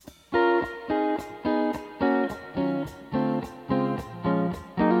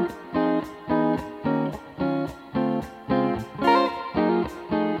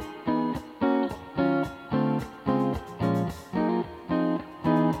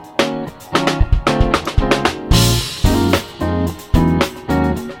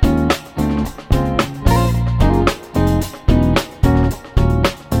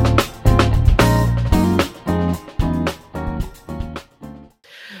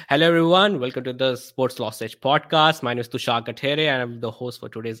Hello, everyone. Welcome to the Sports Lost Edge podcast. My name is Tushar Kathere, and I'm the host for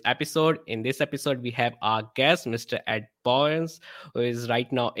today's episode. In this episode, we have our guest, Mr. Ed Bowens, who is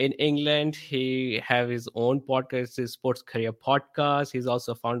right now in England. He have his own podcast, his Sports Career Podcast. He's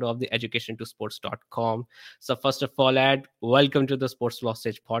also founder of the educationtosports.com. So, first of all, Ed, welcome to the Sports Lost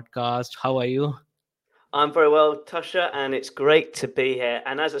Edge podcast. How are you? I'm very well, Tusha, and it's great to be here.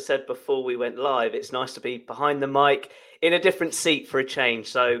 And as I said before we went live, it's nice to be behind the mic in a different seat for a change.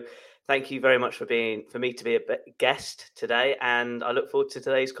 So thank you very much for me to be a guest today, and I look forward to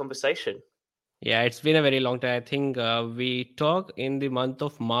today's conversation. Yeah, it's been a very long time. I think we talked in the month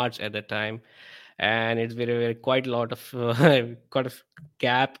of March at the time, and it's been quite a lot of quite a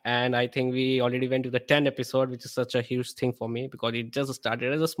gap. And I think we already went to the 10 episode, which is such a huge thing for me because it just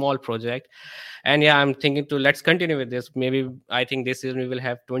started as a small project. And yeah, I'm thinking to let's continue with this. Maybe I think this season we will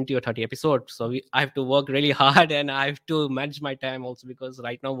have 20 or 30 episodes. So I have to work really hard, and I have to manage my time also because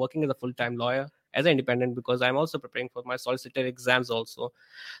right now working as a full time lawyer as an independent because I'm also preparing for my solicitor exams also,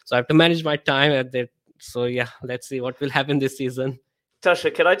 so I have to manage my time at that. So yeah, let's see what will happen this season.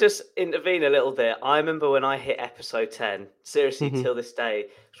 Tusha, can I just intervene a little bit? I remember when I hit episode 10, seriously, Mhm, till this day,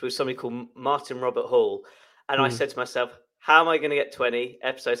 it was somebody called Martin Robert Hall. And I mhm. said to myself, how am I going to get 20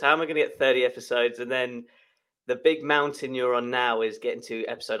 episodes? How am I going to get 30 episodes? And then the big mountain you're on now is getting to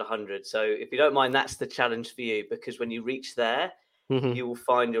episode 100. So if you don't mind, that's the challenge for you, because when you reach there, Mhm. you will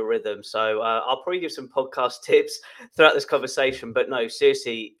find your rhythm. So I'll probably give some podcast tips throughout this conversation. But no,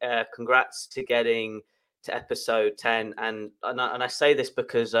 seriously, congrats to getting to episode 10. And I say this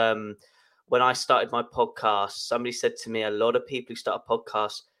because when I started my podcast, somebody said to me, a lot of people who start a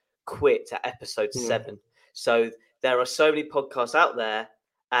podcast quit at episode Mhm. 7. So there are so many podcasts out there,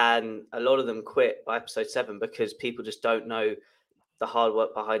 and a lot of them quit by episode 7 because people just don't know the hard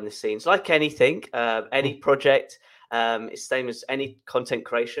work behind the scenes. Like anything, any project, it's the same as any content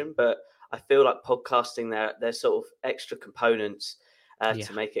creation. But I feel like podcasting, they're sort of extra components Yeah.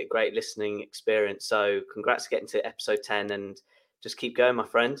 to make it a great listening experience. So congrats getting to episode 10, and just keep going, my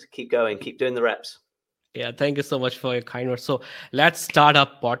friend. Keep going. Keep doing the reps. Yeah, thank you so much for your kind words. So let's start our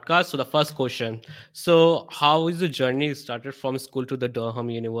podcast. So the first question. So how is the journey started from school to the Durham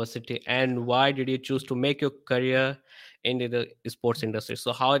University, and why did you choose to make your career into the sports industry?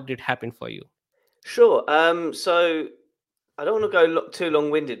 So how did it happen for you? Sure. So I don't want to go too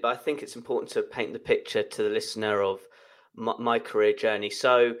long-winded, but I think it's important to paint the picture to the listener of my career journey.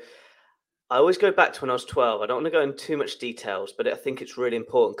 So I always go back to when I was 12. I don't want to go into too much details, but I think it's really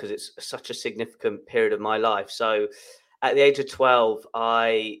important because it's such a significant period of my life. So at the age of 12,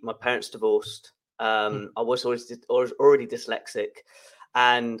 my parents divorced. Mm. I was already dyslexic,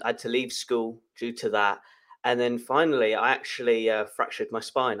 and I had to leave school due to that. And then finally, I actually fractured my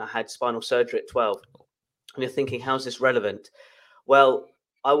spine. I had spinal surgery at 12. And you're thinking, how's this relevant? Well,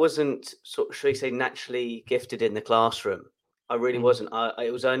 I wasn't, should we say, naturally gifted in the classroom. I really Mhm. wasn't.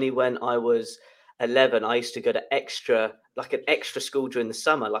 It was only when I was 11, I used to go to like an extra school during the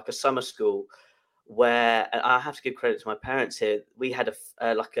summer, like a summer school, where and I have to give credit to my parents here. We had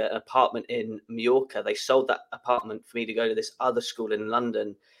like an apartment in Mallorca. They sold that apartment for me to go to this other school in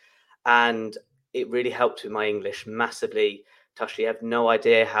London, and it really helped with my English massively. Tashi, you have no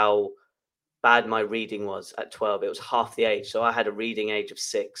idea how bad my reading was at 12. It was half the age. So I had a reading age of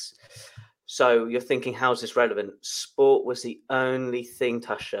 6. So you're thinking, how's this relevant? Sport was the only thing,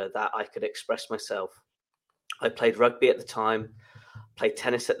 Tasha, that I could express myself. I played rugby at the time, played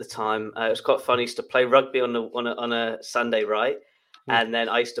tennis at the time. It was quite funny. I used to play rugby on a Sunday, right? Mm. And then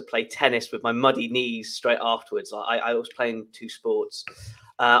I used to play tennis with my muddy knees straight afterwards. I was playing 2 sports.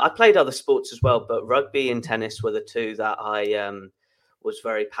 I played other sports as well, but rugby and tennis were the 2 that I was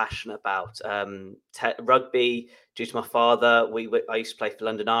very passionate about. Rugby, due to my father, I used to play for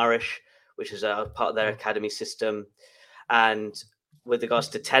London Irish, which is a part of their Oh. academy system. And with regards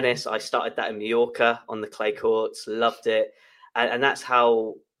to tennis, I started that in Mallorca on the clay courts, loved it. And that's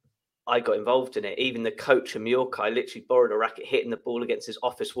how I got involved in it. Even the coach in Mallorca, I literally borrowed a racket, hitting the ball against his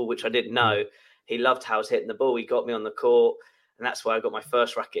office wall, which I didn't Mm. know. He loved how I was hitting the ball. He got me on the court, and that's where I got my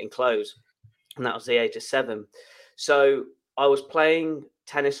first racket and clothes. And that was the age of 7. So I was playing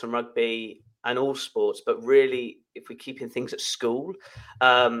tennis and rugby and all sports, but really, if we're keeping things at school,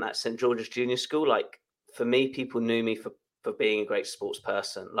 at St George's Junior School, like for me, people knew me for being a great sports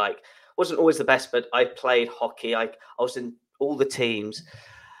person. Like, wasn't always the best, but I played hockey. I was in all the teams.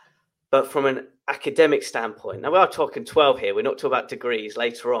 But from an academic standpoint, now we are talking 12 here. We're not talking about degrees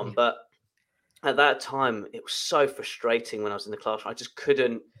later on, Yeah. but at that time, it was so frustrating when I was in the classroom. I just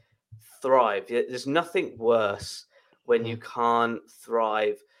couldn't thrive. There's nothing worse when you Mm. can't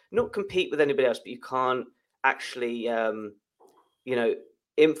thrive, not compete with anybody else, but you can't actually, you know,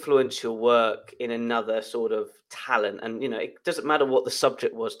 influence your work in another sort of talent. And, it doesn't matter what the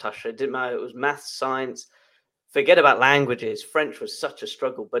subject was, Tasha. It didn't matter. It was math, science, forget about languages. French was such a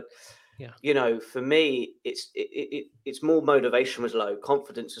struggle. But, for me, it's more motivation was low,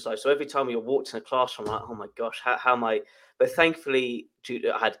 confidence was low. So every time you walked in a classroom, I'm like, oh my gosh, how am I? But thankfully,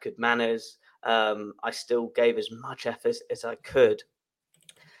 I had good manners. I still gave as much effort as I could.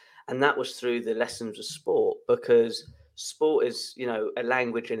 And that was through the lessons of sport, because sport is, a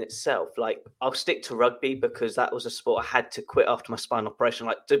language in itself. Like, I'll stick to rugby because that was a sport I had to quit after my spine operation.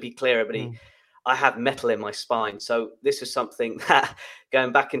 Like, to be clear, everybody, I have metal in my spine. So this is something that,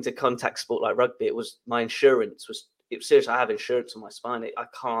 going back into contact sport like rugby, it was my insurance seriously, I have insurance on my spine. I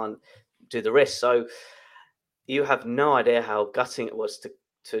can't do the risk. So you have no idea how gutting it was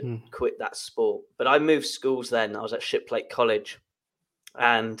to quit that sport. But I moved schools then. I was at Shiplake College.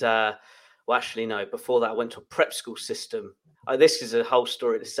 And, before that, I went to a prep school system. This is a whole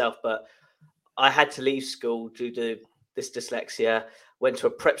story in itself, but I had to leave school due to this dyslexia, went to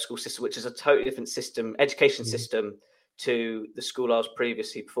a prep school system, which is a totally different system, education system to the school I was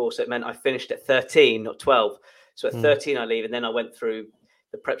previously before. So it meant I finished at 13, not 12. So at 13, I leave. And then I went through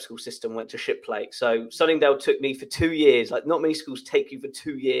the prep school system, went to Shiplake. So Sunningdale took me for 2 years. Like, not many schools take you for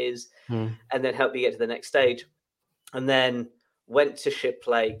 2 years and then help you get to the next stage. And then went to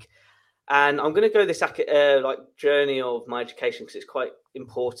Shiplake. And I'm going to go this journey of my education because it's quite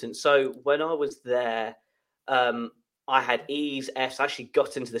important. So when I was there, I had E's, F's. I actually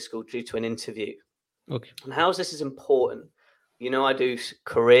got into the school due to an interview. Okay. And how is this is important? I do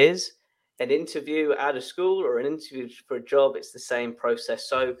careers, an interview out of school or an interview for a job. It's the same process.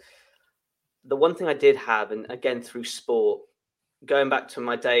 So the one thing I did have, and again, through sport, going back to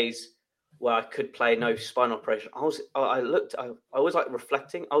my days where I could play, no spine operation, I was like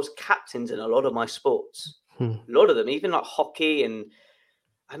reflecting. I was captains in a lot of my sports, a lot of them, even like hockey, and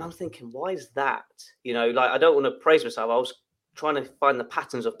I'm thinking, why is that? I don't want to praise myself. I was trying to find the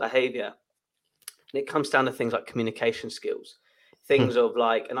patterns of behavior, and it comes down to things like communication skills, things of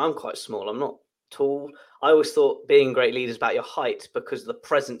like, and I'm quite small. I'm not tall. I always thought being a great leader is about your height because of the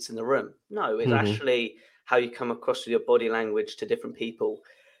presence in the room. No, it's actually how you come across with your body language to different people.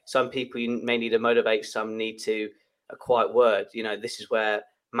 Some people you may need to motivate, some need to a quiet word. This is where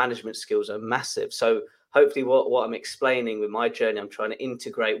management skills are massive. So hopefully what I'm explaining with my journey, I'm trying to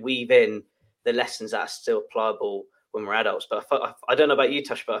integrate, weave in the lessons that are still applicable when we're adults. But I don't know about you,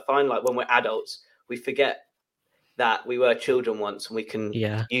 Tash, but I find like when we're adults, we forget that we were children once and we can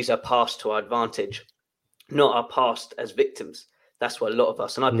use our past to our advantage, not our past as victims. That's what a lot of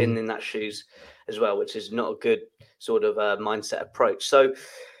us, and I've been in that shoes as well, which is not a good sort of mindset approach. So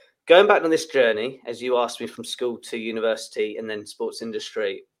going back on this journey, as you asked me, from school to university and then sports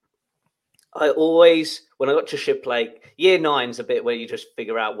industry, I always, when I got to Shiplake, year 9's a bit where you just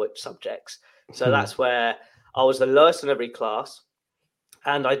figure out which subjects. So that's where I was the lowest in every class.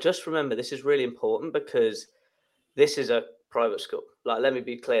 And I just remember, this is really important because this is a private school. Like, let me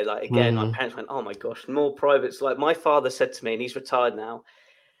be clear. Like, again, my parents went, oh my gosh, more privates. Like, my father said to me, and he's retired now,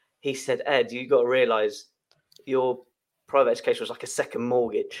 he said, Ed, you got to realize your private education was like a second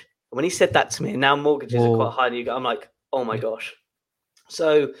mortgage. And when he said that to me, and now mortgages are quite high, and I'm like, oh my gosh.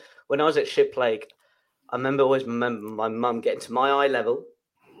 So when I was at Shiplake, I always remember my mum getting to my eye level.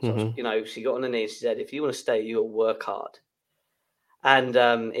 So, she got on her knees. She said, if you want to stay, you'll work hard. And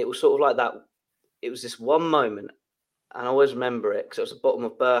it was sort of like that. It was this one moment, and I always remember it because it was the bottom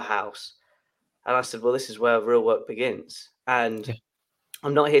of Burr House. And I said, well, this is where real work begins. And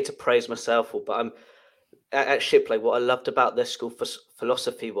I'm not here to praise myself, but I'm at Shiplake. What I loved about their school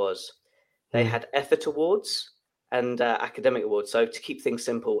philosophy was they had effort awards and academic awards. So to keep things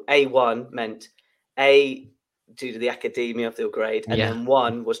simple, A1 meant A due to the academia of the grade, and then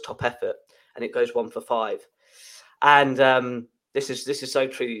 1 was top effort, and it goes 1 for 5. And this is so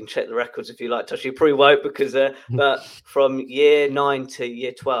true. You can check the records if you like, Tosh. You probably won't because but from year 9 to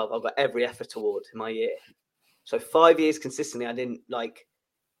year 12, I got every effort award in my year. So 5 years consistently, I didn't like.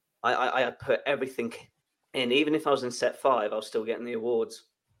 I put everything in. Even if I was in set 5, I was still getting the awards.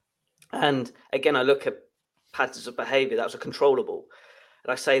 And again, I look at patterns of behavior that was a controllable.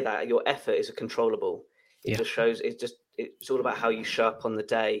 And I say that your effort is a controllable. It just shows. It's all about how you show up on the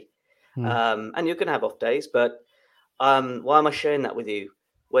day. And you're going to have off days, but why am I sharing that with you?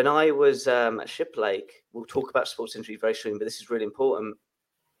 When I was at Shiplake, we'll talk about sports industry very soon, but this is really important.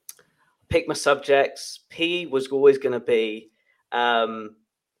 Pick my subjects. P was always going to be on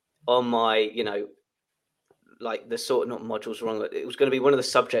my, like the sort of, not modules wrong, but it was going to be one of the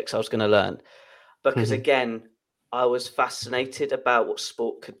subjects I was going to learn. Because again, I was fascinated about what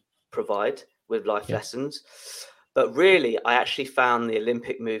sport could provide with life lessons. But really, I actually found the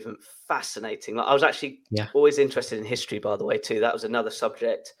Olympic movement fascinating. Like, I was actually Yeah. always interested in history, by the way, too. That was another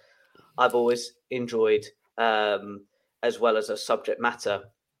subject I've always enjoyed, as well as a subject matter.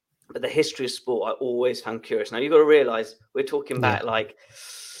 But the history of sport, I always found curious. Now, you've got to realize we're talking back like,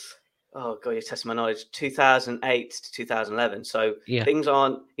 oh God, you're testing my knowledge, 2008 to 2011. So Yeah. things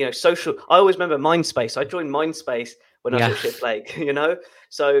aren't, social. I always remember MindSpace. I joined MindSpace when I was Yeah. at Shiplake,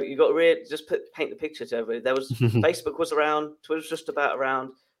 So you got to just paint the picture to everybody. There was Facebook was around, Twitter was just about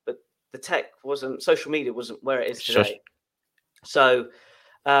around, but the tech wasn't, social media wasn't where it is Sure. today. So,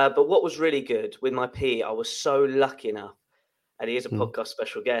 but what was really good with my PE, I was so lucky enough, and he is a podcast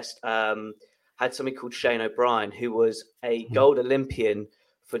special guest, had somebody called Shane O'Brien, who was a gold Olympian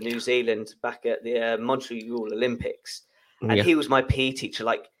for New Zealand back at the Montreal Olympics. And he was my PE teacher,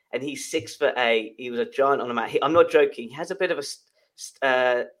 and he's 6'8". He was a giant on a mat. I'm not joking. He has a bit of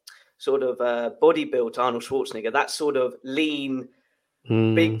a sort of body build to Arnold Schwarzenegger, that sort of lean,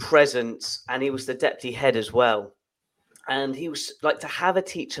 big presence. And he was the deputy head as well. And he was like, to have a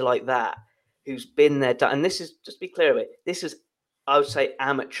teacher like that, who's been there, done, and this is, just be clear of it, this is, I would say,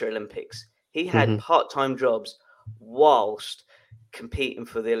 amateur Olympics. He had part-time jobs whilst competing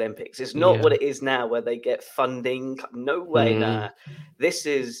for the Olympics. It's not what it is now, where they get funding. No way, nah. This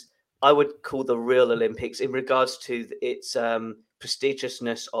is, I would call the real Olympics in regards to its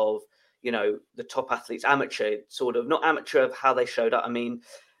prestigiousness of, the top athletes. Amateur, sort of, not amateur of how they showed up. I mean,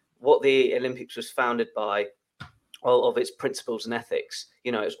 what the Olympics was founded by, of its principles and ethics.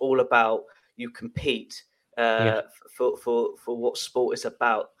 It's all about, you compete for what sport is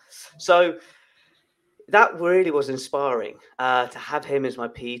about. So that really was inspiring to have him as my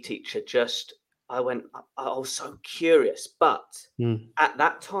PE teacher. I was so curious. But at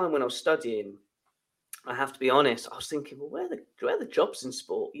that time when I was studying, I have to be honest, I was thinking, well, where are the jobs in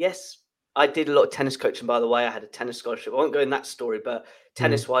sport? Yes, I did a lot of tennis coaching, by the way. I had a tennis scholarship. I won't go in that story, but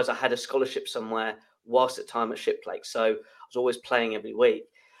tennis-wise, I had a scholarship somewhere whilst at time at Shiplake. So I was always playing every week.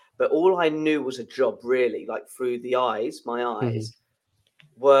 But all I knew was a job, really, like through my eyes,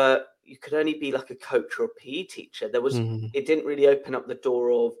 were, you could only be like a coach or a PE teacher. It didn't really open up the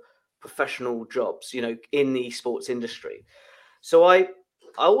door of professional jobs, in the sports industry. So I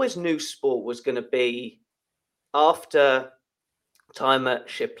always knew sport was going to be after time at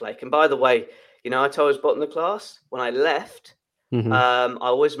Shiplake. And by the way, I told I was bottom of the class. When I left, I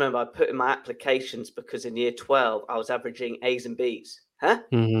always remember I put in my applications, because in year 12, I was averaging A's and B's.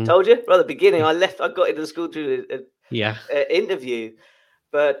 Told you? Right at the beginning, I got into the school through an interview.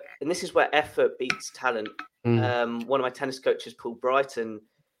 And this is where effort beats talent. One of my tennis coaches, Paul Brighton,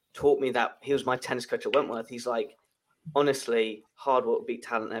 taught me that. He was my tennis coach at Wentworth. He's like, honestly, hard work will beat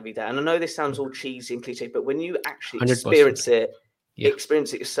talent every day. And I know this sounds all cheesy and cliche, but when you actually 100%. experience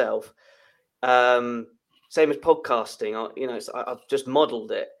it yourself, same as podcasting, I've just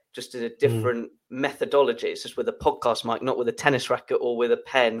modeled it, just in a different methodology. It's just with a podcast mic, not with a tennis racket or with a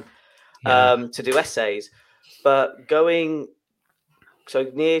pen to do essays. But so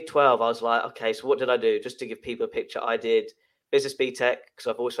near 12, I was like, okay, so what did I do? Just to give people a picture, I did business BTEC, because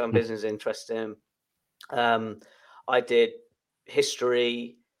I've always found business interesting. I did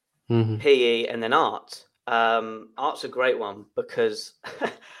history, PE, and then art. Art's a great one, because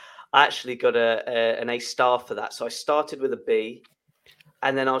I actually got an A star for that. So I started with a B,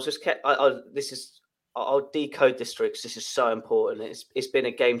 and then I was just kept. I'll decode this through, because this is so important. It's been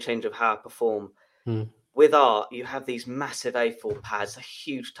a game changer of how I perform. With art, you have these massive A4 pads, a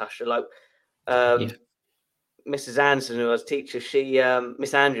huge toucher. Like Mrs. Anderson, who was a teacher,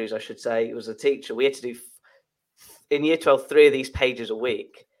 Miss Andrews, I should say, was a teacher. We had to do, in year 12, 3 of these pages a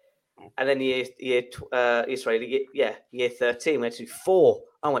week. And then year 13, we had to do 4.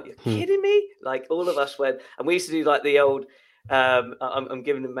 I went, you're kidding me? Like, all of us went, and we used to do like the old, I'm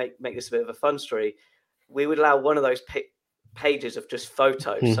giving to make this a bit of a fun story. We would allow one of those pages of just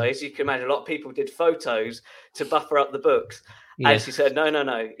photos. So as you can imagine, a lot of people did photos to buffer up the books. And she said, no.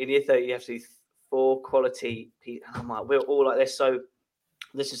 In year 30, you have to do 4 quality. And I'm like, we're all like this. So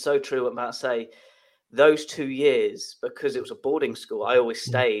this is so true. What I'm about to say. Those 2 years, because it was a boarding school, I always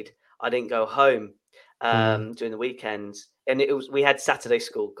stayed. I didn't go home during the weekends. And we had Saturday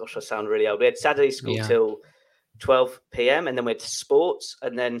school. Gosh, I sound really old. We had Saturday school till 12 p.m. and then we had sports,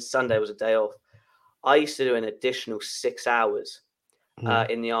 and then Sunday was a day off. I used to do an additional 6 hours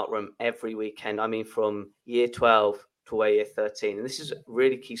in the art room every weekend. I mean, from year 12 to year 13. And this is a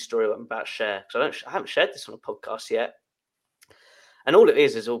really key story I'm about to share, because I haven't shared this on a podcast yet. And all it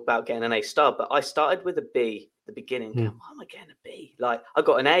is all about getting an A star. But I started with a B at the beginning. Why am I getting a B? Like, I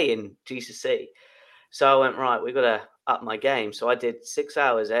got an A in GCSE. So I went, right, we've got to up my game. So I did 6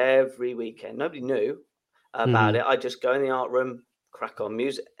 hours every weekend. Nobody knew. about it. I just go in the art room, crack on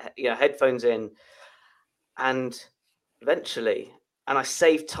music, headphones in, and eventually, and I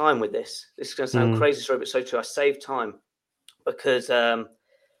saved time with this. This is going to sound crazy, story, but so true. I saved time because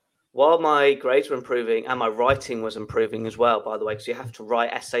while my grades were improving and my writing was improving as well, by the way, because you have to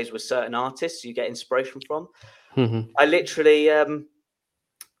write essays with certain artists you get inspiration from. I literally, it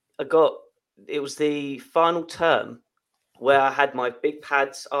was the final term where I had my big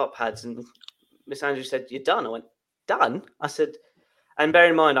pads, art pads, and Miss Andrews said, "You're done." I went, "Done?" I said, and bear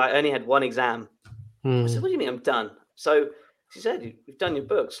in mind, I only had one exam. I said, "What do you mean I'm done?" So she said, "You've done your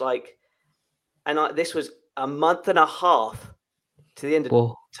books." This was a month and a half to the end of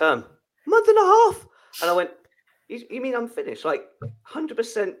the term. Month and a half. And I went, you mean I'm finished?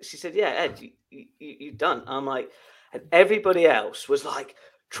 100%. She said, "Yeah, Ed, you're done." I'm like, and everybody else was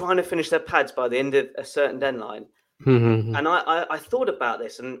trying to finish their pads by the end of a certain deadline. And I thought about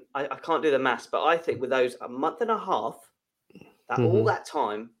this, and I can't do the maths, but I think with those a month and a half, all that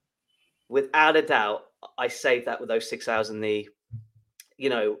time, without a doubt, I saved that with those 6 hours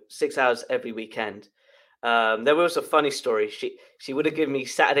 6 hours every weekend. There was a funny story. She would have given me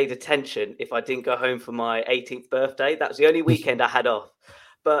Saturday detention if I didn't go home for my 18th birthday. That was the only weekend I had off.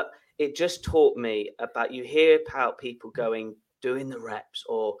 But it just taught me about, you hear about people doing the reps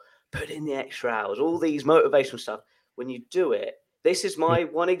or put in the extra hours, all these motivational stuff. When you do it, this is my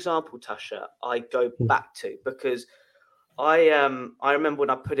one example, Tasha, I go back to, because I remember when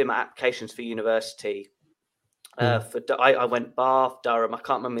I put in my applications for university. I went Bath, Durham. I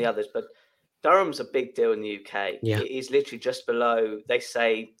can't remember the others, but Durham's a big deal in the UK. Yeah. It is literally just below, they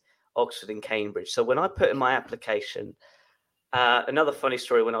say, Oxford and Cambridge. So when I put in my application, another funny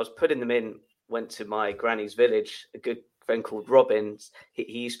story, when I was putting them in, went to my granny's village, a good friend called Robin. He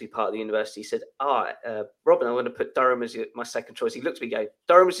used to be part of the university. He said, Robin, I'm going to put Durham as my second choice. He looked at me going,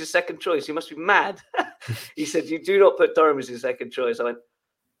 "Durham is your second choice? You must be mad." He said, "You do not put Durham as your second choice." I went,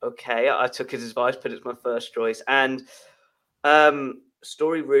 "Okay." I took his advice, put it as my first choice. And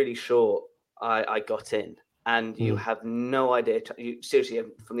story really short, I got in, and you have no idea. Seriously,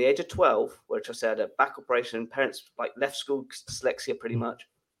 from the age of 12, which I said, a back operation, parents left school, dyslexia pretty much.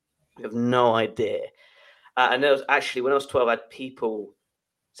 You have no idea. And there was actually, when I was 12, I had people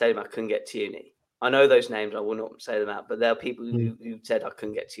say to me I couldn't get to uni. I know those names, I will not say them out, but there are people who said I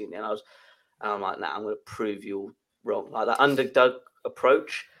couldn't get to uni. And I'm like, "Nah, I'm going to prove you all wrong." Like that underdog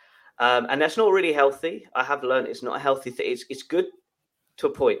approach. And that's not really healthy. I have learned it's not a healthy thing. It's good to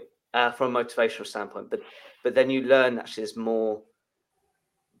a point from a motivational standpoint, but then you learn actually there's more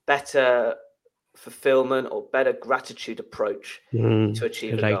better fulfillment or better gratitude approach to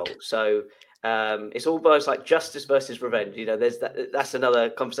achieve a goal. So it's almost like justice versus revenge. There's that's another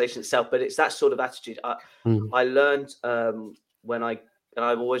conversation itself, but it's that sort of attitude. I learned when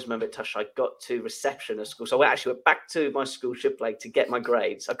I've always remembered, Tush, I got to reception at school. So I actually went back to my school, Shipley, to get my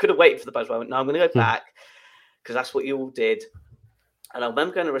grades. I could have waited for the buzz. I went, "No, I'm going to go back," because that's what you all did. And I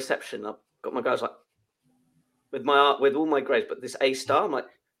remember going to reception. I got my guys with all my grades, but this A star, I'm like,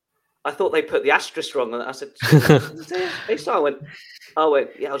 I thought they put the asterisk wrong. And I said, "A star." I went,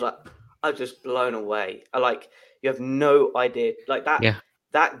 yeah. I was like, I was just blown away. You have no idea.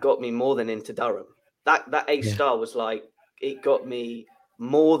 That got me more than into Durham. That A star was it got me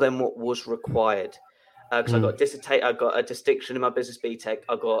more than what was required. Because I got a distinction in my business BTEC.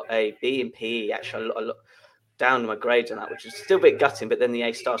 I got a B in PE. Actually, I looked down my grades on that, which is still a bit gutting. But then the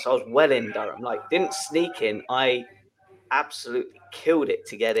A star, so I was well in Durham. Didn't sneak in. I absolutely killed it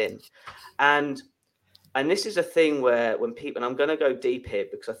to get in. And this is a thing where when people, and I'm going to go deep here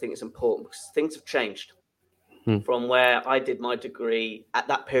because I think it's important, because things have changed from where I did my degree at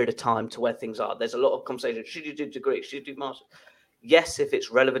that period of time to where things are. There's a lot of conversation. Should you do degree? Should you do master? Yes, if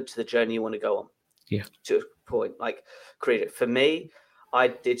it's relevant to the journey you want to go on. Yeah. To a point, career. For me, I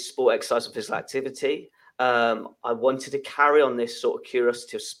did sport, exercise, and physical activity. I wanted to carry on this sort of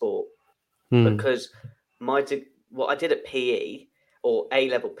curiosity of sport because what I did at PE or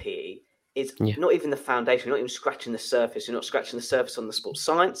A-level PE is not even the foundation. You're not even scratching the surface. You're not scratching the surface on the sports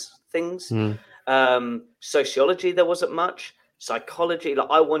science things. Sociology, there wasn't much. Psychology,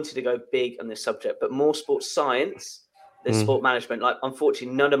 I wanted to go big on this subject, but more sports science than sport management.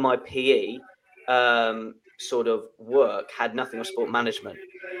 Unfortunately, none of my PE sort of work had nothing on sport management.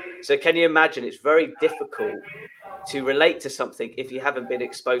 So can you imagine it's very difficult to relate to something if you haven't been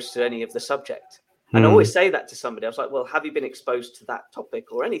exposed to any of the subject? And I always say that to somebody. I was like, "Well, have you been exposed to that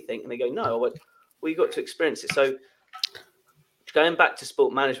topic or anything?" And they go, "No." I went, "Well, you got to experience it." So going back to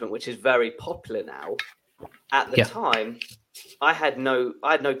sport management, which is very popular now, at the time, I had no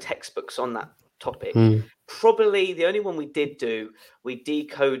textbooks on that topic. Probably the only one we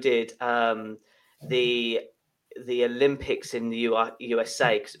decoded the Olympics in the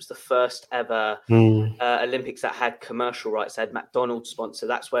USA, because it was the first ever Olympics that had commercial rights. They had McDonald's sponsor.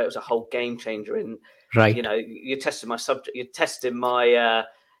 That's where it was a whole game changer. In Right. you know, you're testing my subject, you're testing my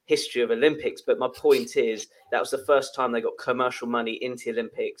history of Olympics. But my point is that was the first time they got commercial money into the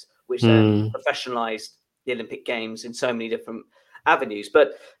Olympics, which then professionalized the Olympic Games in so many different avenues.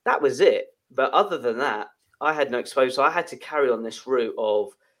 But that was it. But other than that, I had no exposure. So I had to carry on this route of,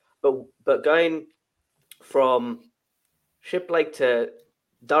 but going from Shiplake to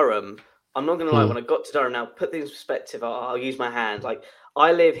Durham, I'm not going to lie, when I got to Durham, now put things in perspective, I'll use my hand. Like,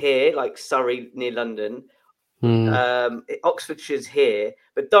 I live here, like Surrey, near London. Oxfordshire's here,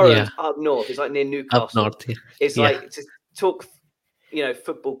 but Durham's up north. It's like near Newcastle. Up north, yeah. It's like, to talk,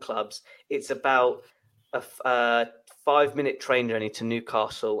 football clubs, it's about a 5-minute train journey to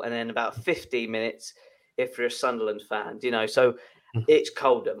Newcastle, and then about 15 minutes if you're a Sunderland fan, so it's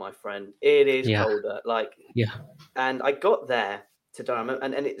colder, my friend. It is colder. And I got there to Durham,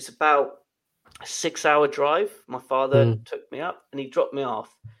 and it's about a 6-hour drive. My father took me up and he dropped me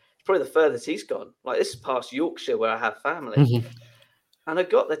off. It's probably the furthest he's gone. Like, this is past Yorkshire where I have family. And I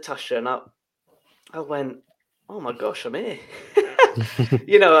got the Tusher and I went, oh my gosh, I'm here.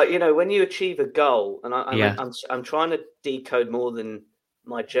 When you achieve a goal, and I'm trying to decode more than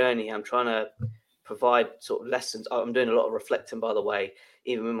my journey. I'm trying to provide sort of lessons. I'm doing a lot of reflecting, by the way,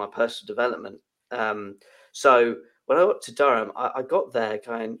 even with my personal development. So when I got to Durham, I got there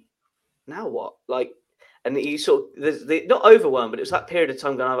going, now what? Like, and you sort of, not overwhelmed, but it was that period of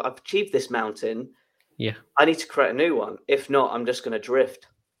time going, I've achieved this mountain. Yeah. I need to create a new one. If not, I'm just going to drift.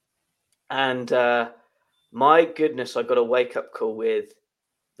 And my goodness, I got a wake-up call with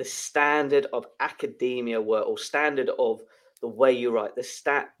the standard of academia work, or standard of the way you write,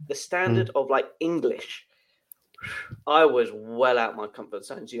 the standard of like English. I was well out my comfort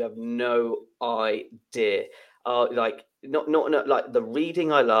zones. You have no idea. Like not like the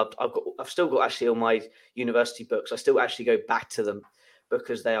reading I loved. I've still got actually all my university books. I still actually go back to them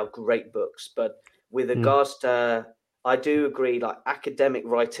because they are great books. But with regards to, I do agree, like academic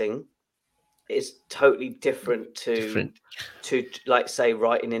writing is totally different to like, say,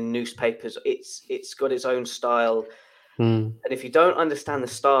 writing in newspapers. It's got its own style. And if you don't understand the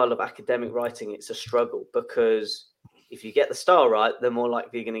style of academic writing, it's a struggle, because if you get the style right, the more likely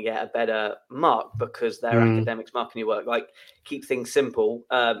you're going to get a better mark, because they're academics marking your work. Like, keep things simple,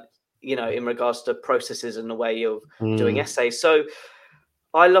 in regards to processes and the way of doing essays. So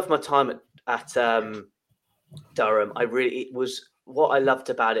I love my time at Durham. What I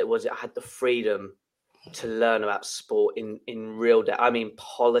loved about it was it had the freedom to learn about sport in real depth. I mean,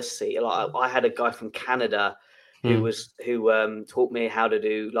 policy. Like, I had a guy from Canada who taught me how to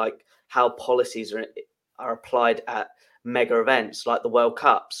do, like, how policies are applied at mega events like the World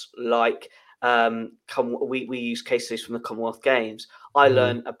Cups. Like, we use case studies from the Commonwealth Games. I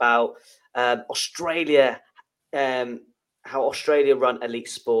learned about Australia, how Australia run elite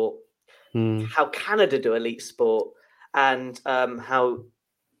sport, how Canada do elite sport, and how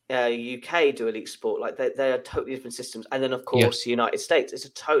UK do elite sport. Like, they are totally different systems. And then, of course, the United States, it's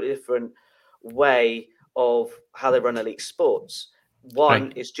a totally different way of how they run elite sports.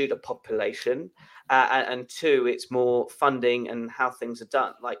 One is due to population, and two, it's more funding and how things are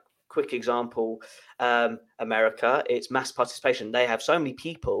done. Like, quick example, America, it's mass participation. They have so many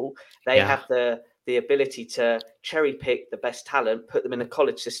people, they have the ability to cherry pick the best talent, put them in a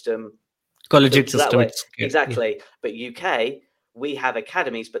college system. Exactly. But UK, we have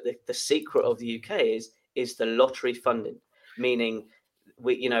academies, but the secret of the UK is the lottery funding, meaning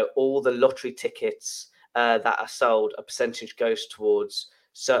all the lottery tickets that are sold, a percentage goes towards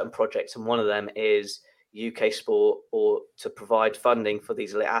certain projects, and one of them is UK sport, or to provide funding for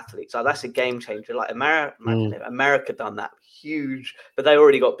these elite athletes. Like, that's a game changer. Like, America done that huge, but they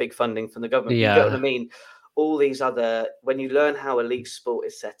already got big funding from the government. You get what I mean? All these other, when you learn how elite sport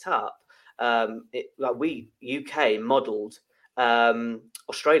is set up, UK modelled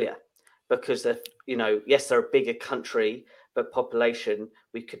Australia, because yes, they're a bigger country, but population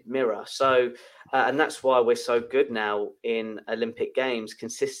we could mirror. So, and that's why we're so good now in Olympic Games,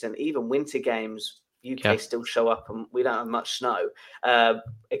 consistent. Even Winter Games, UK still show up, and we don't have much snow,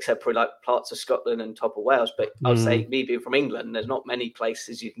 except for like parts of Scotland and top of Wales. But I'd say, me being from England, there's not many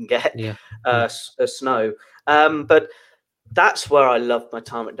places you can get snow. But that's where I loved my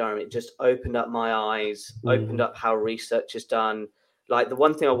time at Durham. It just opened up my eyes, opened up how research is done. Like, the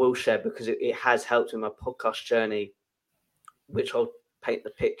one thing I will share, because it has helped with my podcast journey, which I'll paint the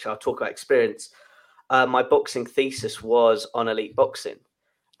picture, I'll talk about experience. My boxing thesis was on elite boxing.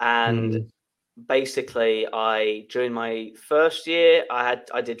 And basically, during my first year,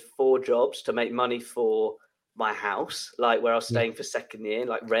 I did 4 jobs to make money for my house, like where I was staying for second year,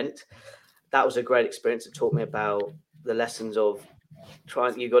 like rent. That was a great experience. It taught me about the lessons of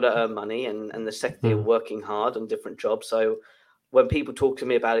you got to earn money, and the second year working hard on different jobs. So when people talk to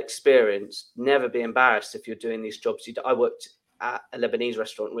me about experience, never be embarrassed if you're doing these jobs. I worked at a Lebanese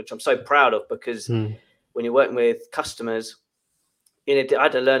restaurant, which I'm so proud of, because when you're working with customers, I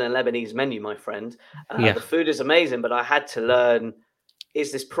had to learn a Lebanese menu, my friend. The food is amazing, but I had to learn,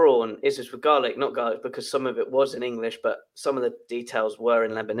 is this prawn? Is this with garlic? Not garlic, because some of it was in English, but some of the details were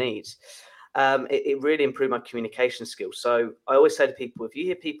in Lebanese. It really improved my communication skills. So I always say to people, if you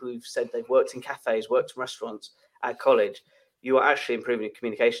hear people who've said they've worked in cafes, worked in restaurants at college, you are actually improving your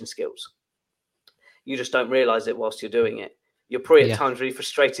communication skills. You just don't realize it whilst you're doing it. You're probably at times really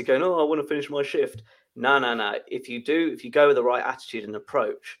frustrated going, oh, I want to finish my shift. No. If you go with the right attitude and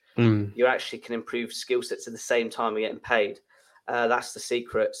approach, you actually can improve skill sets at the same time you're getting paid. That's the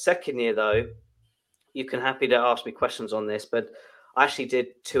secret. Second year, though, you can happy to ask me questions on this, but I actually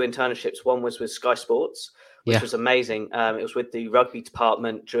did 2 internships. One was with Sky Sports, which was amazing. It was with the rugby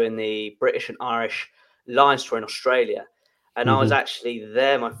department during the British and Irish Lions tour in Australia. And I was actually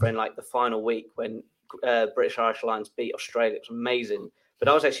there, my friend, like the final week when British Irish Lions beat Australia. It was amazing. But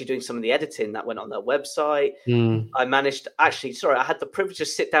I was actually doing some of the editing that went on their website. I managed I had the privilege to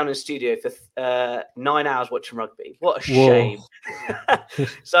sit down in the studio for 9 hours watching rugby. What a shame.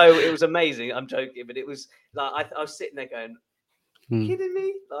 So it was amazing. I'm joking, but it was like I was sitting there going, kidding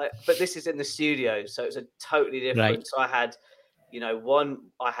me? Like, but this is in the studio, so it's a totally different. Right. So I had,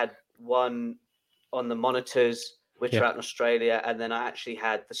 one on the monitors, which are out in Australia, and then I actually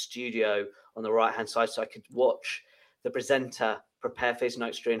had the studio on the right hand side, so I could watch the presenter prepare for his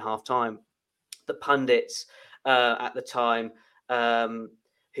notes during halftime. The pundits at the time,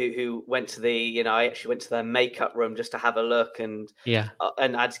 who went to the, I actually went to their makeup room just to have a look, and I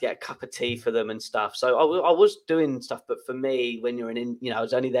had to get a cup of tea for them and stuff. So I was doing stuff, but for me, when you're I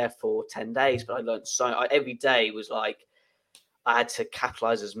was only there for 10 days, but I learned every day was like, I had to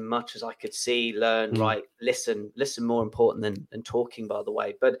capitalize as much as I could see, learn, write, listen more important than talking, by the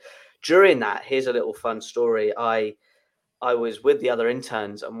way. But during that, here's a little fun story. I was with the other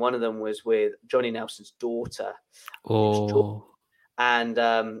interns, and one of them was with Johnny Nelson's daughter. Oh. And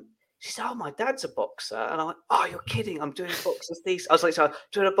she said, oh, my dad's a boxer. And I went, oh, you're kidding. I'm doing a boxing thesis. I was like, so I'm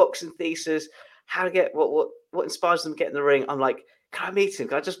doing a boxing thesis. How to get, what inspires them to get in the ring? I'm like, can I meet him?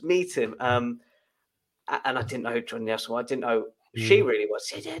 Can I just meet him? And I didn't know who Johnny Nelson was. I didn't know who she really was.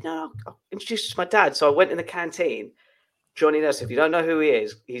 She said, yeah, no, I'll introduce you to my dad. So I went in the canteen. Johnny Nelson, if you don't know who he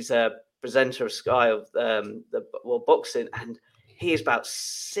is, he's a presenter of Sky of boxing. And he is about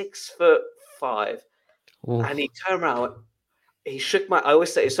 6'5". And he turned around, he shook I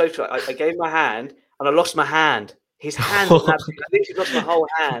always say it's so true. I gave my hand and I lost my hand. His hand was absolutely, I literally lost my whole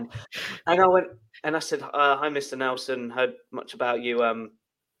hand. And I went and I said, hi, Mr. Nelson, heard much about you. Can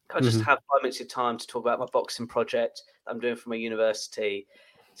I just have 5 minutes of time to talk about my boxing project that I'm doing for my university?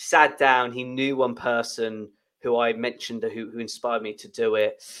 Sat down. He knew one person who I mentioned who inspired me to do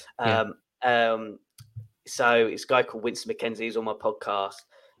it. So it's a guy called Winston McKenzie. He's on my podcast.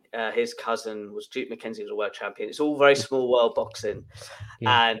 His cousin was Duke McKenzie, was a world champion. It's all very small world boxing.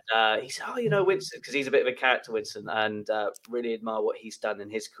 And he said, oh, Winston, because he's a bit of a character, Winston, and really admire what he's done in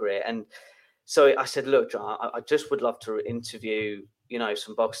his career. And so I said, look, John, I just would love to interview,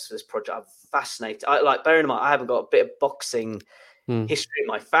 some boxers for this project. I'm fascinated. Bearing in mind, I haven't got a bit of boxing history in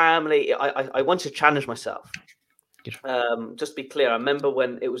my family. I want to challenge myself. Just be clear. I remember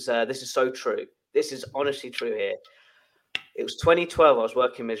when it was, this is so true. This is honestly true here. It was 2012. I was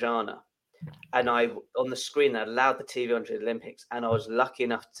working in Mijana, and on the screen, they allowed the TV onto the Olympics, and I was lucky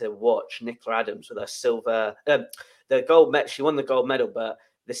enough to watch Nicola Adams with her silver, the gold medal. She won the gold medal, but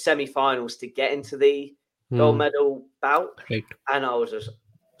the semi-finals to get into the gold medal bout. Right. And I was just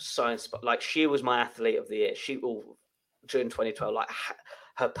so inspired. Like, she was my athlete of the year. During 2012, like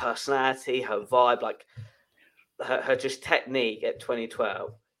her personality, her vibe, like her just technique at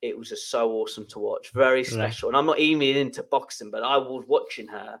 2012. It was just so awesome to watch. Very special. Right. And I'm not even into boxing, but I was watching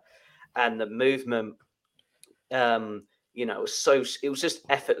her, and the movement, it was just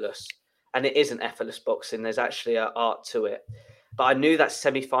effortless. And it isn't effortless boxing. There's actually an art to it. But I knew that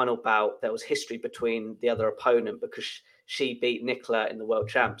semi-final bout, there was history between the other opponent because she beat Nicola in the world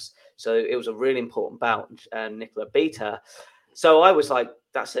champs. So it was a really important bout, and Nicola beat her. So I was like,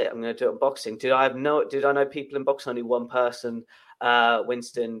 that's it. I'm going to do it in boxing. Did I know people in boxing? Only one person.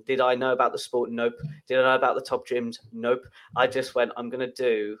 Winston. Did I know about the sport? Nope. Did I know about the top gyms? Nope. I just went, I'm going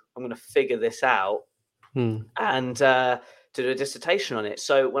to figure this out. And to do a dissertation on it.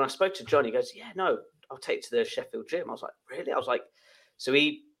 So when I spoke to John, he goes, yeah, no, I'll take it to the Sheffield gym. I was like, really? I was like, so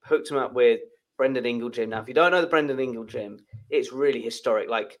he hooked him up with Brendan Ingle Gym. Now, if you don't know the Brendan Ingle Gym, it's really historic.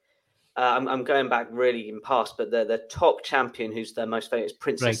 Like, I'm going back really in past, but the top champion, who's the most famous,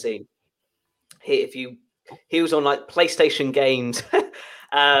 Prince Nassim. He was on like PlayStation games.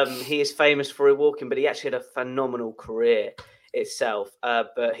 He is famous for walking, but he actually had a phenomenal career itself.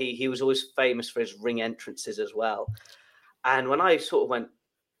 But he was always famous for his ring entrances as well. And when I sort of went,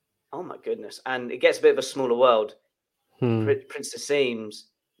 oh my goodness, and it gets a bit of a smaller world. Prince Nassim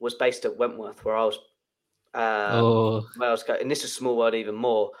was based at Wentworth, where I was. Where I was going, and this is small world even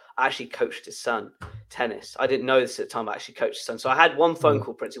more. I actually coached his son tennis. I didn't know this at the time. I actually coached his son. So I had one phone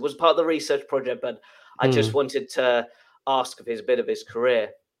call, Prince. It wasn't part of the research project, but I just wanted to ask of a bit of his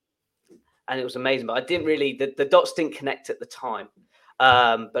career. And it was amazing. But I didn't really, the dots didn't connect at the time.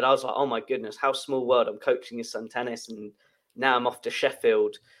 But I was like, oh my goodness, how small world. I'm coaching his son tennis. And now I'm off to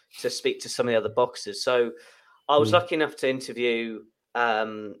Sheffield to speak to some of the other boxers. So I was lucky enough to interview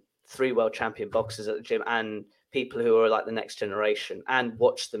 3 world champion boxers at the gym and people who are like the next generation and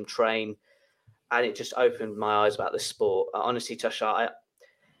watch them train. And it just opened my eyes about the sport. Honestly, Tushar,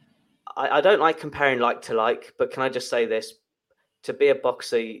 I don't like comparing like to like, but can I just say this? To be a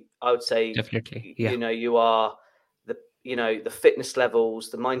boxer, I would say, definitely, you know, you are the fitness levels,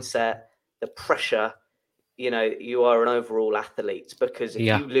 the mindset, the pressure, you know, you are an overall athlete, because if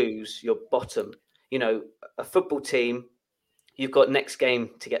you lose, you're bottom. You know, a football team, you've got next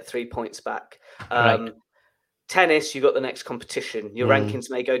game to get 3 points back. Tennis, you got the next competition. Your rankings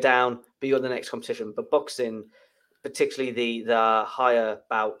may go down, but you're the next competition. But boxing, particularly the higher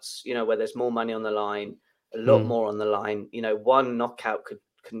bouts, you know, where there's more money on the line, a lot more on the line. You know, one knockout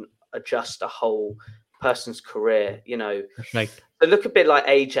can adjust a whole person's career. You know, but look a bit like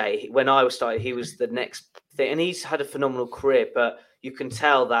AJ. When I was starting, he was the next thing, and he's had a phenomenal career. But you can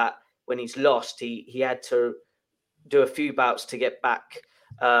tell that when he's lost, he had to do a few bouts to get back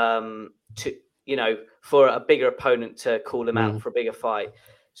to, you know, for a bigger opponent to call him out for a bigger fight.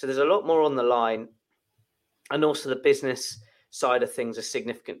 So there's a lot more on the line. And also the business side of things are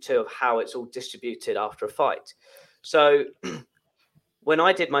significant too, of how it's all distributed after a fight. So when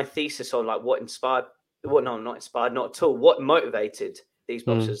I did my thesis on like what motivated these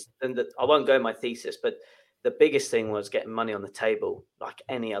boxers, and I won't go in my thesis, but the biggest thing was getting money on the table, like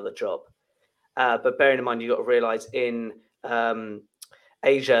any other job. But bearing in mind, you've got to realize in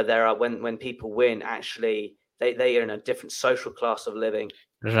Asia, there are when people win, actually, they are in a different social class of living.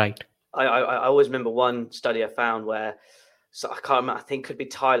 Right. I always remember one study I found where, so I can't remember, I think it could be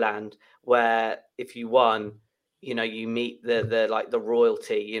Thailand, where if you won, you know, you meet the like the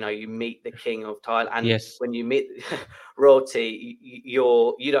royalty, you know, you meet the king of Thailand. And when you meet royalty,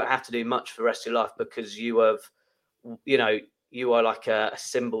 you don't have to do much for the rest of your life, because you have, you know, you are like a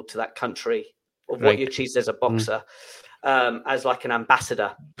symbol to that country of what you achieved as a boxer, as like an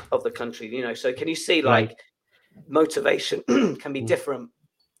ambassador of the country, you know. So can you see like motivation can be different?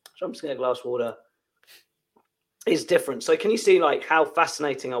 So I'm just getting a glass of water. Is different. So can you see like how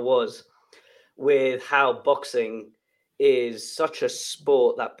fascinating I was with how boxing is such a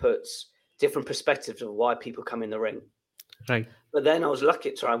sport that puts different perspectives of why people come in the ring. Right. But then I was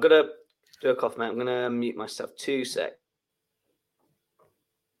lucky. Sorry, I'm going to do a cough, mate. I'm going to mute myself 2 seconds.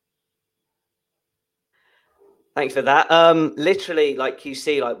 Thanks for that. Literally, like you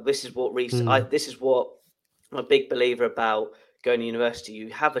see, like this is what this is what I'm a big believer about going to university. You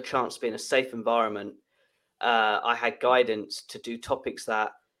have a chance to be in a safe environment. I had guidance to do topics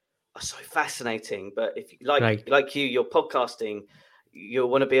that are so fascinating. But if like you, you're podcasting, you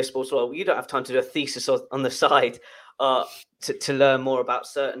want to be a sports writer, you don't have time to do a thesis on the side to learn more about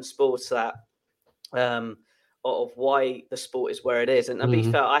certain sports that of why the sport is where it is. And to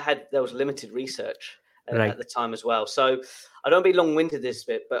be fair, there was limited research at the time as well. So I don't be long-winded this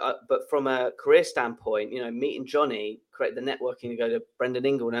bit, but from a career standpoint, you know, meeting Johnny, create the networking to go to Brendan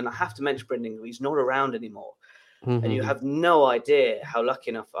Ingle. And I have to mention Brendan Ingle, he's not around anymore. And you have no idea how lucky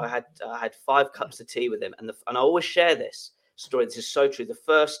enough I had 5 cups of tea with him. And I always share this story. This is so true. The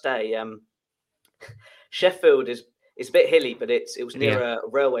first day, Sheffield is a bit hilly, but it was near a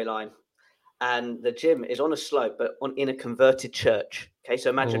railway line. And the gym is on a slope, but in a converted church. Okay, so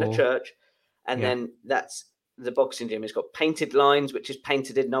imagine a church. And then that's the boxing gym. It's got painted lines, which is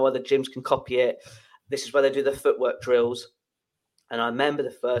painted in. No other gyms can copy it. This is where they do the footwork drills. And I remember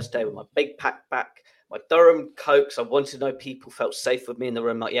the first day with my big pack back, my Durham Cokes. I wanted to know people felt safe with me in the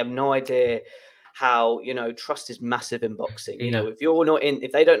room. Like, you have no idea how, you know, trust is massive in boxing. You know,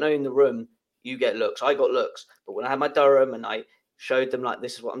 if they don't know in the room, you get looks. I got looks. But when I had my Durham and I showed them, like,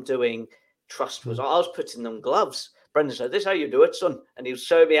 this is what I'm doing, trust was, I was putting on gloves Brendan said, "This is how you do it, son," and he was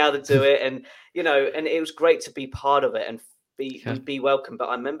showing me how to do it, and and it was great to be part of it and be welcome. But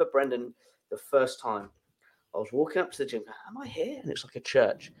I remember Brendan the first time I was walking up to the gym. Am I here? And it's like a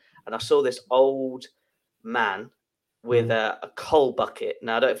church, and I saw this old man with a coal bucket.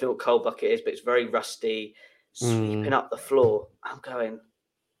 Now I don't know what coal bucket is, but it's very rusty, sweeping up the floor. I'm going,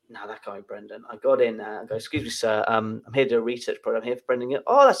 no, that guy Brendan. I got in there. I go, excuse me, sir. I'm here to do a research project. I'm here for Brendan.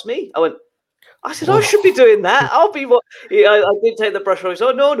 Oh, that's me. I said, I should be doing that. I'll be what. I did take the brush off.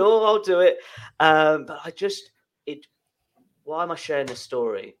 Oh, no, I'll do it. But why am I sharing this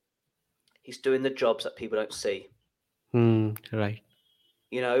story? He's doing the jobs that people don't see. Right.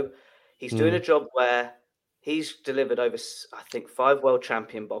 He's doing a job where he's delivered over, I think, 5 world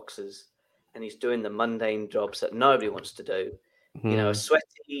champion boxers, and he's doing the mundane jobs that nobody wants to do. A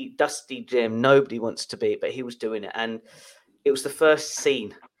sweaty, dusty gym nobody wants to be, but he was doing it. And it was the first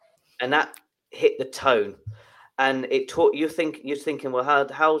scene, and that hit the tone. And it taught you're thinking, well,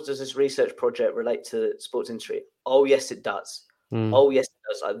 how does this research project relate to the sports industry? Oh, yes, it does. Oh, yes, it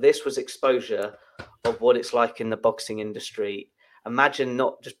does. Like, this was exposure of what it's like in the boxing industry. Imagine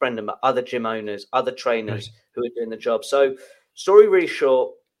not just Brendan, but other gym owners, other trainers who are doing the job. So, story really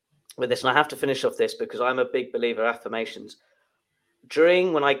short with this, and I have to finish off this because I'm a big believer of affirmations.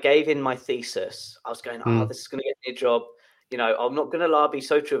 When I gave in my thesis, I was going, this is going to get me a job. I'm not going to lie, be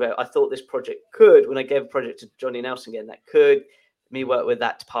so true about it. I thought this project could, when I gave a project to Johnny Nelson again, that could me work with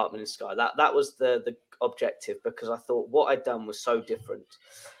that department in Sky. That was the objective, because I thought what I'd done was so different.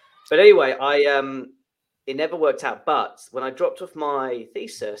 But anyway, it never worked out. But when I dropped off my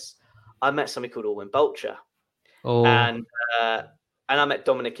thesis, I met somebody called Alwyn Bolcher. And I met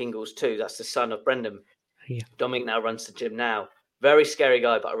Dominic Ingalls too. That's the son of Brendan. Yeah. Dominic now runs the gym now. Very scary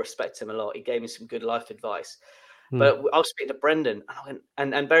guy, but I respect him a lot. He gave me some good life advice. But I was speaking to Brendan, and I went,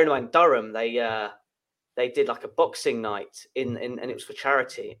 and bearing in mind Durham, they did like a boxing night and it was for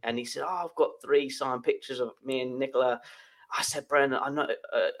charity. And he said, I've got 3 signed pictures of me and Nicola. I said, Brendan, I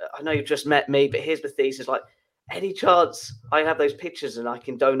know you've just met me, but here's the thesis. Like, any chance I have those pictures and I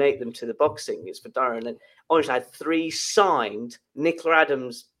can donate them to the boxing? It's for Durham. And honestly, I had 3 signed Nicola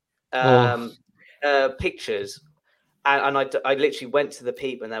Adams pictures. And I literally went to the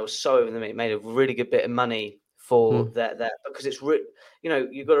people, and they were so over them. It made a really good bit of money for that, because it's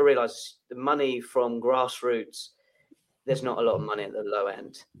you've got to realize the money from grassroots. There's not a lot of money at the low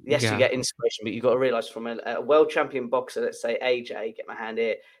end. Yes, you get inspiration, but you've got to realize from a world champion boxer, let's say AJ, get my hand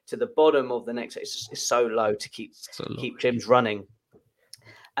here, to the bottom of the next, it's so low to keep gyms running.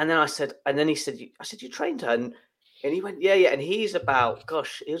 And then he said, you trained her, and he went, yeah, and he was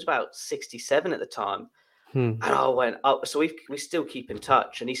about 67 at the time. And I went, so we still keep in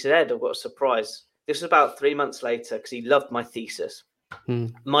touch. And he said, Ed, I've got a surprise. This was about 3 months later, because he loved my thesis.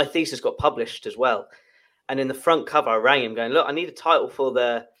 My thesis got published as well. And in the front cover, I rang him going, look, I need a title for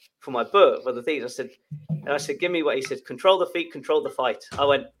my book, for the thesis. I said, give me what he said, control the feet, control the fight. I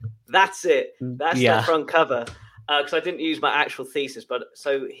went, that's it. That's the front cover. Because I didn't use my actual thesis. But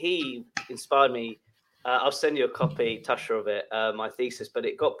so he inspired me. I'll send you a copy, Tusher, of it, my thesis. But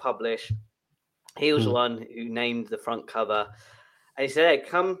it got published. He was the one who named the front cover. And he said, hey,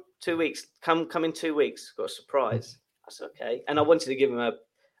 come 2 weeks. Come in 2 weeks. Got a surprise. I said, okay. And I wanted to give him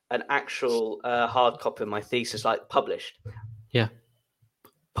an actual hard copy of my thesis, like published. Yeah.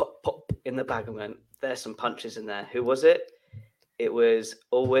 Pop in the bag. I'm going, there's some punches in there. Who was it? It was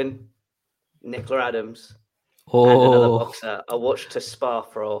Alwyn, Nicola Adams, and another boxer. I watched her spar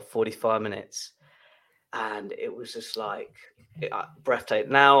for 45 minutes. And it was just like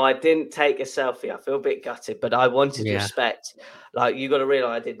breathtaking. Now, I didn't take a selfie. I feel a bit gutted, but I wanted to respect. Like, you got to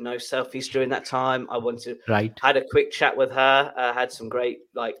realize I did no selfies during that time. I wanted to had a quick chat with her. Had some great,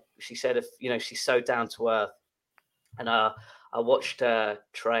 like she said, she's so down to earth. And I watched her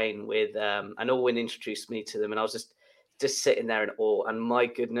train with, and Alwyn introduced me to them, and I was just sitting there in awe. And my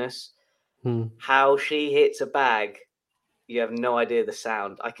goodness, how she hits a bag. You have no idea the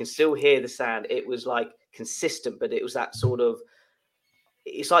sound. I can still hear the sound. It was like consistent, but it was that sort of,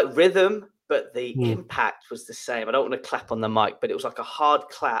 it's like rhythm, but the impact was the same. I don't want to clap on the mic, but it was like a hard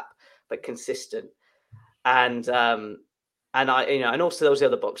clap, but consistent. And I, and also there was the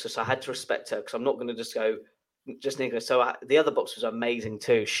other boxer, so I had to respect her, because I'm not going to just go, just Nicola. So the other boxer was amazing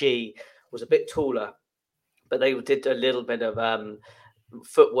too. She was a bit taller, but they did a little bit of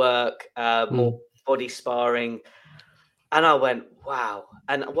footwork, more body sparring. And I went, wow.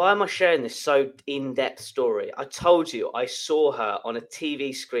 And why am I sharing this so in-depth story? I told you I saw her on a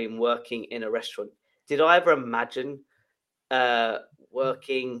TV screen working in a restaurant. Did I ever imagine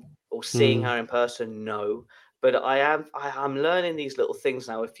working or seeing her in person? No. But I'm learning these little things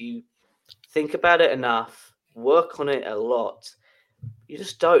now. If you think about it enough, work on it a lot, you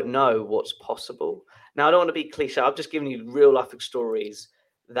just don't know what's possible. Now, I don't want to be cliche. I've just given you real life stories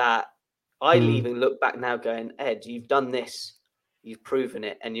that I Hmm. even look back now going, Ed, you've done this, you've proven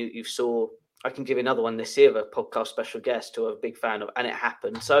it, and you saw. I can give you another one this year of a podcast special guest who I'm a big fan of, and it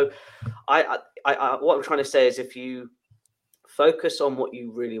happened. So, what I'm trying to say is, if you focus on what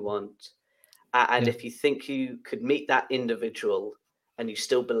you really want, and Yeah. if you think you could meet that individual and you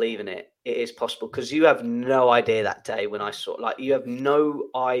still believe in it, it is possible. Because you have no idea that day when I saw, like, you have no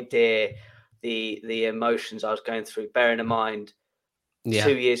idea the emotions I was going through. Bearing in mind, Yeah.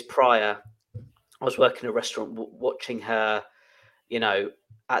 2 years prior, I was working in a restaurant, watching her, you know,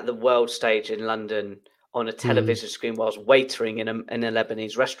 at the world stage in London on a Hmm. television screen whilst waitering in a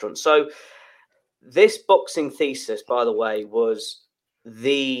Lebanese restaurant. So this boxing thesis, by the way, was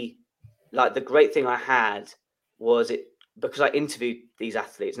the the great thing I had was it because I interviewed these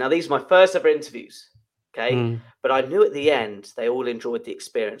athletes. Now these are my first ever interviews, okay? Hmm. But I knew at the end they all enjoyed the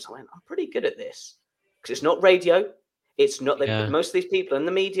experience. I went, I'm pretty good at this because it's not radio. It's not Yeah. most of these people in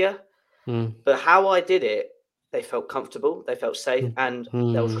the media, Hmm. but how I did it, they felt comfortable, they felt safe, Hmm. and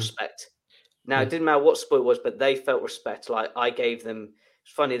there was Hmm. respect. Now, it Yeah. didn't matter what sport it was, but they felt respect. Like I gave them,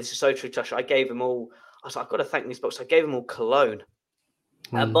 it's funny, this is so true, Tasha. I gave them all, I was like, I've got to thank these books. I gave them all cologne.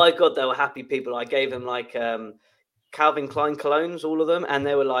 And Hmm. by God, they were happy people. I gave them like Calvin Klein colognes, all of them. And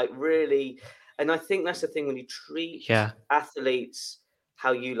they were like really, and I think that's the thing when you treat Yeah. athletes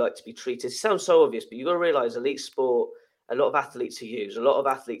how you like to be treated. It sounds so obvious, but you've got to realize elite sport, a lot of athletes are used, a lot of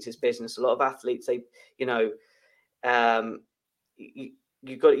athletes is business, a lot of athletes, they, you know, um, you,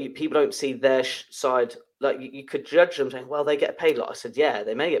 people don't see their side. Like you could judge them saying, well, they get paid a lot. I said, yeah,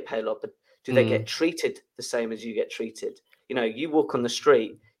 they may get paid a lot, but do they Hmm. get treated the same as you get treated? You know, you walk on the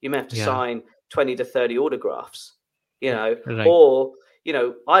street, you may have to Yeah. sign 20 to 30 autographs, you know, Right. or, you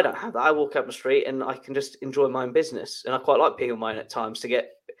know, I don't have that. I walk up the street and I can just enjoy my own business. And I quite like being on mine at times to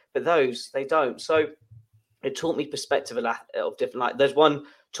get, but those, they don't. So it taught me perspective of different, like there's one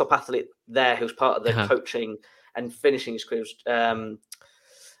top athlete there who's part of the Yeah. coaching and finishing his career.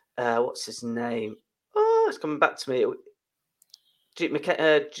 What's his name? Oh, it's coming back to me.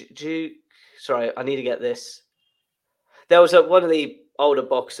 Sorry, I need to get this. There was one of the older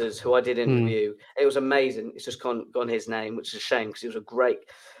boxers who I did Hmm. interview. It was amazing. It's just gone his name, which is a shame because he was a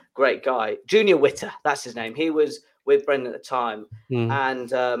great guy. Junior Witter, that's his name. He was with Brendan at the time, Hmm.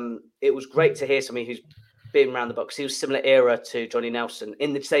 and it was great to hear somebody who's been around the box. He was similar era to Johnny Nelson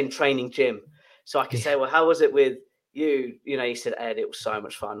in the same training gym. So I could say, Yeah. well, how was it with you? You know, he said, Ed, it was so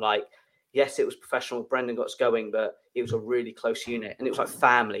much fun. Like, yes, it was professional. Brendan got us going, but it was a really close unit, and it was like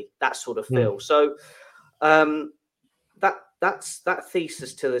family, that sort of Hmm. feel. So um, that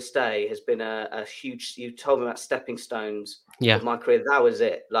thesis to this day has been a huge. You told me about stepping stones Yeah. of my career. That was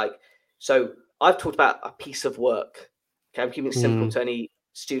it. Like, so I've talked about a piece of work. Okay, I'm keeping it simple Hmm. to any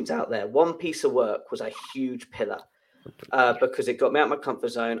students out there. One piece of work was a huge pillar Yeah. because it got me out of my comfort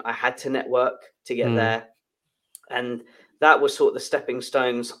zone. I had to network to get Hmm. there, and that was sort of the stepping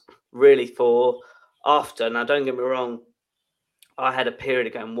stones really for after. Now, don't get me wrong, I had a period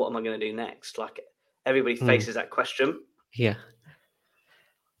of going, what am I going to do next? Like everybody Hmm. faces that question. Yeah.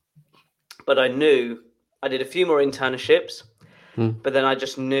 But I knew I did a few more internships, Hmm. but then I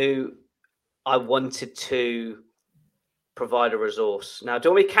just knew I wanted to provide a resource. Now, do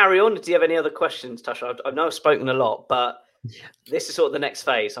you want me to carry on? Do you have any other questions, Tasha? I know I've spoken a lot, but Yeah. this is sort of the next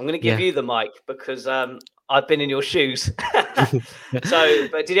phase. I'm going to give Yeah. you the mic because I've been in your shoes. So,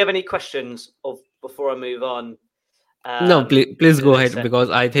 but did you have any questions of before I move on No, please to the go next ahead step? because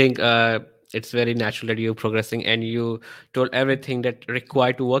I think it's very natural that you're progressing and you told everything that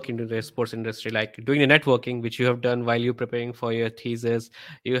required to work into the sports industry, like doing the networking, which you have done while you're preparing for your thesis.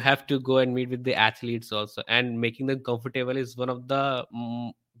 You have to go and meet with the athletes also, and making them comfortable is one of the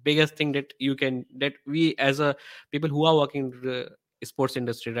biggest thing that you can that we as a people who are working in the sports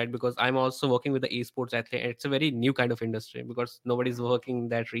industry, right? Because I'm also working with the esports athlete, and it's a very new kind of industry because nobody's working in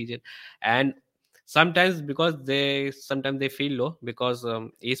that region. And sometimes because sometimes they feel low because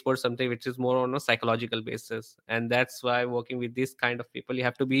esports something which is more on a psychological basis, and that's why working with this kind of people you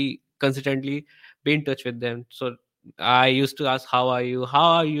have to be consistently be in touch with them. So I used to ask, how are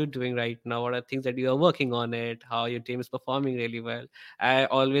you doing right now, what are things that you are working on it, how your team is performing really well. I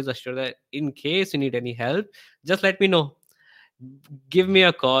always assure that in case you need any help, just let me know, give me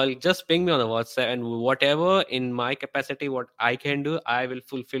a call, just ping me on the WhatsApp, and whatever in my capacity what I can do, I will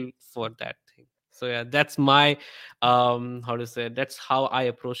fulfill for that thing. So yeah, that's my how to say, that's how I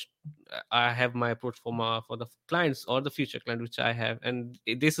approach. I have my approach for the clients or the future client which I have, and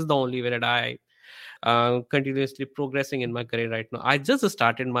this is the only way that I continuously progressing in my career right now. I just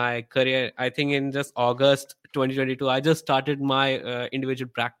started my career, I think, in just August 2022. I just started my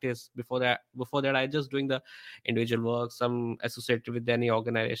individual practice. Before that, I just doing the individual work, some associated with any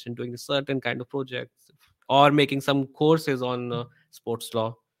organization, doing certain kind of projects, or making some courses on sports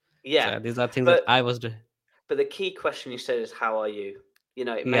law. Yeah, So these are things that but I was doing. but the key question you said is, how are you? You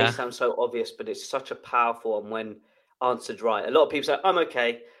know, it may Yeah. sound so obvious, but it's such a powerful one when answered right. A lot of people say, I'm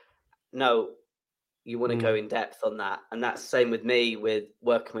okay. No, you want to go Mm. in depth on that. And that's the same with me with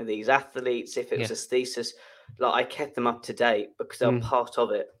working with these athletes. If it was Yeah. a thesis, like I kept them up to date because they're Mm. part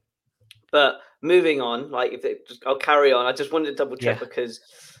of it. But moving on, like I'll carry on. I just wanted to double check Yeah. because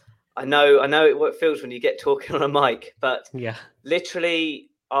I know what it feels when you get talking on a mic. But Yeah. literally,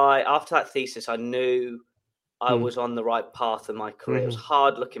 after that thesis, I knew I Mm. was on the right path in my career. It was Mhm.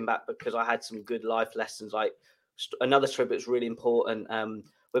 hard looking back because I had some good life lessons. Like another trip that was really important.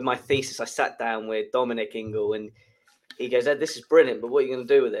 With my thesis, I sat down with Dominic Ingle and he goes, Ed, this is brilliant, but what are you going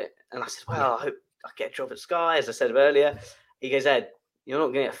to do with it? And I said, Yeah. well, I hope I get a job at Sky, as I said earlier. He goes, Ed, you're not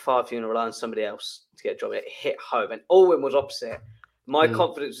going to get fired if you're going to rely on somebody else to get a job. It hit home. And Alwyn was opposite. My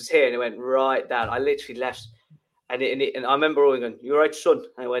confidence was here and it went right down. I literally left. And I remember Alwyn going, you're right, son.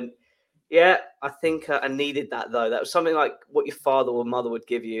 And I went, yeah, I think I needed that, though. That was something like what your father or mother would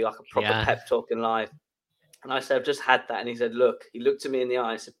give you, like a proper Yeah. pep talk in life. And I said, I've just had that. And he said, look, he looked at me in the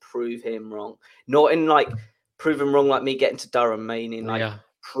eye and said, prove him wrong. Not in like prove him wrong like me getting to Durham, meaning like Yeah.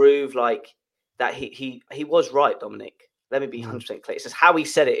 prove like that he was right, Dominic. Let me be 100% clear. It's just how he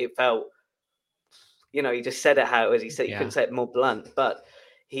said it. It felt, you know, he just said it how it was. He said he couldn't say it more blunt, but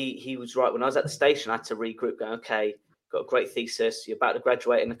he was right. When I was at the station, I had to regroup, going, okay, got a great thesis. You're about to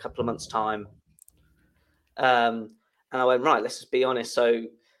graduate in a couple of months' time. And I went, right, let's just be honest. So I'm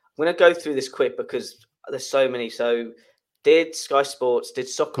going to go through this quick because there's so many. So did Sky Sports, did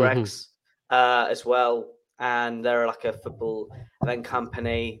Soccer X as well. And they're like a football event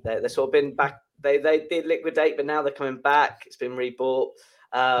company. They're sort of been back. They did liquidate, but now they're coming back. It's been rebought.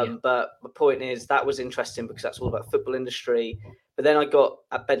 But the point is that was interesting because that's all about football industry. But then I got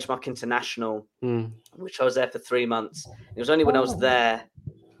at Benchmark International, which I was there for 3 months. It was only when I was there,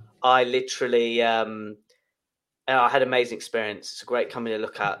 I literally I had an amazing experience. It's a great company to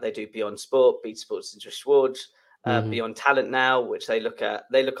look at. They do Beyond Sport, Beat Sports Industry Awards, Beyond Talent now, which they look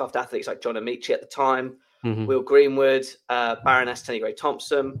after athletes like John Amici at the time, Will Greenwood, Baroness Tenny Gray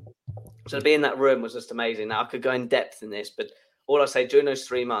Thompson. So to be in that room was just amazing. Now I could go in depth in this, but all I say during those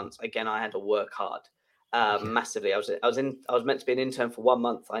 3 months, again, I had to work hard massively. I was meant to be an intern for 1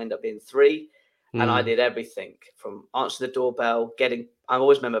 month. I ended up being 3, and I did everything from answer the doorbell, I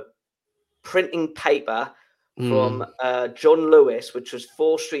always remember printing paper from John Lewis, which was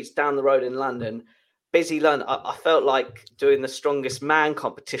 4 streets down the road in London. Busy London. I felt like doing the strongest man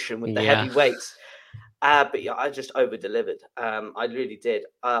competition with the heavyweights. But yeah, I just over delivered. I really did.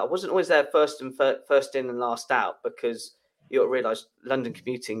 I wasn't always there first in and last out because you got to realise London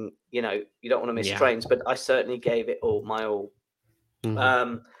commuting. You know, you don't want to miss trains, but I certainly gave it my all.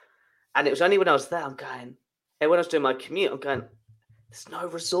 And it was only when I was there, and when I was doing my commute, I'm going, there's no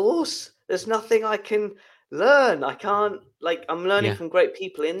resource. There's nothing I can learn. I can't, like, I'm learning from great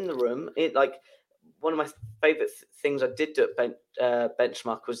people in the room. It, like, one of my favorite things I did do at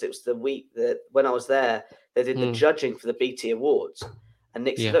Benchmark was it was the week that when I was there, they did the judging for the BT Awards. And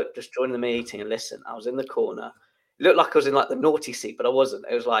Nick said, look, just join the meeting and listen. I was in the corner. It looked like I was in like the naughty seat, but I wasn't.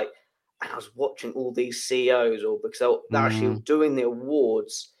 It was like, and I was watching all these CEOs because they're actually doing the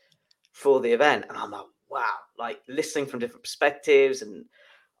awards for the event. And I'm like, wow, like listening from different perspectives. And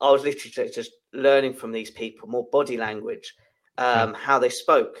I was literally just learning from these people, more body language, how they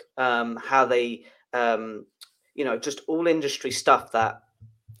spoke, how they, just all industry stuff that,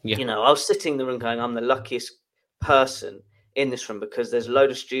 I was sitting in the room going, I'm the luckiest person in this room because there's a load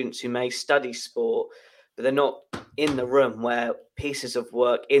of students who may study sport, but they're not in the room where pieces of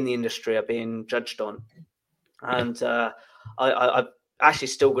work in the industry are being judged on. And I actually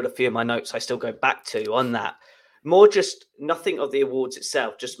still got a few of my notes I still go back to on that. More just nothing of the awards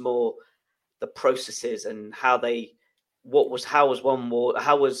itself, just more the processes and how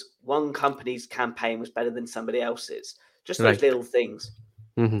was one company's campaign was better than somebody else's. Just those little things.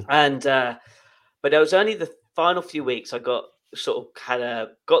 And but it was only the final few weeks I got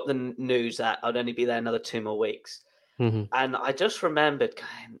the news that I'd only be there another 2 more weeks. And I just remembered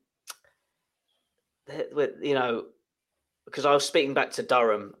because I was speaking back to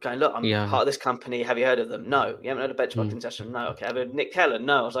Durham, going, look, I'm part of this company. Have you heard of them? No. You haven't heard of Benchmark International? No. Okay. Have you heard of Nick Keller?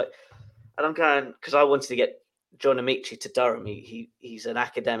 No. I was like, and I'm going, because I wanted to get John Amici to Durham. He's an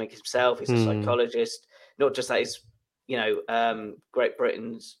academic himself. He's a psychologist. Not just that, he's, Great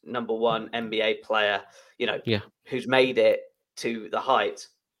Britain's #1 NBA player, Yeah. who's made it to the height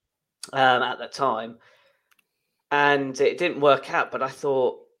at that time. And it didn't work out, but I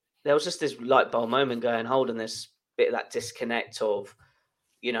thought there was just this light bulb moment going, hold on, this bit of that disconnect of,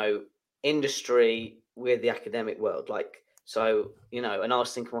 industry with the academic world. And I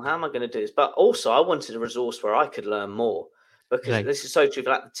was thinking, well, how am I going to do this? But also I wanted a resource where I could learn more, because this is so true.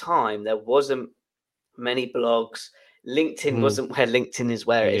 But at the time, there wasn't many blogs. LinkedIn wasn't where LinkedIn is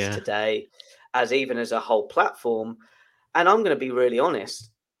where it is today, as a whole platform. And I'm going to be really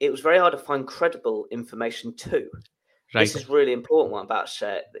honest, it was very hard to find credible information too. Right. This is really important one about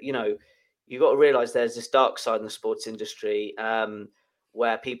share. You've got to realize there's this dark side in the sports industry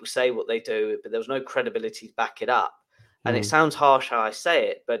where people say what they do, but there was no credibility to back it up. And it sounds harsh how I say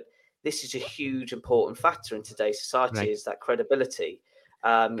it, but this is a huge important factor in today's society, is that credibility.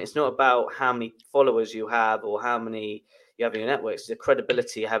 It's not about how many followers you have or how many you have in your networks. It's the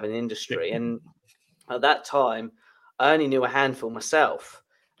credibility you have in the industry. And at that time, I only knew a handful myself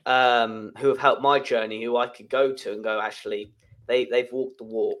who have helped my journey, who I could go to and go, actually, they've walked the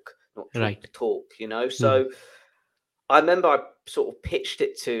walk, not talked the talk, So I remember I sort of pitched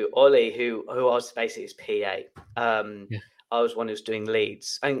it to Ollie, who I was basically his PA. I was one who was doing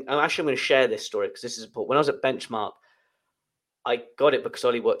leads. And I'm going to share this story because this is important. When I was at Benchmark, I got it because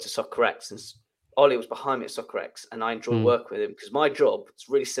Ollie worked at SoccerX, and Ollie was behind me at SoccerX, and I enjoyed working with him because my job, it's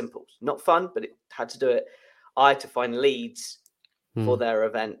really simple. It's not fun, but it had to do it. I had to find leads for their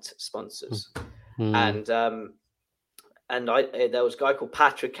event sponsors. And there was a guy called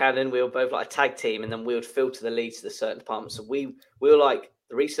Patrick Cannon. We were both like a tag team, and then we would filter the leads to the certain departments. So we were like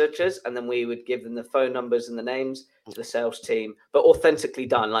the researchers, and then we would give them the phone numbers and the names to the sales team, but authentically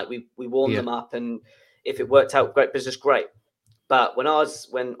done. Like we warmed them up, and if it worked out, great business, great. But when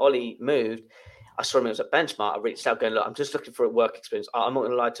Ollie moved, I saw him. It was at Benchmark. I reached out, going, "Look, I'm just looking for a work experience. I'm not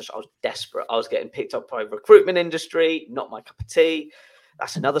going to lie to you. I was desperate. I was getting picked up by the recruitment industry. Not my cup of tea.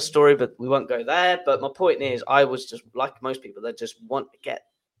 That's another story, but we won't go there. But my point is, I was just like most people that just want to get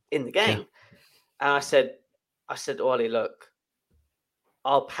in the game. And I said, Ollie, look,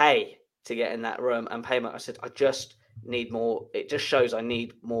 I'll pay to get in that room and pay I said, I just need more. It just shows I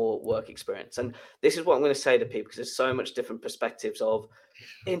need more work experience. And this is what I'm going to say to people, because there's so much different perspectives of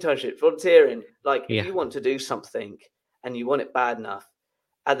internships, volunteering. Like if you want to do something and you want it bad enough,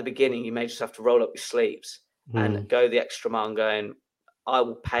 at the beginning, you may just have to roll up your sleeves and go the extra mile and going, I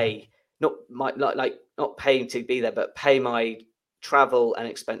will pay, not paying to be there, but pay my travel and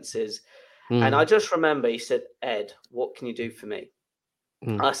expenses. And I just remember he said, Ed, what can you do for me?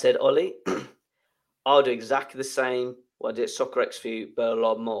 I said, Ollie, I'll do exactly the same what I did at SoccerX for you, but a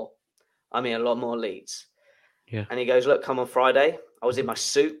lot more. I mean, a lot more leads. Yeah. And he goes, look, come on Friday. I was in my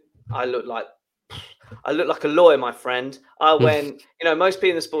suit. I looked like a lawyer, my friend. I went, most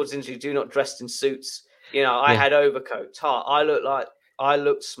people in the sports industry do not dress in suits. I had overcoat, tie. I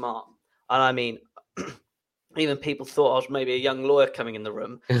looked smart. And I mean, even people thought I was maybe a young lawyer coming in the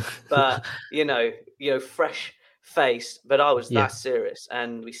room, but, fresh faced, but I was that serious.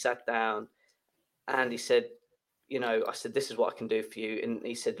 And we sat down and he said, I said, this is what I can do for you. And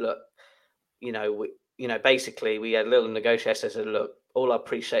he said, look, basically we had a little negotiation. I said, look, all I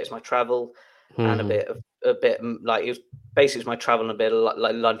appreciate is my travel and a bit like, it was basically my travel and a bit of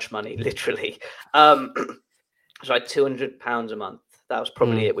like lunch money, literally. It was like £200 a month. That was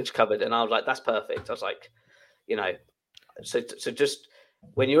probably it, which covered. And I was like, that's perfect. I was like, so just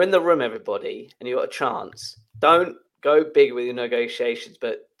when you're in the room, everybody, and you got a chance, don't go big with your negotiations.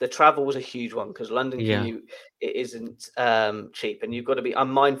 But the travel was a huge one because London commute, it isn't cheap, and you've got to be. I'm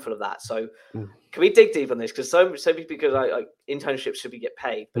mindful of that. So can we dig deep on this? Because so because I internships should be get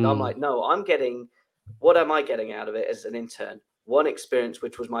paid, but I'm like, no, what am I getting out of it as an intern? One, experience,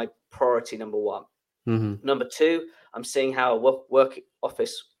 which was my priority number one. Number two, I'm seeing how a work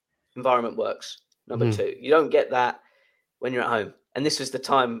office environment works. Number two, you don't get that when you're at home. And this was the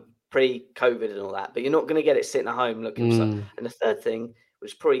time pre-COVID and all that, but you're not going to get it sitting at home looking for stuff. And the third thing,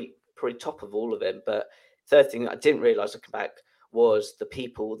 which is probably top of all of it, but third thing that I didn't realize looking back was the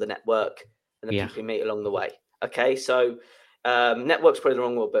people, the network, and the people you meet along the way. Okay, so network's probably the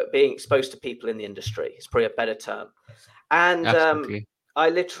wrong word, but being exposed to people in the industry is probably a better term. And I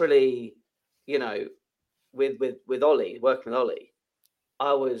literally, with Ollie, working with Ollie,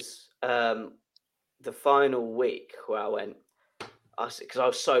 I was the final week where I went, because I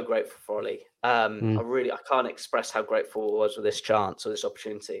was so grateful for Ollie. I can't express how grateful I was with this chance or this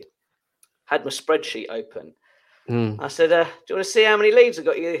opportunity. Had my spreadsheet open. I said, do you want to see how many leads I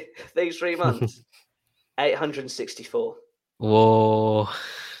got you these 3 months? 864. Whoa.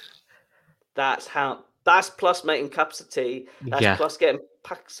 That's how That's plus making cups of tea. That's Yeah. plus getting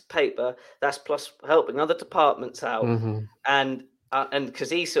packs of paper. That's plus helping other departments out. Mm-hmm. And because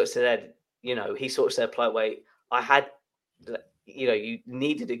he sort of said, he sort of said, polite way, I had, you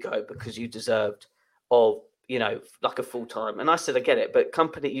needed to go because you deserved of, like a full time. And I said, I get it, but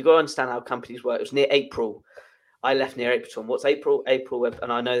you got to understand how companies work. It was near April. I left near April. And what's April?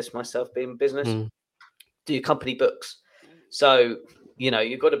 And I know this myself being in business, do company books. So,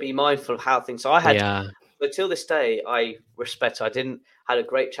 you've got to be mindful of how things. So I had, but till this day, I respect. I had a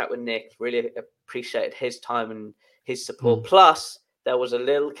great chat with Nick. Really appreciated his time and his support. Plus, there was a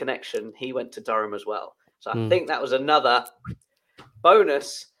little connection. He went to Durham as well, so I think that was another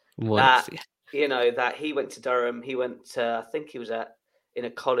bonus. That that he went to Durham. He went to, I think he was in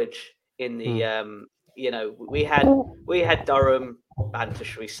a college in the we had Durham banter,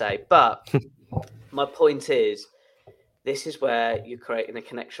 shall we say? But my point is, this is where you're creating a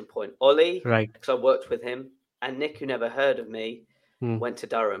connection point. Ollie, right, because I worked with him, and Nick, who never heard of me, went to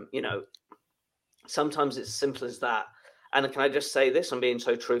Durham. Sometimes it's as simple as that. And can I just say this? I'm being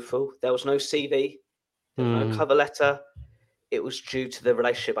so truthful. There was no CV, there was no cover letter. It was due to the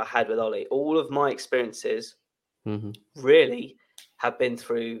relationship I had with Ollie. All of my experiences really have been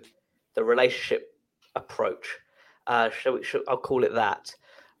through the relationship approach. I'll call it that.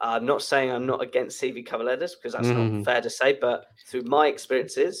 I'm not saying I'm not against CV cover letters, because that's not fair to say, but through my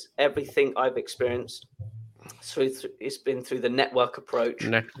experiences, everything I've experienced it's been through the network approach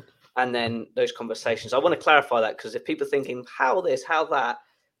and then those conversations. I want to clarify that, because if people are thinking, how this, how that,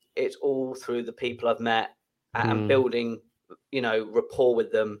 it's all through the people I've met and building, rapport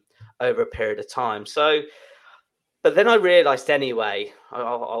with them over a period of time. So, but then I realized anyway,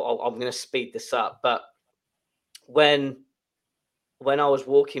 I'm going to speed this up, but when I was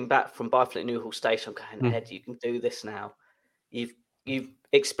walking back from Byfleet Newhall Station, I'm going, Ed, you can do this now. You've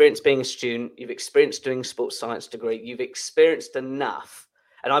experienced being a student. You've experienced doing a sports science degree. You've experienced enough.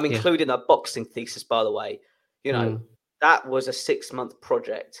 And I'm including that boxing thesis, by the way. That was a 6-month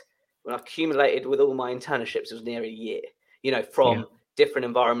project. When I accumulated with all my internships, it was near a year, from different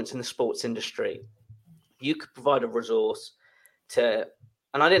environments in the sports industry. You could provide a resource and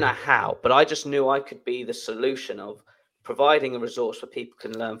I didn't know how, but I just knew I could be the solution of providing a resource where people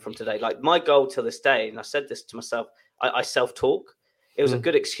can learn from today. Like my goal till this day, and I said this to myself, I self-talk. It was a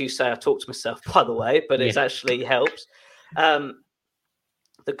good excuse to say I talk to myself, by the way, but it actually helps.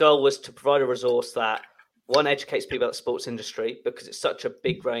 The goal was to provide a resource that, one, educates people about the sports industry, because it's such a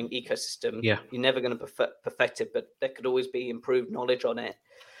big growing ecosystem. You're never going to perfect it, but there could always be improved knowledge on it.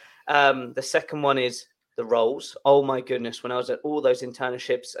 The second one is the roles. Oh my goodness. When I was at all those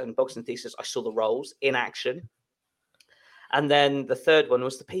internships and boxing thesis, I saw the roles in action. And then the third one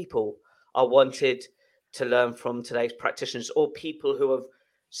was the people. I wanted to learn from today's practitioners or people who have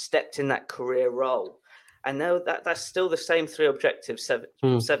stepped in that career role. And now that's still the same 3 objectives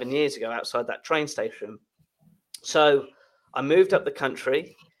 7 years ago outside that train station. So I moved up the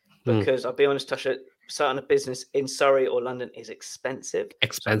country because I'll be honest, Tasha, starting a business in Surrey or London is expensive.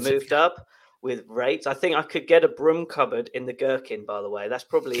 So I moved up with rates. I think I could get a broom cupboard in the Gherkin, by the way. That's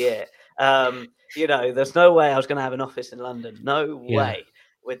probably it. There's no way I was going to have an office in London. No way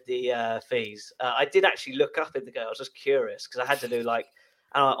with the fees. I did actually look up in the Gherkin. I was just curious because I had to do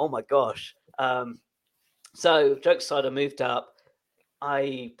oh my gosh. So joke aside, I moved up.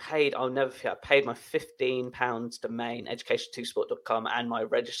 I'll never forget, I paid my £15 domain, education2sport.com, and my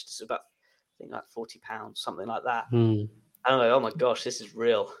register's about, I think, like £40, something like that. And I'm like, oh my gosh, this is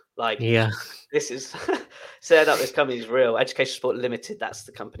real. This is set up. This company is real. Education Sport Limited, that's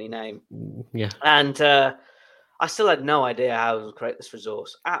the company name. And I still had no idea how to create this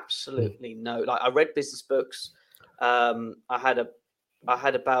resource. Absolutely no. I read business books. I had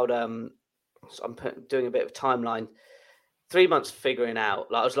about so I'm doing a bit of a timeline. 3 months figuring out.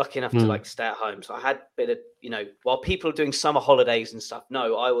 I was lucky enough to stay at home, so I had a bit of while people are doing summer holidays and stuff.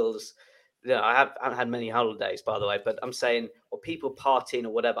 No, I was. I haven't had many holidays, by the way, but I'm saying, or people partying or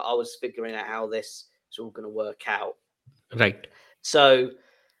whatever, I was figuring out how this is all going to work out. Right. So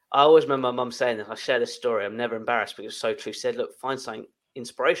I always remember my mum saying this. I share this story. I'm never embarrassed because it's so true. She said, look, find something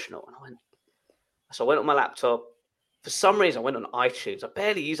inspirational. And I went on my laptop. For some reason, I went on iTunes. I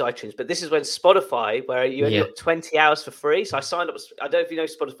barely use iTunes, but this is when Spotify, where you only got 20 hours for free. So I signed up. I don't know if you know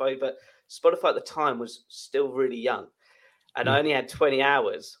Spotify, but Spotify at the time was still really young. And I only had 20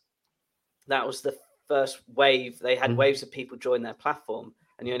 hours. That was the first wave. They had waves of people join their platform,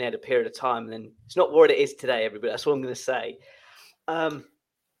 and you only had a period of time. And then it's not what it is today, everybody. That's what I'm going to say.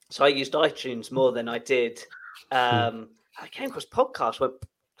 So I used iTunes more than I did. I came across podcasts.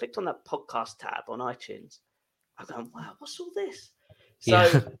 Clicked on that podcast tab on iTunes. I'm going, wow, what's all this?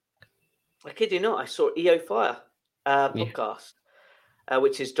 So I kid you not, I saw EO Fire Yeah. podcast,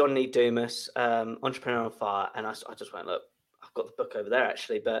 which is John Lee Dumas, Entrepreneur on Fire. And I just went, look, I've got the book over there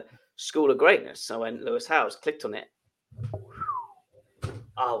actually, but School of Greatness. So I went, Lewis Howes, clicked on it.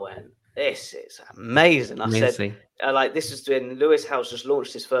 I went, this is amazing. I said, Amazing. this is when Lewis Howes just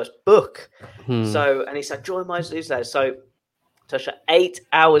launched his first book. Hmm. So, and he said, join my newsletter. So, Tasha, 8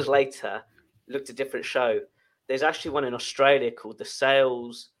 hours later, looked at a different show. There's actually one in Australia called the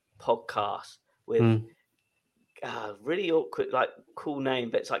Sales Podcast with really awkward, cool name,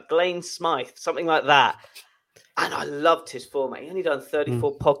 but it's like Glenn Smythe, something like that. And I loved his format. He only done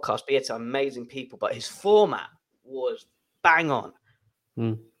 34 podcasts, but he had some amazing people. But his format was bang on.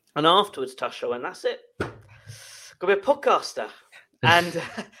 And afterwards, Tasha went, that's it. Got to be a podcaster. And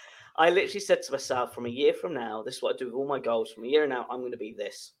I literally said to myself, from a year from now, this is what I do with all my goals. From a year now, I'm going to be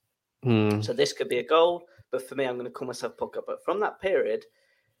this. So this could be a goal, but for me, I'm going to call myself a podcaster. But from that period,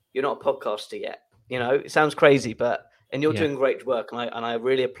 you're not a podcaster yet. You know, it sounds crazy, and you're doing great work. And I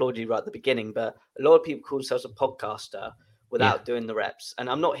really applaud you right at the beginning. But a lot of people call themselves a podcaster without doing the reps. And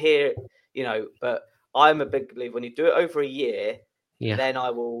I'm not here, you know, but I'm a big believer when you do it over a year, then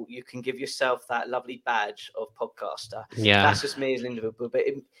you can give yourself that lovely badge of podcaster. Yeah. That's just me as an individual. But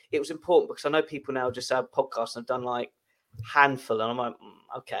it was important because I know people now just have podcasts and have done like handful, and I'm like,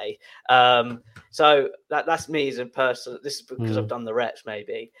 okay. So that's me as a person. This is because I've done the reps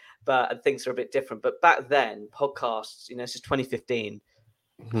maybe, but things are a bit different. But back then, podcasts, you know, this is 2015.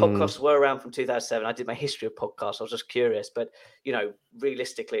 Podcasts were around from 2007. I did my history of podcasts. I was just curious, but you know,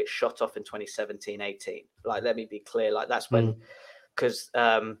 realistically, it shot off in 2017, 18. Like, let me be clear. Like, that's when, because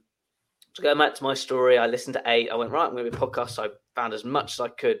to go back to my story, I listened to 8. I went, right, I'm going to be a podcast. So I found as much as I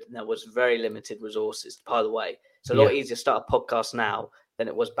could. And there was very limited resources, by the way. It's a lot easier to start a podcast now than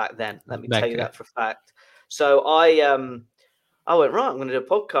it was back then. Let me tell you that for a fact. So I went, right, I'm going to do a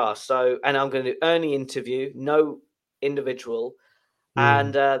podcast. So, and I'm going to do only interview, no individual.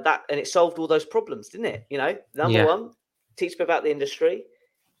 And and it solved all those problems, didn't it? You know, number one, teach me about the industry,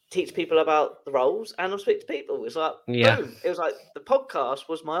 teach people about the roles, and I'll speak to people. It was like, boom. It was like the podcast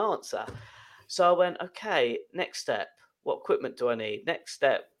was my answer. So I went, okay, next step. What equipment do I need? Next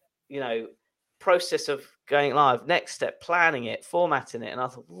step, you know, process of going live. Next step, planning it, formatting it. And I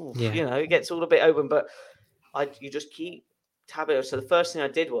thought, you know, it gets all a bit open, but you just keep tabbing. So the first thing I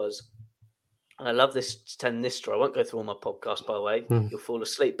did was, and I love this story. I won't go through all my podcasts, by the way. You'll fall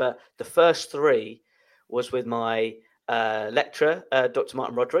asleep. But the first 3 was with my lecturer, Dr.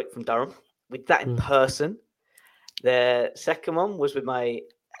 Martin Roderick from Durham, with that in person. The second one was with my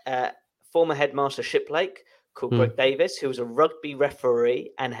former headmaster, Shiplake, called Greg Davis, who was a rugby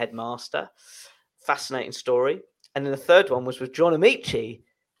referee and headmaster. Fascinating story. And then the third one was with John Amici,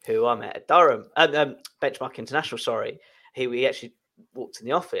 who I met at Durham, Benchmark International, sorry. He actually walked in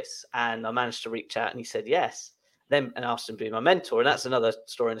the office and I managed to reach out and he said yes. Then and asked him to be my mentor. And that's another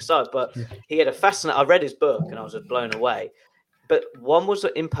story on the side. But he had I read his book and I was just blown away. But one was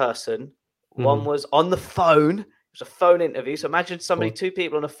in person, one was on the phone. It was a phone interview. So imagine 2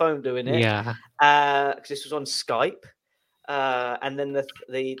 people on a phone doing it. Yeah. Because this was on Skype. And then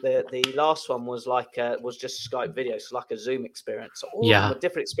the last one was was just Skype video, so like a Zoom experience. So all of them were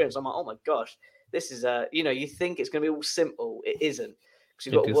different experience. I'm like, oh my gosh, this is you know, you think it's going to be all simple. It isn't, because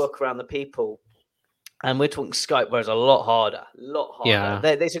you've got to work around the people. And we're talking Skype, where it's a lot harder. Yeah.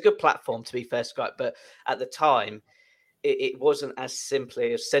 There's a good platform, to be fair, Skype, but at the time, it wasn't as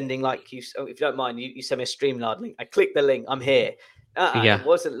simply as sending, like, if you don't mind, you send me a Streamlard link. I click the link, I'm here. It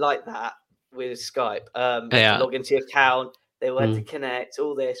wasn't like that with Skype. Log into your account, they had to connect,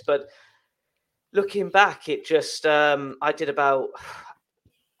 all this. But looking back, it just, I did about,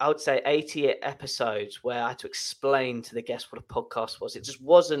 I would say 80 episodes where I had to explain to the guests what a podcast was. It just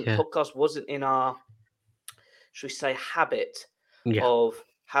wasn't, podcast wasn't in our, should we say, habit of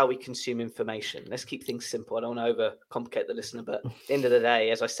how we consume information. Let's keep things simple. I don't want to overcomplicate the listener, but at the end of the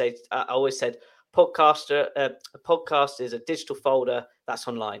day, as I say, I always said, a podcast is a digital folder that's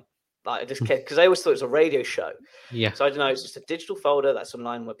online. Like, I just because I always thought it was a radio show. Yeah. So I don't know. It's just a digital folder that's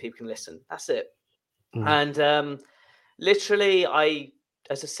online where people can listen. That's it. And literally,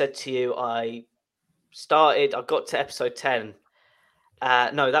 as I said to you, I got to episode 10.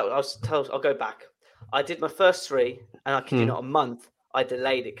 I'll go back. I did my first 3, and I kid you not, a month. I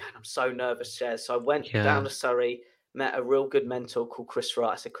delayed it. God, I'm so nervous, Jez. So I went down to Surrey, met a real good mentor called Chris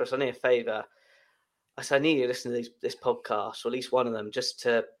Wright. I said, Chris, I need a favour. I said, I need you to listen to this podcast, or at least one of them, just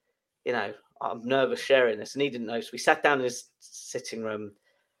to, you know, I'm nervous sharing this. And he didn't know. So we sat down in his sitting room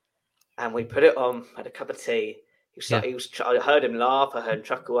and we put it on, had a cup of tea. I heard him laugh, I heard him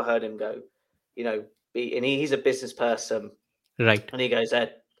chuckle, I heard him go, you know, and he's a business person. Right. And he goes,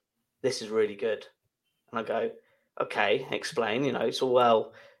 Ed, this is really good. And I go, okay, explain. It's all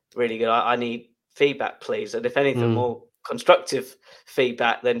well, really good. I need feedback, please. And if anything, more constructive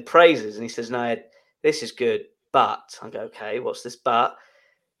feedback than praises. And he says, no, Ed, this is good. But I go, okay, what's this but?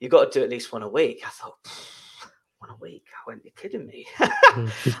 You've got to do at least one a week. I thought, one a week? I went, you're kidding me.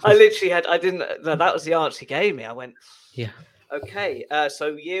 I literally that was the answer he gave me. I went, yeah. Okay.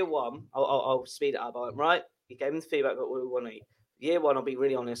 So year one, I'll speed it up. I went, right. He gave me the feedback that we want to eat. Year one, I'll be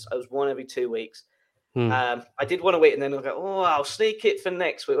really honest. I was one every 2 weeks. I did want to wait, and then I'll go, oh, I'll sneak it for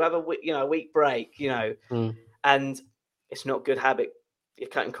next week. We'll have a week break, and it's not a good habit. You're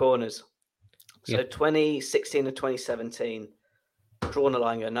cutting corners. So 2016 and 2017, drawn a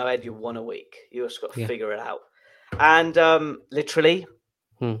line, go, no, Ed, you're one a week. You just got to figure it out. And literally,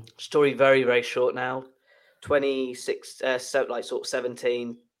 story very, very short now. 26, like sort of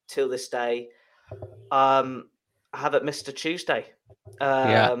 17 till this day. I haven't missed a Tuesday.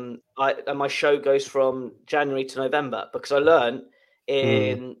 And my show goes from January to November because I learned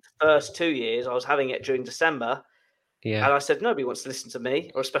in the first 2 years I was having it during December. Yeah. And I said, nobody wants to listen to me,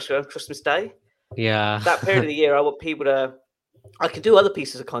 or especially on Christmas Day. Yeah. That period of the year, I want people to, I could do other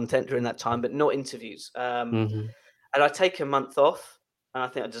pieces of content during that time, but not interviews. And I take a month off, and I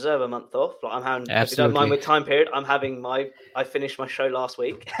think I deserve a month off. Like I'm having, if you don't mind with time period, I finished my show last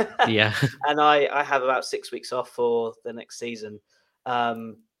week. Yeah. And I have about 6 weeks off for the next season.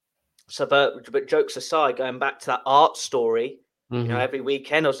 But jokes aside, going back to that art story, every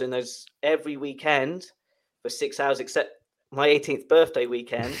weekend I was doing those every weekend for 6 hours, except my 18th birthday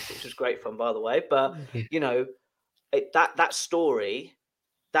weekend, which was great fun, by the way. But that story,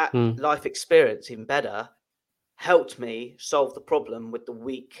 that life experience, even better, helped me solve the problem with the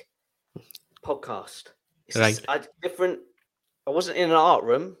week podcast. It's different. I wasn't in an art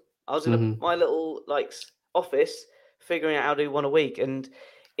room. I was in my little office figuring out how to do one a week, and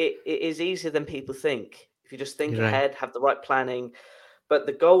it is easier than people think if you just think ahead, have the right planning. But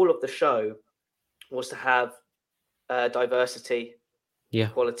the goal of the show was to have diversity,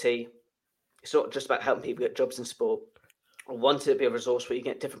 quality. It's not just about helping people get jobs in sport. I wanted it to be a resource where you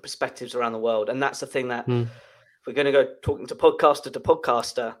get different perspectives around the world, and that's the thing that if we're going to go talking to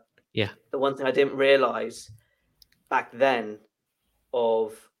podcaster. Yeah, the one thing I didn't realize back then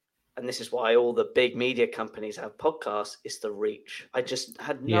and this is why all the big media companies have podcasts, is the reach. I just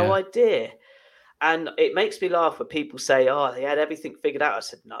had no idea. And it makes me laugh when people say, oh, they had everything figured out. I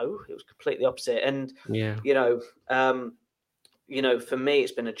said, no, it was completely opposite. And, for me,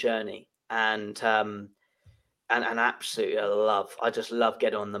 it's been a journey. And absolutely, I just love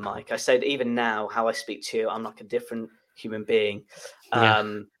getting on the mic. I said, even now, how I speak to you, I'm like a different human being.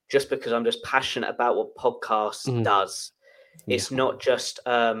 Just because I'm just passionate about what podcasts does. It's not just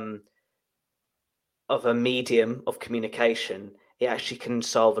of a medium of communication. It actually can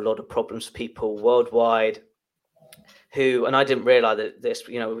solve a lot of problems for people worldwide and I didn't realize that this,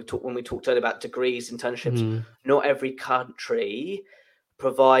 when we talked earlier about degrees, internships, not every country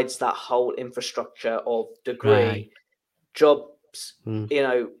provides that whole infrastructure of degree, jobs,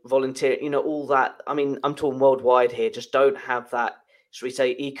 volunteer, all that. I mean, I'm talking worldwide here, just don't have that, should we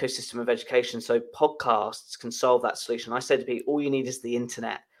say, ecosystem of education. So podcasts can solve that solution. I said to people, all you need is the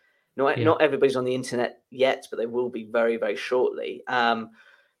internet. Not everybody's on the internet yet, but they will be very, very shortly.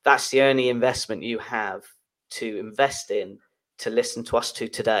 That's the only investment you have to invest in to listen to us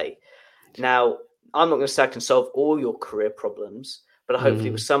today. Now, I'm not going to say I can solve all your career problems, but hopefully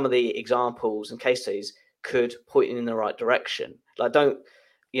with some of the examples and case studies could point you in the right direction. I'm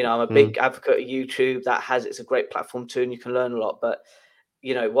a big advocate of YouTube. It's a great platform too, and you can learn a lot. But,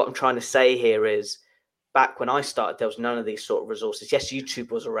 what I'm trying to say here is, back when I started, there was none of these sort of resources. Yes,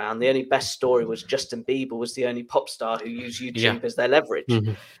 YouTube was around. The only best story was Justin Bieber was the only pop star who used YouTube as their leverage.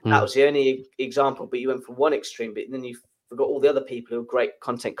 That was the only example, but you went from one extreme, but then you forgot all the other people who are great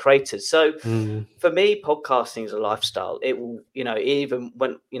content creators. So for me, podcasting is a lifestyle. It will, even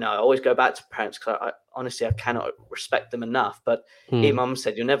when, I always go back to parents because I honestly, I cannot respect them enough. But even mum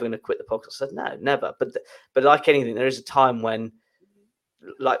said, you're never going to quit the podcast. I said, no, never. But like anything, there is a time when,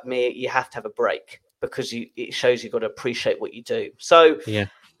 like me, you have to have a break, because it shows you've got to appreciate what you do. So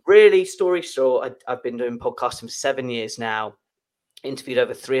really, story short, I've been doing podcasting for 7 years now, interviewed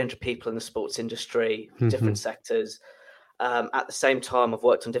over 300 people in the sports industry, different sectors. At the same time, I've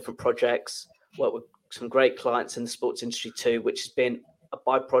worked on different projects, worked with some great clients in the sports industry too, which has been a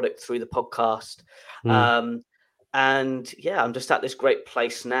byproduct through the podcast. I'm just at this great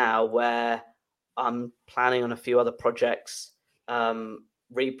place now where I'm planning on a few other projects,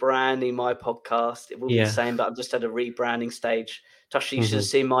 rebranding my podcast. It will be the same, but I'm just at a rebranding stage. Tashi, you should have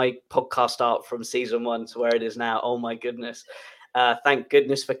seen my podcast art from season 1 to where it is now. Oh my goodness. Thank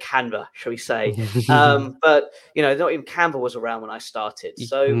goodness for Canva, shall we say? But not even Canva was around when I started.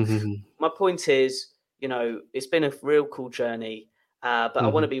 So my point is, it's been a real cool journey. But I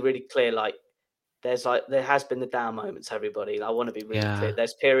want to be really clear. Like, there has been the down moments, everybody. I want to be really clear.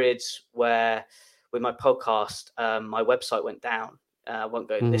 There's periods where, with my podcast, my website went down. I won't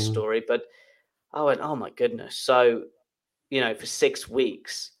go into this story, but I went, oh my goodness. So, for 6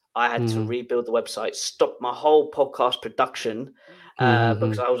 weeks, I had to rebuild the website, stop my whole podcast production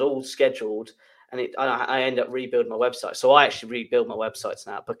because I was all scheduled, and I ended up rebuilding my website. So I actually rebuild my websites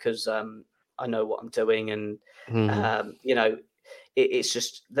now because I know what I'm doing, and it's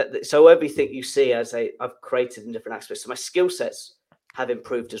just that. So everything you see I've created in different aspects. So my skill sets have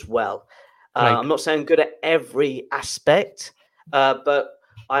improved as well. Right. I'm not saying good at every aspect, but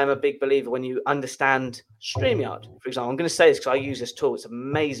I am a big believer when you understand StreamYard, for example. I'm going to say this because I use this tool. It's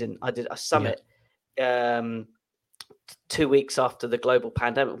amazing. I did a summit 2 weeks after the global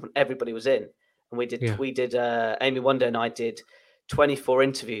pandemic when everybody was in, and we did Amy Wonder and I did 24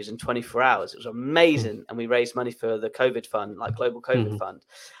 interviews in 24 hours. It was amazing, and we raised money for the COVID fund, like global COVID fund.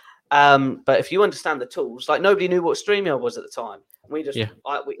 But if you understand the tools, like nobody knew what StreamYard was at the time. We just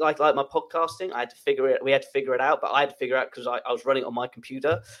like my podcasting. We had to figure it out, but I had to figure it out because I was running it on my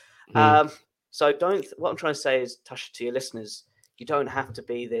computer. So what I'm trying to say is, Tasha, to your listeners, you don't have to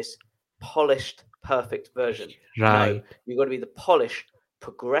be this polished, perfect version. Right. No, you've got to be the polished,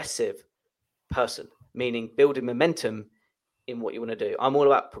 progressive person, meaning building momentum in what you want to do. I'm all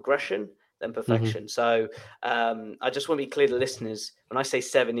about progression than perfection. So I just want to be clear to listeners. When I say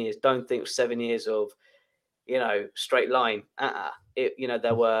 7 years, don't think of 7 years of straight line.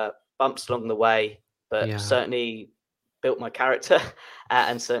 There were bumps along the way, but certainly built my character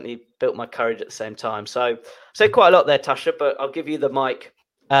and certainly built my courage at the same time. So quite a lot there, Tasha, but I'll give you the mic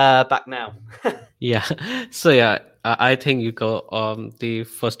back now. So I think you go the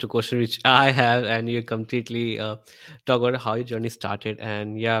first two questions which I have, and you completely talk about how your journey started.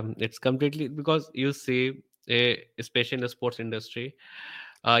 And it's completely because you see, especially in the sports industry,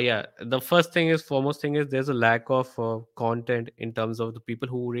 the foremost thing is there's a lack of content in terms of the people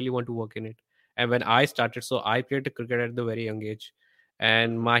who really want to work in it. And when I started, so I played cricket at the very young age,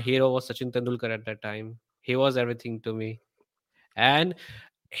 and my hero was Sachin Tendulkar at that time. He was everything to me, and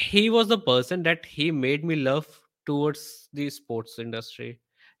he was the person that he made me love towards the sports industry.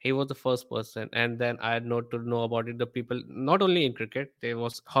 He was the first person, and then I had not to know about it. The people, not only in cricket, there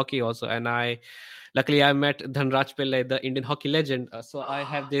was hockey also, and luckily I met Dhanraj Pillai, the Indian hockey legend. So I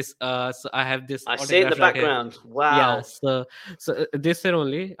have this. I see it in the background. Wow. Yeah. So this year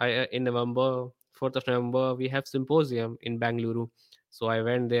only, in November, 4th of November, we have symposium in Bangalore. So I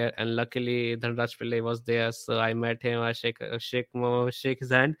went there, and luckily Dhanraj Pillai was there. So I met him. I shake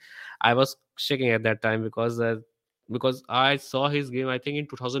his hand. I was shaking at that time because I saw his game. I think in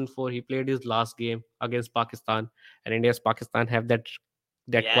 2004 he played his last game against Pakistan, and Pakistan have that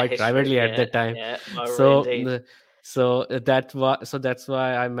quite history, rivalry at that time. So that's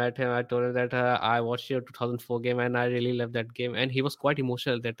why I met him. I told him that I watched your 2004 game and I really loved that game, and he was quite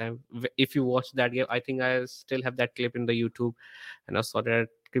emotional at that time. If you watch that game, I think I still have that clip in the YouTube, and I saw that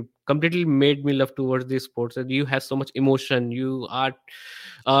it completely made me love towards these sports. And you have so much emotion. You are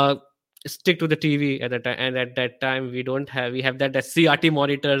stick to the TV at that time, and at that time we have that CRT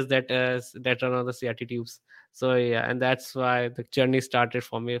monitors that run on the CRT tubes. So and that's why the journey started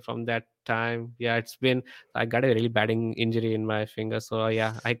for me from that time. It's been, I got a really bad injury in my finger, so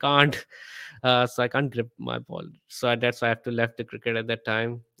I can't I can't grip my ball, so that's why I have to left the cricket at that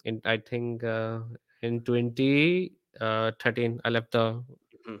time. I think in 2013 I left the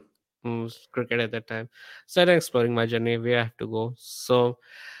cricket at that time. So I'm exploring my journey, where I have to go. So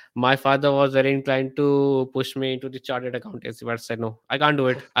my father was very inclined to push me into the chartered accountancy, but I said no, I can't do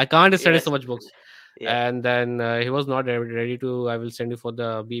it. I can't study so much books. And then he was not ready to, I will send you for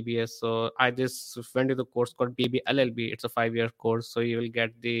the BBS. So I just went to the course called BBLLB. It's a 5-year course, so you will get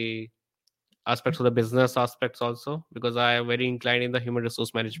the aspects of the business aspects also, because I am very inclined in the human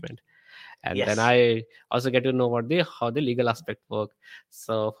resource management. And then I also get to know how the legal aspect work.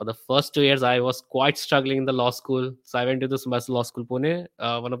 So for the first 2 years I was quite struggling in the law school. So I went to the Symbiosis Law School, Pune,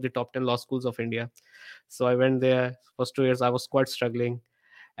 one of the top 10 law schools of India. So I went there. First 2 years I was quite struggling,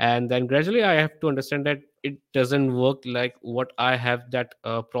 and then gradually I have to understand that it doesn't work like what I have that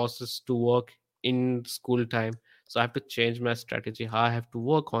process to work in school time. So I have to change my strategy, how I have to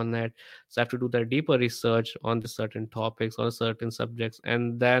work on that. So I have to do the deeper research on the certain topics or certain subjects.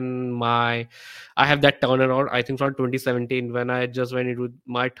 And then I have that turnaround, I think from 2017, when I just went into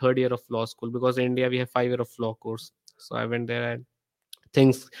my third year of law school, because in India we have 5 year of law course. So I went there and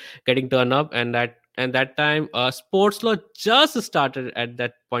things getting turned up, and that and that time sports law just started at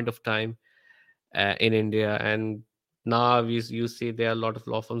that point of time in India, and now you see there are a lot of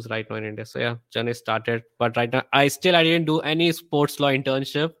law firms right now in India. So yeah, journey started, but right now I didn't do any sports law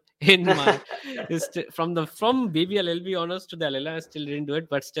internship in my from BBL. I'll be honest to the LLM, I still didn't do it,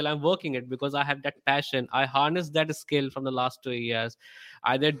 but still I'm working it because I have that passion. I harnessed that skill from the last 2 years,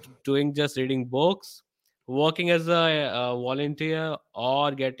 either doing just reading books, working as a volunteer,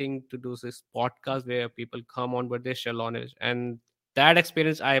 or getting to do this podcast where people come on but they share knowledge, and that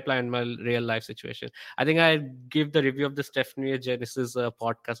experience I apply in my real life situation. I think I give the review of the Stephanie Genesis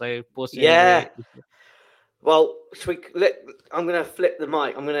podcast I posted in Yeah. the. Well, I'm going to flip the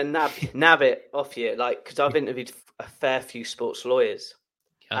mic. I'm going to nab it off you, like, because I've interviewed a fair few sports lawyers,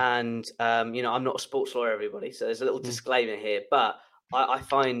 Yeah. and I'm not a sports lawyer, everybody. So there's a little Mm. disclaimer here, but I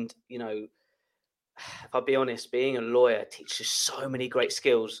find, if I'll be honest, being a lawyer teaches so many great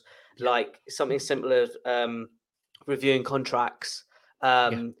skills, like something simple as reviewing contracts,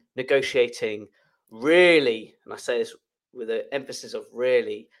 negotiating, really, and I say this with an emphasis of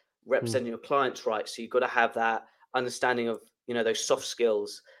really representing your clients right. So you've got to have that understanding of, those soft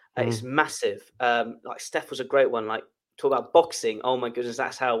skills. It's massive. Like Steph was a great one. Like, talk about boxing. Oh my goodness,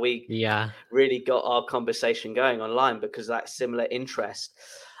 that's how we really got our conversation going online, because of that similar interest.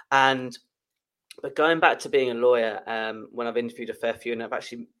 But going back to being a lawyer, when I've interviewed a fair few, and I've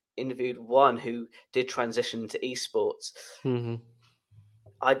actually interviewed one who did transition to esports,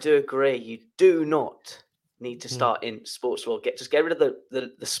 I do agree. You do not need to start in sports law. Just get rid of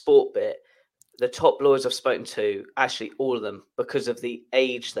the sport bit. The top lawyers I've spoken to, actually all of them, because of the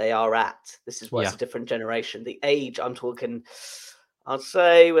age they are at. This is why it's a different generation. The age I'm talking, I'd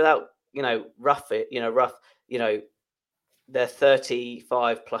say, without rough, they're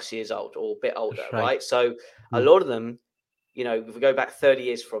 35 plus years old or a bit older, right? So a lot of them, if we go back 30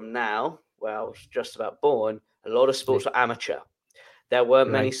 years from now, well, I was just about born, a lot of sports were amateur. There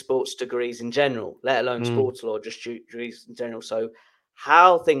weren't many sports degrees in general, let alone sports law, just degrees in general. So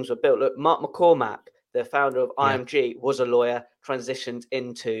how things were built. Look, Mark McCormack, the founder of IMG, was a lawyer, transitioned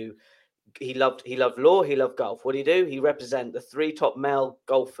into, he loved law, he loved golf. What did he do? He represented the 3 top male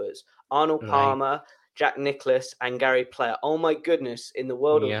golfers, Arnold Palmer, Jack Nicklaus, and Gary Player. Oh my goodness, in the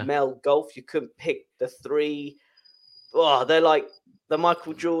world of male golf, you couldn't pick the 3. Oh, they're like the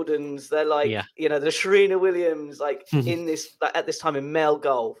Michael Jordans, they're like, the Serena Williams, like in this, like, at this time in male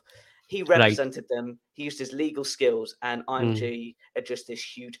golf. He represented them. He used his legal skills, and IMG are just this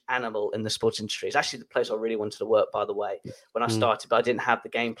huge animal in the sports industry. It's actually the place I really wanted to work, by the way, when I started, but I didn't have the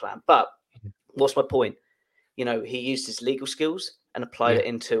game plan. But what's my point? He used his legal skills and applied it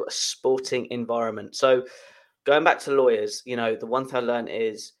into a sporting environment. So going back to lawyers, the one thing I learned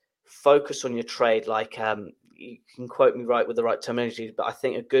is focus on your trade. Like, you can quote me right with the right terminology, but I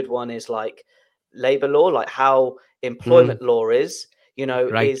think a good one is like labor law, like how employment law is,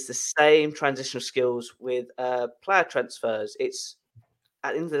 is the same transitional skills with player transfers. It's,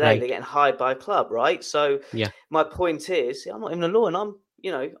 at the end of the day, they're getting hired by a club, right? So my point is, I'm not even a lawyer, and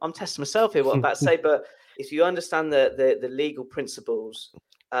I'm testing myself here what I'm about to say, but if you understand the legal principles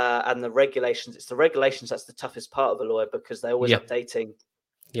and the regulations, it's the regulations that's the toughest part of a lawyer, because they're always updating.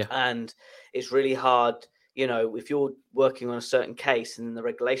 And it's really hard, if you're working on a certain case and then the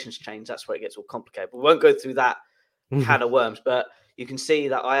regulations change, that's where it gets all complicated. But we won't go through that can of worms, but you can see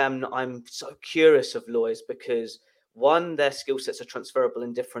that I'm so curious of lawyers, because one, their skill sets are transferable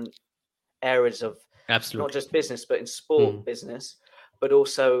in different areas of not just business, but in sport business, but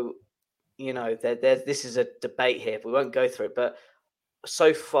also, this is a debate here. We won't go through it, but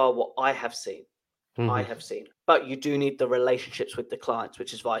so far what I have seen, but you do need the relationships with the clients,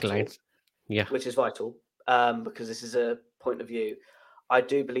 which is vital. Which is vital, because this is a point of view. I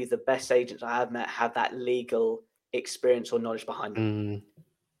do believe the best agents I have met have that legal experience or knowledge behind them.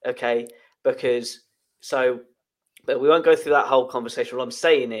 Okay, but we won't go through that whole conversation. What I'm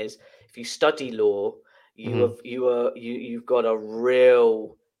saying is, if you study law, you've got a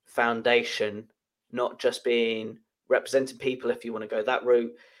real foundation, not just being representing people. If you want to go that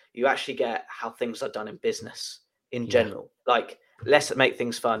route, you actually get how things are done in business in general. Like, let's make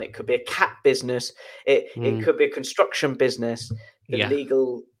things fun. It could be a cat business. It could be a construction business. The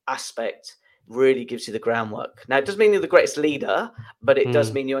legal aspect really gives you the groundwork. Now, it doesn't mean you're the greatest leader, but it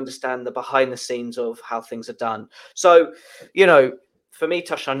does mean you understand the behind the scenes of how things are done. So, for me,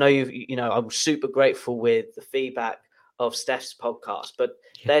 Tush, I know I'm super grateful with the feedback of Steph's podcast, but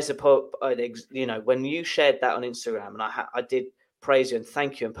there's when you shared that on Instagram, and I did praise you and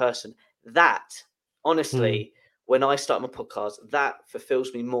thank you in person, that honestly, when I start my podcast, that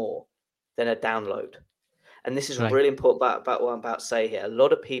fulfills me more than a download. And this is really important about what I'm about to say here. A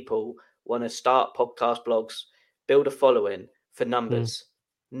lot of people want to start podcast blogs, build a following for numbers.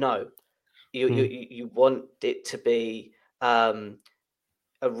 No, you want it to be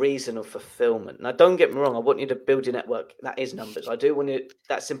a reason of fulfillment. Now, don't get me wrong. I want you to build your network. That is numbers. I do want you.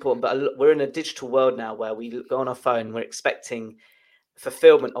 That's important. But we're in a digital world now where we go on our phone. We're expecting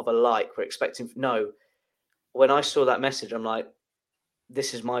fulfillment of a like. We're expecting no. When I saw that message, I'm like,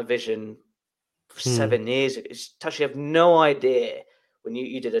 this is my vision 7 years ago. Tash, you have no idea when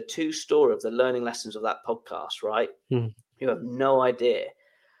you did a 2-story of the learning lessons of that podcast, right? You have no idea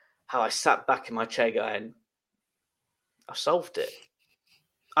how I sat back in my chair going, I solved it.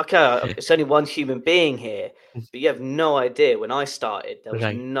 Okay, it's only one human being here, but you have no idea. When I started, there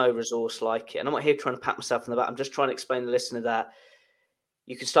was no resource like it. And I'm not here trying to pat myself on the back. I'm just trying to explain to the listener that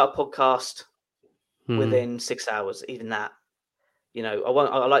you can start a podcast within 6 hours, even that. You know,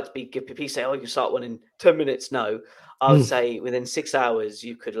 I like to give people say, oh, you can start one in 10 minutes. No, I would say within 6 hours,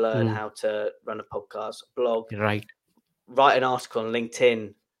 you could learn how to run a podcast, blog, write an article on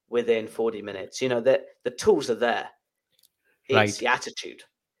LinkedIn within 40 minutes. You know, the tools are there. It's the attitude.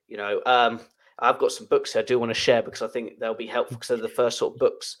 You know, I've got some books I do want to share because I think they'll be helpful because they're the first sort of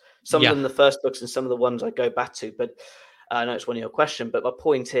books. Some of them the first books and some of the ones I go back to. But I know it's one of your questions. But my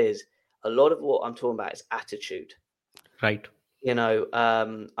point is, a lot of what I'm talking about is attitude. Right. You know,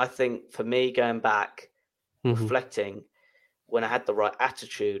 I think for me, going back, reflecting, when I had the right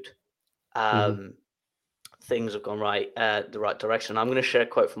attitude, things have gone the right direction. I'm going to share a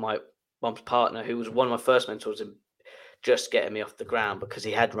quote from my mom's partner, who was one of my first mentors in just getting me off the ground because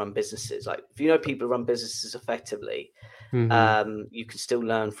he had run businesses. Like, if you know people who run businesses effectively, you can still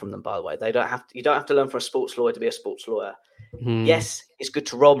learn from them, by the way. You don't have to learn from a sports lawyer to be a sports lawyer. Yes, it's good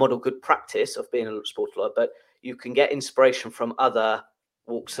to role model good practice of being a sports lawyer, but you can get inspiration from other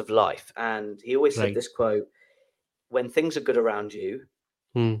walks of life. And he always said this quote, when things are good around you,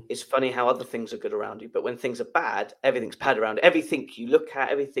 it's funny how other things are good around you, but when things are bad, everything's bad around it. Everything you look at,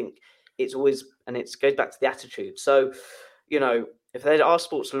 everything, it's always, and it goes back to the attitude. So, you know, if there are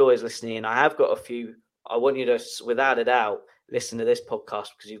sports lawyers listening, and I have got a few, I want you to, without a doubt, listen to this podcast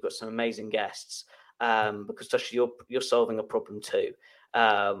because you've got some amazing guests. Because Tosh, you're solving a problem too.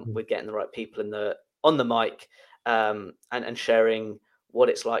 We're getting the right people on the mic and sharing what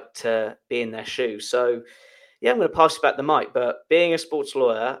it's like to be in their shoes. So, yeah, I'm going to pass you back the mic. But being a sports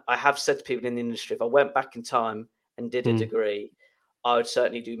lawyer, I have said to people in the industry, if I went back in time and did a degree, I would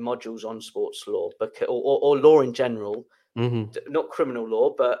certainly do modules on sports law, or law in general, not criminal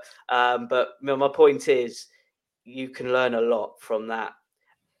law. But my point is, you can learn a lot from that.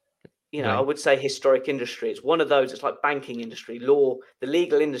 You know, I would say historic industry. It's one of those. It's like banking industry, law. The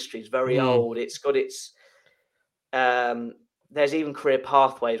legal industry is very old. It's got its. There's even career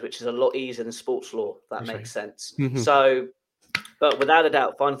pathways, which is a lot easier than sports law. That makes sense. So, but without a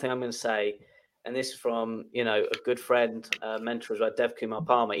doubt, final thing I'm going to say, and this is from, you know, a good friend, mentor as well, Dev Kumar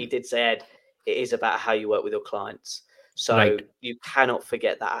Palmer. He did say, Ed, it is about how you work with your clients. So you cannot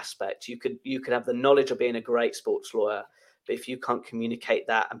forget that aspect. You could have the knowledge of being a great sports lawyer, but if you can't communicate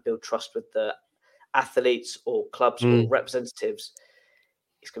that and build trust with the athletes or clubs or representatives,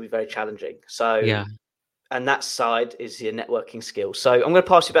 it's going to be very challenging. So, and that side is your networking skills. So I'm going to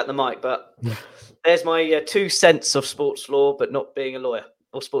pass you back the mic, but there's my 2 cents of sports law, but not being a lawyer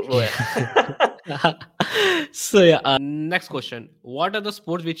or sports lawyer. So next question. What are the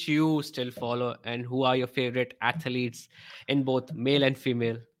sports which you still follow, and who are your favorite athletes in both male and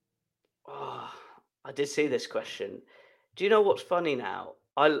female? Oh, I did see this question. Do you know what's funny now?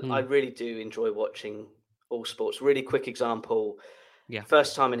 I really do enjoy watching all sports. Really quick example.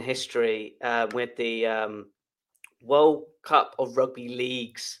 First time in history with the World Cup of Rugby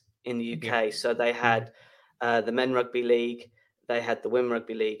Leagues in the UK. So they had the Men Rugby League, they had the Women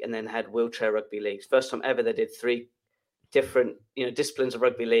Rugby League, and then had wheelchair rugby leagues. First time ever they did 3 different disciplines of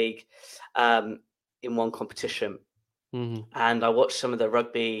rugby league in one competition. And I watched some of the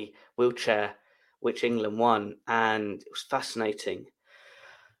rugby wheelchair, which England won, and it was fascinating.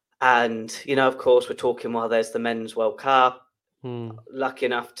 And, you know, of course, we're talking while there's the Men's World Cup. Lucky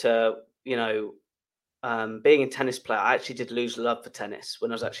enough to, you know, being a tennis player, I actually did lose love for tennis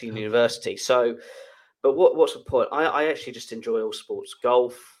when I was actually in university. So, but what's the point? I actually just enjoy all sports.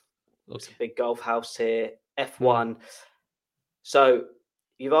 Golf, it's a big golf house here, F1. So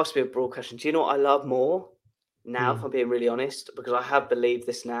you've asked me a broad question. Do you know what I love more now, if I'm being really honest? Because I have believed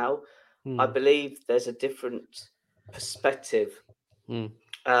this now. I believe there's a different perspective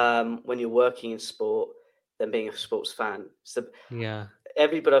when you're working in sport than being a sports fan. So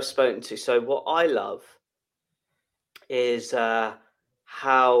everybody I've spoken to. So what I love is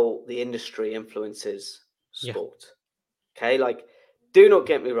how the industry influences sport. Okay, like, do not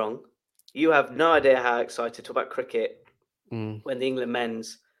get me wrong. You have no idea how excited. Talk about cricket Mm, when the England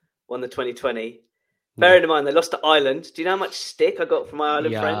men's won the 2020. yeah. Bearing in mind they lost to Ireland. Do you know how much stick I got from my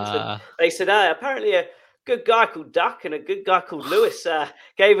Ireland friends when Yeah. they said, "Ah, apparently a good guy called Duck and a good guy called Lewis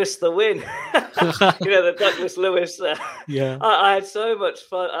gave us the win." The Douglas Lewis. Yeah. I had so much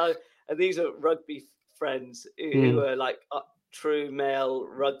fun. And these are rugby friends who Mm, are like true male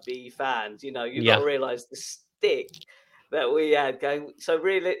rugby fans. You've got yeah. to realise the stick that we had going. So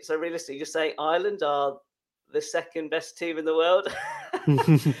realistically, you're saying Ireland are the second best team in the world.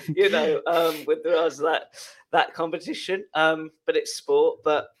 With regards to that competition. But it's sport.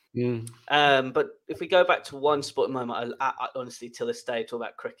 But Mm, if we go back to one sport at the moment, I honestly, till this day, talk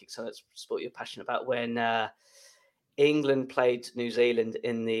about cricket. So that's sport you're passionate about. When England played New Zealand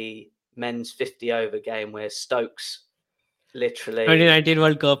in the men's 50 over game, where Stokes literally, 2019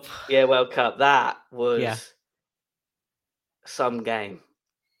 World Cup. World Cup. That Yeah. was some game.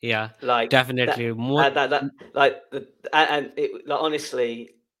 Yeah. Like that, Definitely. More. like the, and it, like,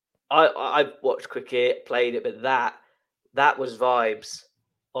 honestly, I've watched cricket, played it, but that was vibes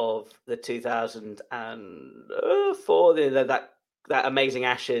of the 2004, that amazing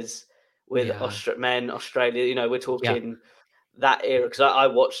Ashes with Yeah. Australia. We're Yeah. talking that era because I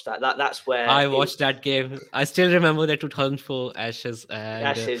watched that. That's where I watched that game. I still remember the 2004 Ashes, and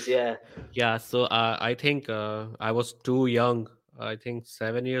Ashes, yeah, yeah. So I think I was too young. I think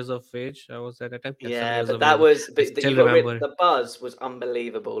 7 years of age. I was at that time. Yeah, seven yeah. years But of age. I still you got remember. the buzz was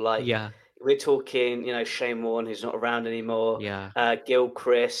unbelievable. Like Yeah. we're talking, Shane Warne, who's not around anymore, Yeah.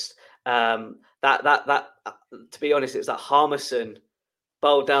 Gilchrist. To be honest, it was that Harmison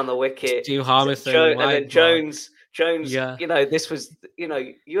bowled down the wicket. Steve Harmison. And My then God. Jones. Yeah. This was,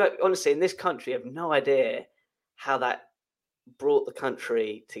 honestly in this country, you have no idea how that brought the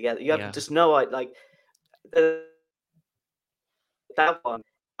country together. You have Yeah. just no idea. Like that one.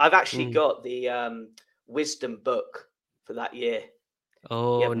 I've actually Mm. got the wisdom book for that year. You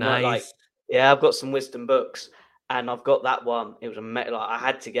Oh, have no nice. yeah, I've got some wisdom books, and I've got that one. It was I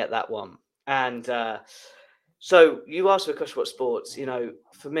had to get that one, and so you asked me a question about sports.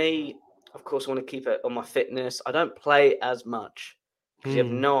 For me, of course, I want to keep it on my fitness. I don't play as much because you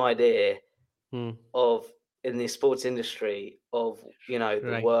have Hmm. no idea Hmm. of in the sports industry of the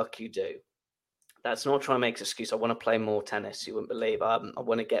Right. work you do. That's not trying to make an excuse. I want to play more tennis. You wouldn't believe. I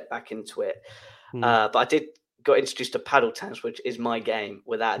want to get back into it. Hmm. But I did got introduced to paddle tennis, which is my game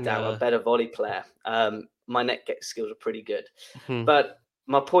without a doubt. I'm a Yeah. better volley player. My net get skills are pretty good. Hmm. But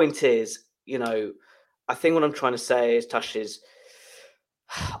my point is, I think what I'm trying to say is, Tush, is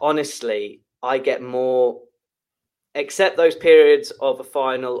honestly, I get more, except those periods of a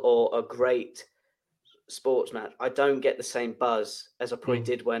final or a great sports match, I don't get the same buzz as I probably Hmm.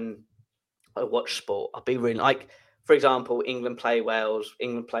 did when I watch sport. I'll be really like, for example, England play Wales,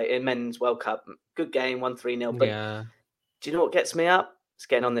 England play in men's World Cup, good game, 1-3-0. But Yeah. do you know what gets me up? It's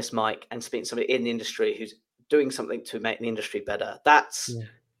getting on this mic and speaking to somebody in the industry who's doing something to make the industry better. That's Yeah.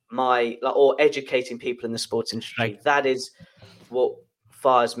 or educating people in the sports industry. Right. That is what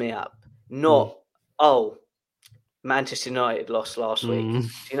fires me up. Hmm. Not, oh, Manchester United lost last week. Hmm. Do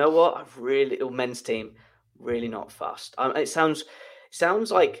you know what? Men's team, really not fussed. It sounds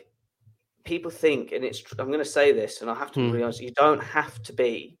like people think, and I'm going to say this, and I have to be Hmm. really honest. You don't have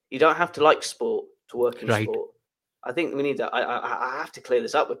to like sport to work in Right. sport. I think we need to. I have to clear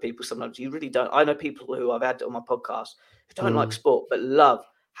this up with people. Sometimes you really don't. I know people who I've had on my podcast who don't like Hmm. sport but love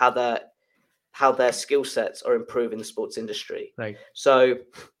how their skill sets are improving the sports industry. Right. So,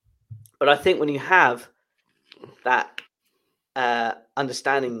 but I think when you have that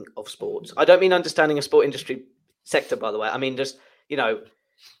understanding of sports, I don't mean understanding a sport industry sector, by the way. I mean just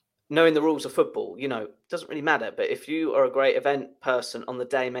knowing the rules of football, doesn't really matter. But if you are a great event person on the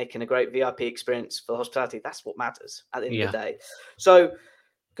day, making a great VIP experience for hospitality, that's what matters at the end of the Yeah. day. So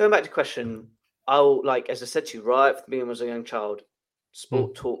going back to the question, as I said to you, right from the beginning, when I was a young child, Hmm.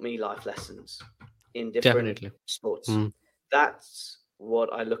 sport taught me life lessons in different Definitely. sports. Hmm. That's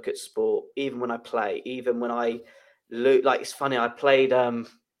what I look at sport, even when I play, even when I look. Like, it's funny, I played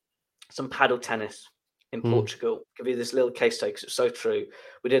some paddle tennis in Hmm. Portugal. Give you this little case study because it's so true.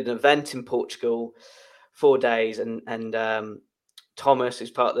 We did an event in Portugal, 4 days, and Thomas,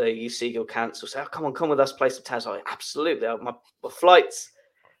 who's part of the UC Guild Council, said, "Oh, come with us, play some tennis." I went, absolutely. My flights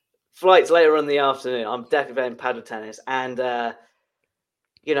later on in the afternoon. I'm definitely playing paddle tennis, and I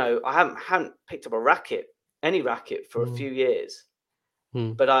haven't picked up any racket for a Hmm. few years.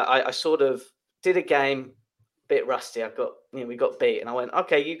 Hmm. But I sort of did a game, bit rusty. We got beat, and I went,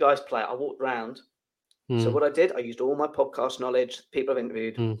 "Okay, you guys play." I walked round. So Hmm. what I did, I used all my podcast knowledge, people I've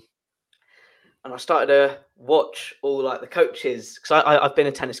interviewed. Hmm. and I started to watch all like the coaches, because I've been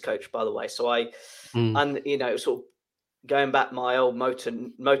a tennis coach, by the way. So and sort of going back my old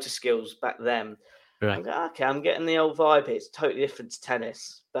motor skills back then. I'm Right. going, okay, I'm getting the old vibe here. It's totally different to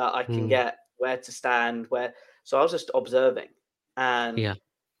tennis, but I can get where to stand, where. So I was just observing, and Yeah.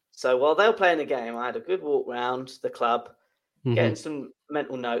 so while they were playing the game, I had a good walk round the club, getting some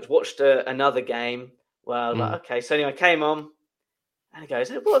mental notes. Watched another game where I was like, okay. So anyway, I came on, and he goes,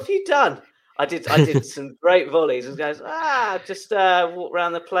 hey, "What have you done?" I did some great volleys, and goes, just walk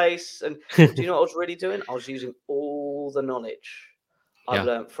around the place. And do you know what I was really doing? I was using all the knowledge I've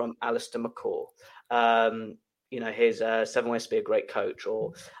Yeah. learned from Alistair McCaw. His 7 Ways to Be a Great Coach,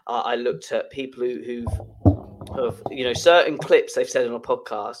 or I looked at people who've certain clips they've said on a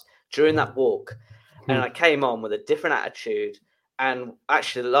podcast during that walk, and I came on with a different attitude. And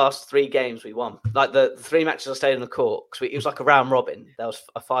actually, the last 3 games we won. Like the 3 matches I stayed on the court, because it was like a round robin. There was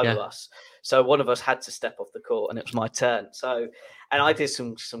 5 of us, so one of us had to step off the court, and it was my turn. So, and I did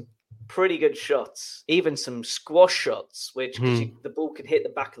some pretty good shots, even some squash shots, which because the ball can hit the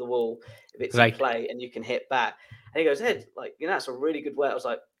back of the wall if it's in play, and you can hit back. And he goes, "Ed, that's a really good way." I was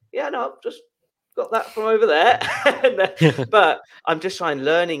like, "Yeah, no, I've just got that from over there." But I'm just trying.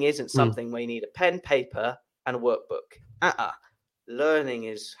 Learning isn't something where you need a pen, paper, and a workbook. Learning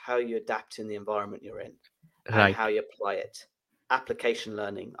is how you adapt in the environment you're in, and how you apply it. Application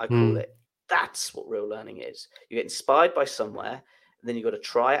learning, I call it. That's what real learning is. You get inspired by somewhere, and then you've got to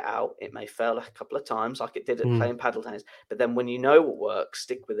try it out. It may fail a couple of times, like it did at playing paddle tennis, but then when you know what works,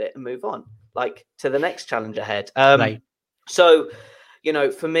 stick with it and move on, like to the next challenge ahead. So,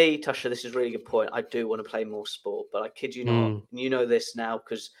 for me, Tasha, this is a really good point. I do want to play more sport, but I kid you not, you know this now,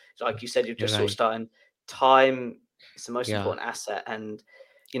 because like you said, you're just sort of starting. Time is the most important asset. And,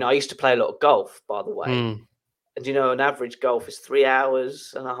 I used to play a lot of golf, by the way. And, an average golf is 3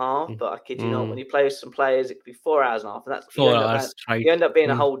 hours and a half, but I kid you not, when you play with some players, it could be 4 hours and a half. And that's 4 hours, right? You end up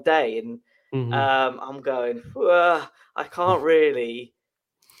being a whole day. And I'm going, I can't really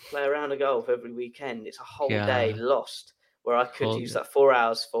play a round of golf every weekend. It's a whole day lost, where I could use that 4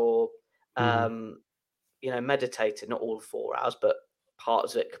 hours for, meditating, not all 4 hours, but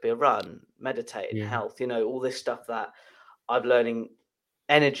parts of it could be a run, meditating, health, all this stuff that I'm learning.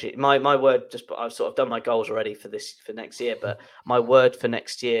 Energy. My word, I've sort of done my goals already for next year, but my word for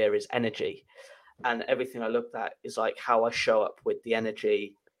next year is energy. And everything I looked at is like how I show up with the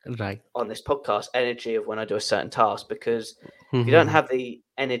energy on this podcast, energy of when I do a certain task, because if you don't have the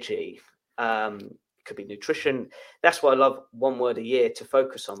energy, it could be nutrition. That's why I love one word a year to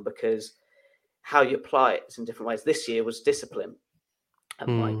focus on, because how you apply it is in different ways. This year was discipline,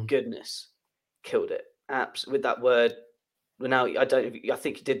 and my goodness, killed it. With that word. Well, now I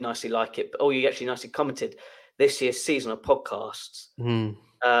think you did nicely like it, but you actually nicely commented this year's season of podcasts.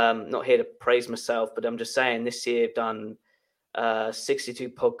 Not here to praise myself, but I'm just saying this year I've done 62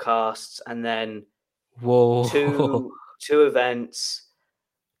 podcasts, and then two events.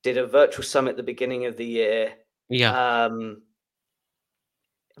 Did a virtual summit at the beginning of the year. I'm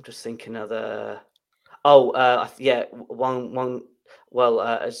just thinking other. One. Well,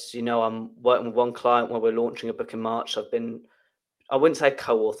 as you know, I'm working with one client where we're launching a book in March. I wouldn't say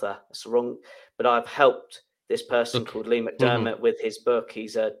co-author, that's wrong, but I've helped this person called Lee McDermott with his book.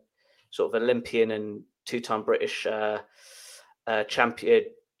 He's a sort of Olympian and 2-time British champion,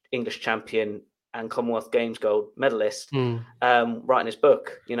 English champion, and Commonwealth Games gold medalist, writing his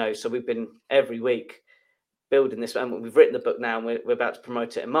book. So we've been every week building this, and we've written the book now, and we're about to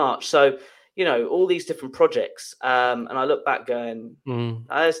promote it in March. So, all these different projects. And I look back going,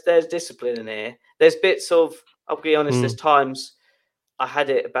 there's discipline in here. There's bits of, I'll be honest, there's times I had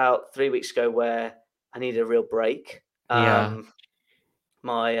it about 3 weeks ago where I needed a real break. My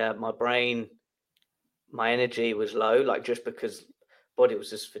brain, my energy was low, like just because body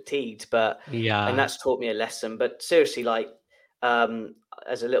was just fatigued. And that's taught me a lesson. But seriously,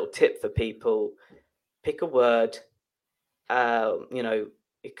 as a little tip for people, pick a word.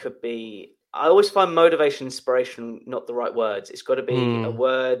 It could be. I always find motivation, inspiration, not the right words. It's got to be a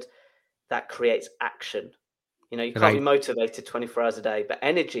word that creates action. You can't be motivated 24 hours a day, but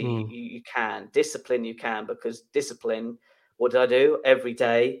energy, you can. Discipline, you can, because discipline, what did I do? Every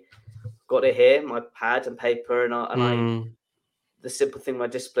day, got it here, my pad and paper, the simple thing, my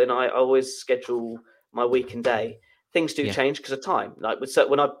discipline, I always schedule my week and day. Things do change because of time.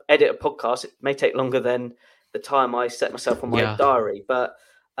 When I edit a podcast, it may take longer than the time I set myself on my diary, but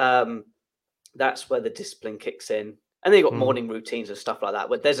that's where the discipline kicks in. And then you've got morning routines and stuff like that.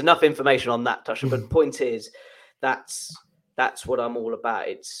 But there's enough information on that, Tasha. But the point is, that's what I'm all about.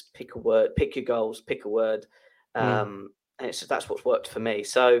 It's pick a word, pick your goals, pick a word. And that's what's worked for me.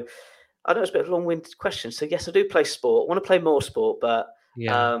 So I know it's a bit of a long-winded question. So yes, I do play sport. I want to play more sport, but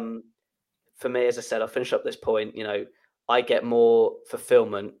Yeah. for me, as I said, I'll finish up this point. I get more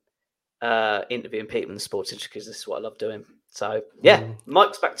fulfillment interviewing people in the sports industry because this is what I love doing. So yeah, Mm.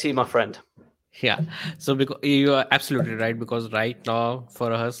 Mike's back to you, my friend. Yeah. So because you are absolutely right, because right now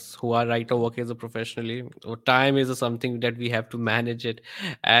for us who are right now working as a professionally, time is something that we have to manage it.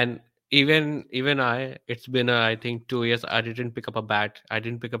 And even it's been I think 2 years I didn't pick up a bat. I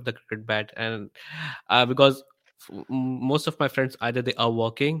didn't pick up the cricket bat. And because most of my friends, either they are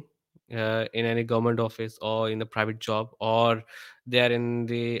working in any government office or in a private job, or they are in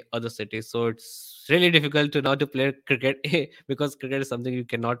the other cities, so it's really difficult to now to play cricket because cricket is something you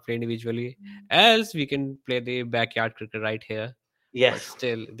cannot play individually. Else we can play the backyard cricket right here, but Yes,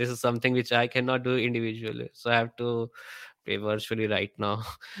 still this is something which I cannot do individually, so I have to play virtually right now.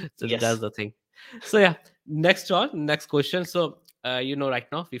 So that's yes. the thing. So yeah, next question. So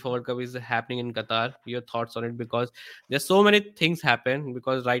right now FIFA World Cup is happening in Qatar. Your thoughts on it? Because there's so many things happen,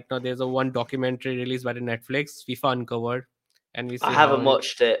 because right now there's a one documentary released by the Netflix, FIFA Uncovered, and we I see how haven't it.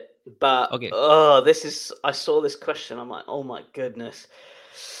 watched it, but Okay, I saw this question. I'm like, oh my goodness.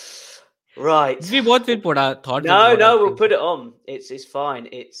 Right. we both will put our thoughts and No, what are no, we'll things. put it on. It's fine.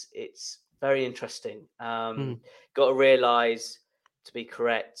 It's very interesting. Hmm. Got to realize, to be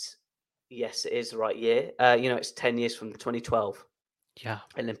correct, yes, it is the right year. It's 10 years from the 2012 Yeah.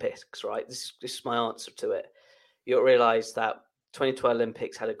 Olympics, right? This is my answer to it. You got to realize that 2012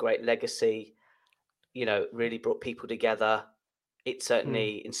 Olympics had a great legacy. Really brought people together. It Hmm.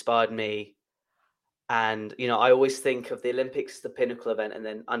 certainly inspired me. And I always think of the Olympics, the pinnacle event, and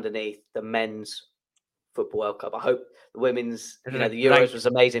then underneath the men's Football World Cup. I hope the women's, Right. the Euros Right. was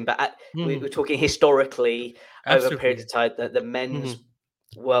amazing, but Hmm. we're talking historically over a period Absolutely. of time that the Hmm. men's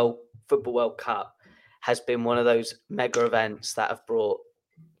Football World Cup has been one of those mega events that have brought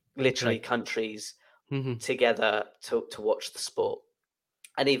literally Right. countries Hmm. together to watch the sport.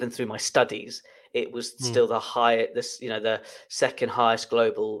 And even through my studies, it was Hmm. still the second highest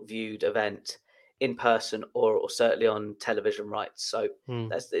global viewed event in person or certainly on television rights. So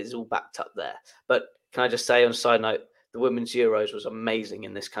Hmm. it's all backed up there. But can I just say on a side note, the Women's Euros was amazing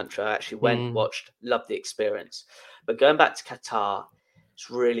in this country. I actually went, Hmm. watched, loved the experience. But going back to Qatar, it's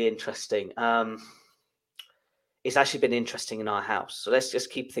really interesting. It's actually been interesting in our house. So let's just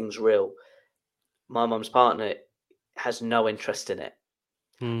keep things real. My mum's partner has no interest in it,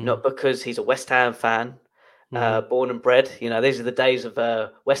 Hmm. not because he's a West Ham fan, Hmm. born and bred. These are the days of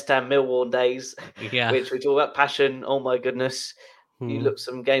West Ham Millwall days, Yeah. which we talk about passion. Oh my goodness! You Hmm. look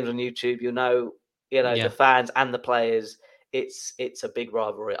some games on YouTube, the Yeah. fans and the players. It's a big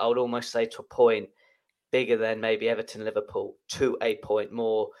rivalry. I would almost say to a point bigger than maybe Everton Liverpool, to a point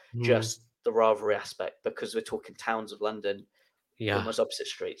more Hmm. just the rivalry aspect, because we're talking towns of London, Yeah. almost opposite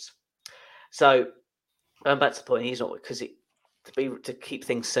streets. So going back to the point, he's not, because to keep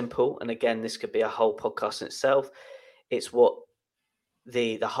things simple. And again, this could be a whole podcast in itself. It's what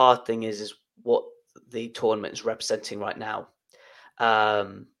the hard thing is what the tournament is representing right now.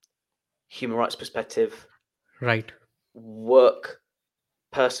 Um, Human rights perspective, Right. work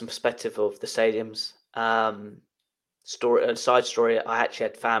person perspective of the stadiums. Side story. I actually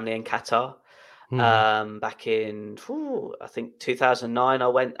had family in Qatar. Hmm. Back in I think 2009. I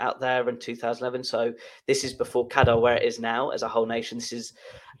went out there in 2011. So this is before Qatar, where it is now as a whole nation. This is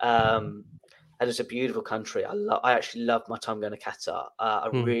and it's a beautiful country. I actually loved my time going to Qatar. I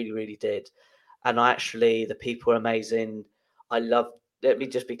Hmm. really, really did. And the people are amazing. I loved. Let me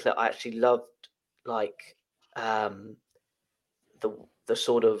just be clear. I actually loved like um, the the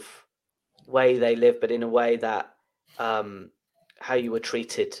sort of way they live, but in a way that how you were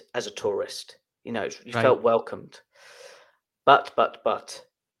treated as a tourist. You Right. felt welcomed. But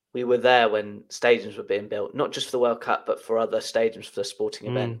we were there when stadiums were being built, not just for the World Cup, but for other stadiums for the sporting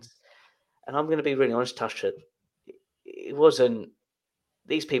Hmm. events. And I'm going to be really honest, Tasha. It wasn't.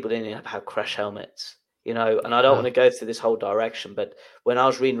 These people didn't even have crash helmets, And I don't want Yeah. to go through this whole direction, but when I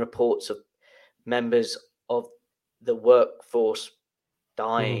was reading reports of members of the workforce Hmm.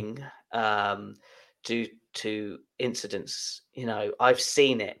 dying due to incidents. I've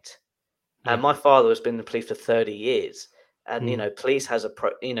seen it. And Yeah. my father has been in the police for 30 years. And, Hmm. police has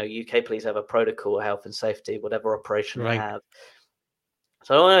UK police have a protocol, health and safety, whatever operation they Right. have.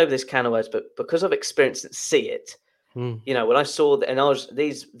 So I don't know this can of words, but because I've experienced and see it, Hmm. when I saw that, and I was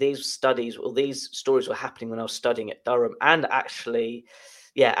these studies or these stories were happening when I was studying at Durham, and actually,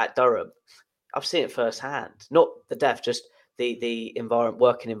 yeah, at Durham, I've seen it firsthand. Not the death, just the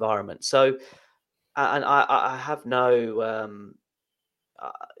working environment. So, and I have no.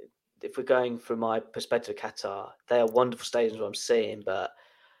 Uh, if we're going from my perspective, Qatar, they are wonderful stadiums. What I'm seeing, but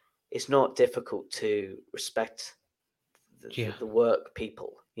it's not difficult to respect Yeah. the work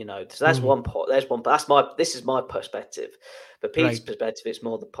people. So that's Mhm. one part. This is my perspective, but Pete's Right. perspective, it's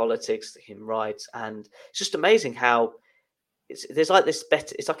more the politics, the human rights, and it's just amazing how there's like this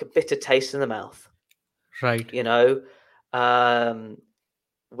better. It's like a bitter taste in the mouth, Right. um,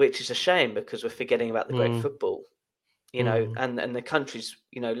 which is a shame because we're forgetting about the great Mm. football, Mm. and the countries.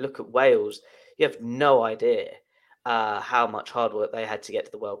 Look at Wales. You have no idea how much hard work they had to get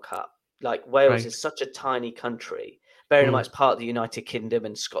to the World Cup. Like Wales Right. is such a tiny country. Bearing in mind Mm. it's part of the United Kingdom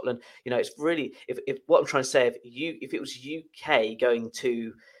and Scotland. It's really if what I'm trying to say, if it was UK going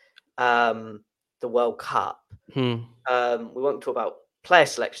to the World Cup, Mm. we won't talk about player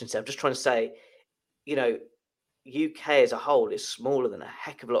selection. So I'm just trying to say, UK as a whole is smaller than a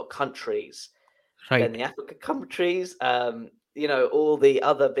heck of a lot of countries than Right. the African countries. All the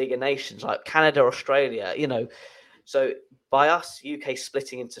other bigger nations like Canada, Australia. So by us UK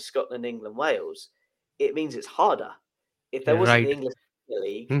splitting into Scotland, England, Wales, it means it's harder. If there wasn't the Right. English Premier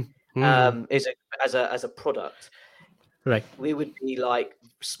League, Mm. Mhm. as a product, Right. we would be like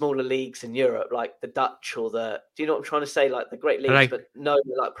smaller leagues in Europe, like the Dutch or do you know what I'm trying to say? Like the great leagues, Right. but no,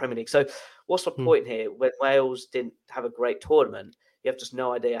 like Premier League. So what's the Mm. point here? When Wales didn't have a great tournament, you have just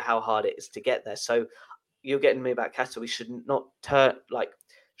no idea how hard it is to get there. So you're getting me about Qatar. We should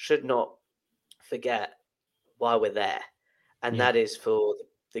not forget why we're there, and Yeah. that is for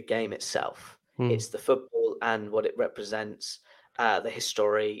the game itself. Mm. It's the football and what it represents, the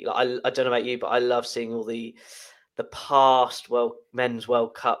history. Like, I don't know about you, but I love seeing all the past men's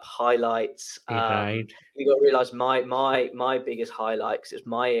World Cup highlights. Right. You got to realize my biggest highlight, 'cause it's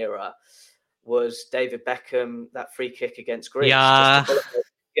my era, was David Beckham, that free kick against Greece. Just to Yeah. qualify.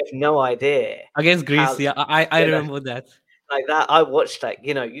 You have no idea Against how Greece. Yeah. I you know remember that. like that. I watched that.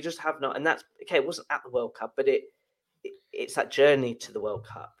 You just have not, and that's okay. It wasn't at the World Cup, but it's that journey to the World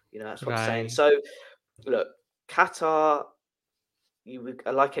Cup. That's what I'm saying. Right. So look, Qatar, you would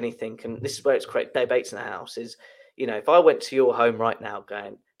like anything, and this is where it's create debates in the house. Is if I went to your home right now,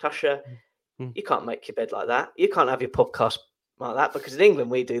 going, Tasha, Mm. you can't make your bed like that. You can't have your podcast like that because in England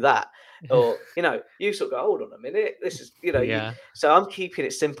we do that. Or you sort of go, hold on a minute, this is Yeah. So I'm keeping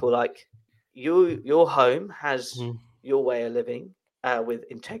it simple. Like your home has Mm. your way of living with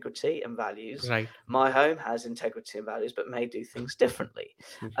integrity and values. Right. My home has integrity and values, but may do things differently.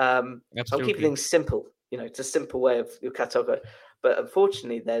 Mm. So I'm keeping Absolutely. things simple. It's a simple way of your catalog. But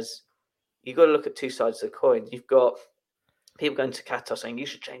unfortunately, you've got to look at two sides of the coin. You've got people going to Qatar saying you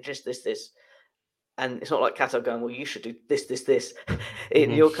should change this. And it's not like Qatar going, well, you should do this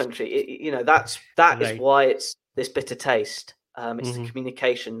in Mhm. your country. That is Right. why it's this bitter taste. It's the Mhm.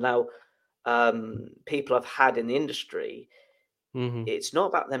 communication. Now, people I've had in the industry, Mhm. it's not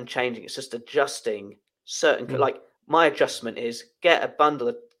about them changing. It's just adjusting certain. Mm. Like my adjustment is get a bundle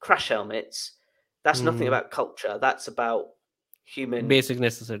of crash helmets. That's nothing Mm. about culture. That's about human. Basic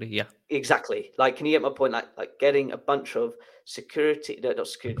necessity. Yeah. Exactly. Like, can you get my point? Like getting a bunch of not security,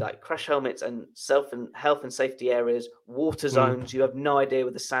 like crash helmets and health and safety areas, water Mm. zones. You have no idea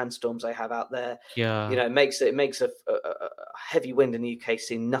with the sandstorms they have out there. Yeah. It makes a heavy wind in the UK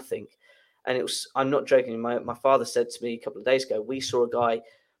seem nothing. And I'm not joking. My father said to me a couple of days ago, we saw a guy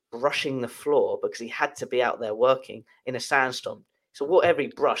brushing the floor because he had to be out there working in a sandstorm. So whatever he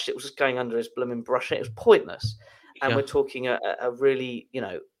brushed, it was just going under his blooming brush. It was pointless. And Yeah. we're talking a really,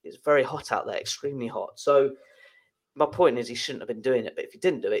 it's very hot out there, extremely hot. So my point is he shouldn't have been doing it, but if he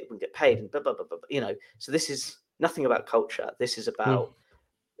didn't do it, he wouldn't get paid and blah, blah, blah, blah, So this is nothing about culture. This is Mm. about,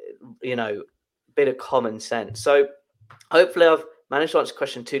 a bit of common sense. So hopefully I've managed to answer the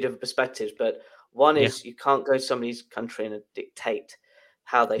question two different perspectives, but one Yeah. is you can't go to somebody's country and dictate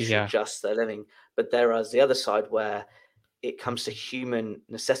how they should Yeah. adjust their living. But there is the other side where it comes to human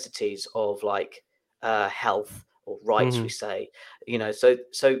necessities of like health or rights, we Mhm.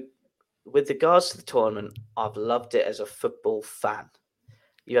 say, so with regards to the tournament, I've loved it as a football fan.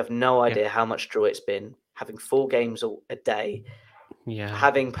 You have no Yeah. idea how much joy it's been having 4 games a day, Yeah.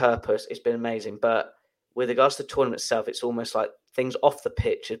 having purpose. It's been amazing. But with regards to the tournament itself, it's almost like things off the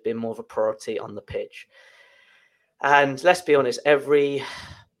pitch have been more of a priority on the pitch. And let's be honest, every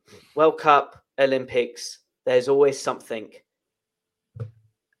World Cup, Olympics, there's always something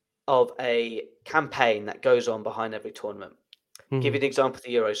of a campaign that goes on behind every tournament. Give you Mhm. an example of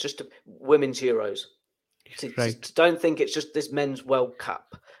the Euros, just women's Euros. So Right. don't think it's just this men's World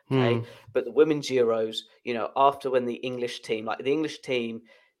Cup, okay? Mm. But the women's Euros, after when the English team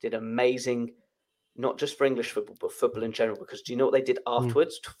did amazing, not just for English football, but football in general, because do you know what they did Mm.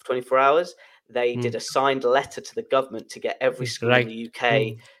 afterwards, 24 hours? They Mm. did a signed letter to the government to get every school in Right. the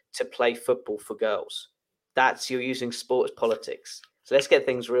UK to play football for girls. You're using sports politics. So let's get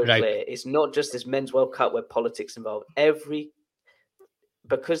things real Right. clear. It's not just this men's World Cup where politics involved.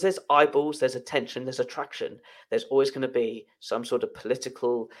 Because there's eyeballs, there's attention, there's attraction. There's always going to be some sort of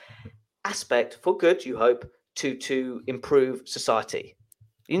political aspect for good, you hope, to improve society.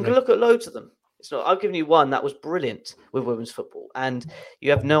 You can Right. look at loads of them. It's not. I've given you one that was brilliant with women's football, and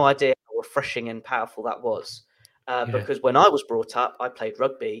you have no idea how refreshing and powerful that was. Yeah. Because when I was brought up, I played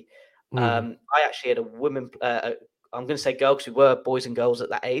rugby. Mm. I actually had a woman. I'm going to say girl because we were boys and girls at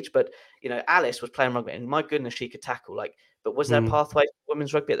that age, but Alice was playing rugby, and my goodness, she could tackle. But was there a Mm. pathway to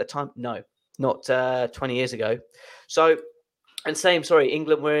women's rugby at the time? No, not 20 years ago. So, and sorry,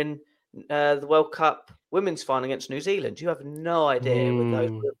 England were in the World Cup women's final against New Zealand. You have no idea with those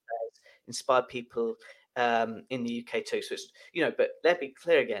Mm. players inspired people in the UK too. So it's but let me be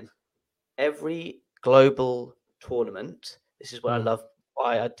clear again. Every global tournament, this is what I Mm. love.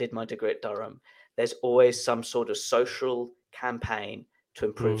 Why I did my degree at Durham. There's always some sort of social campaign to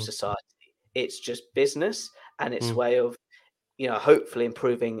improve Mm. society. It's just business and its Mm. way of hopefully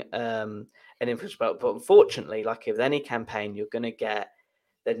improving an influence. But unfortunately, like with any campaign, you're going to get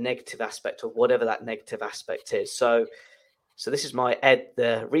the negative aspect of whatever that negative aspect is. So this is my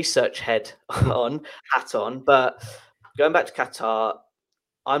the research head hat on. But going back to Qatar,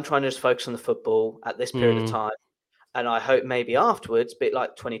 I'm trying to just focus on the football at this period of Mm. time. And I hope maybe afterwards, a bit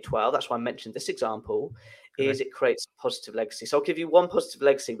like 2012, that's why I mentioned this example, is Right. it creates a positive legacy. So I'll give you one positive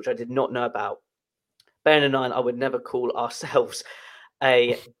legacy, which I did not know about. Bearing in mind, I would never call ourselves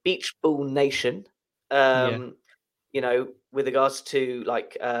a beach ball nation. Yeah. With regards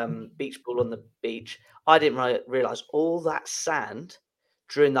to beach ball on the beach, I didn't realize all that sand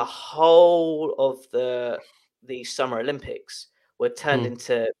during the whole of the Summer Olympics were turned Mm.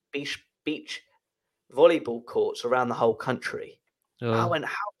 into beach volleyball courts around the whole country. I Oh. went,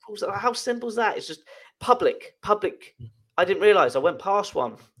 how cool is that? How simple is that? It's just public. I didn't realize. I went past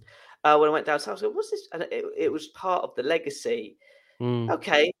one when I went down south. I was like, what's this? And it was part of the legacy. Mm.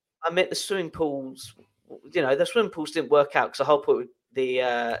 Okay, I meant the swimming pools. The swimming pools didn't work out because the whole point with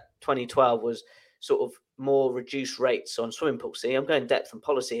the 2012 was sort of more reduced rates on swimming pools. See, I'm going depth and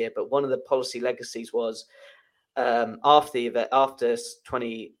policy here, but one of the policy legacies was after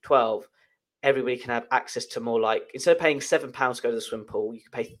 2012, everybody can have access to more, like, instead of paying £7 to go to the swimming pool, you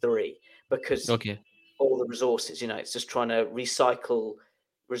can pay £3 because Okay. all the resources, it's just trying to recycle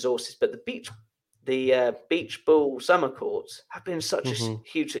resources. But the beach ball summer courts have been such a Mm-hmm.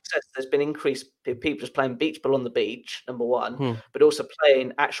 huge success. There's been increased people just playing beach ball on the beach, number one, Mm. but also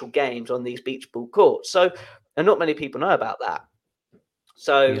playing actual games on these beach ball courts. So, and not many people know about that.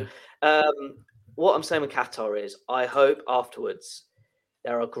 So, Yeah. what I'm saying with Qatar is, I hope afterwards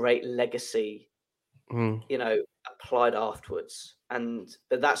there are great legacy, Mm. applied afterwards.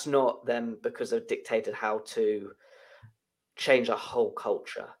 But that's not them because they've dictated how to change our whole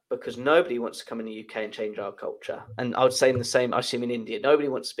culture, because nobody wants to come in the UK and change our culture. And I would say the same, I assume, in India. Nobody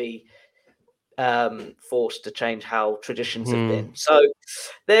wants to be forced to change how traditions have Mm. been. So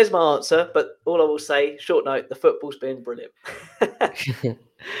there's my answer. But all I will say, short note, the football's been brilliant.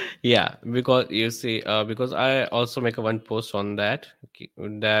 Yeah, because you see, because I also make a one post on that,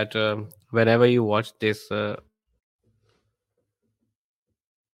 that whenever you watch this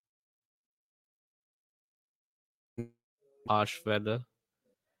harsh weather,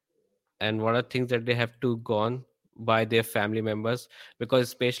 and what are things that they have to gone by their family members, because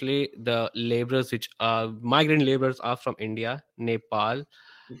especially the laborers, which are migrant laborers, are from India, Nepal,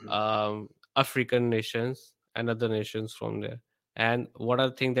 Mhm. um, African nations, and other nations from there. And what are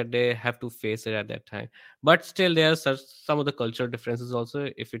the things that they have to face it at that time? But still, there are some of the cultural differences also.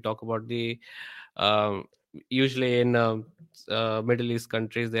 If we talk about the um, usually in Middle East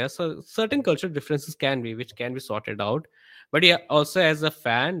countries, there are certain cultural differences can be, which can be sorted out. But yeah, also as a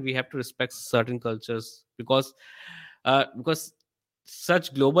fan, we have to respect certain cultures, because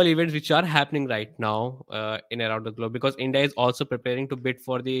such global events which are happening right now in around the globe, because India is also preparing to bid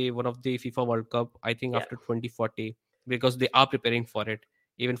for the one of the FIFA World Cup, I think Yeah. after 2040, because they are preparing for it,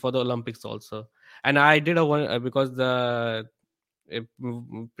 even for the Olympics also. And I did a one because the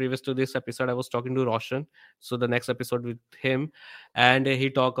previous to this episode I was talking to Roshan, so the next episode with him, and he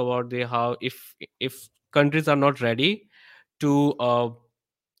talked about the how if countries are not ready to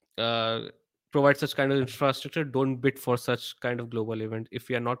uh, provide such kind of infrastructure, don't bid for such kind of global event if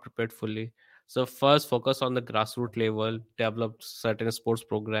we are not prepared fully. So first focus on the grassroots level, develop certain sports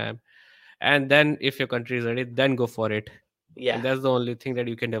program, and then if your country is ready, then go for it. Yeah. And that's the only thing that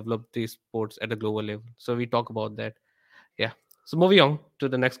you can develop these sports at a global level. So we talk about that. Yeah. So moving on to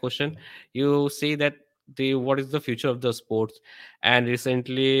the next question, you say that the what is the future of the sports, and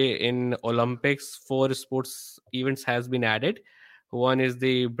recently in Olympics 4 sports events has been added. One is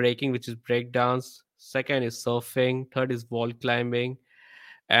the breaking, which is breakdowns. Second is surfing. Third is wall climbing,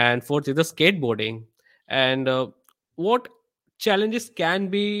 and fourth is the skateboarding. And what challenges can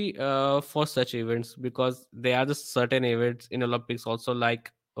be for such events, because there are just certain events in Olympics also,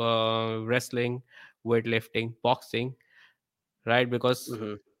 like wrestling, weightlifting, boxing, right? Because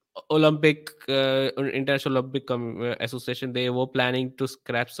Hmm. Olympic International Olympic Association, they were planning to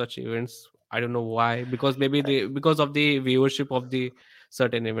scrap such events. I don't know why, because maybe because of the viewership of the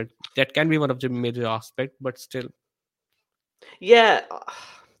certain event. That can be one of the major aspect, but still. Yeah,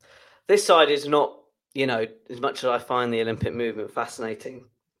 this side is not, as much as I find the Olympic movement fascinating,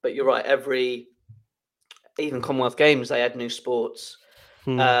 but you're right. Even Commonwealth Games, they add new sports,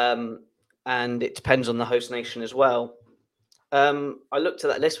 Hmm. and it depends on the host nation as well. I looked at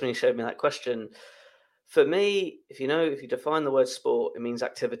that list when you showed me that question. For me, if you define the word sport, it means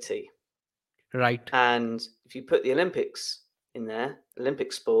activity. Right. And if you put the Olympics in there,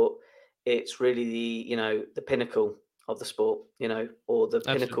 Olympic sport, it's really the pinnacle of the sport, or the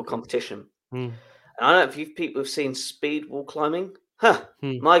pinnacle Absolutely. competition. Hmm. And I don't know if people have seen speed wall climbing. Huh,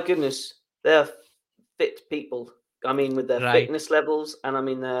 Hmm. my goodness, they're fit people. I mean, with their Right. fitness levels, and I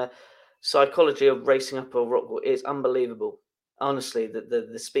mean their psychology of racing up a rock wall is unbelievable. Honestly,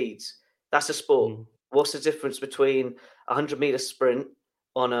 the speeds. That's a sport. Hmm. What's the difference between a 100-meter sprint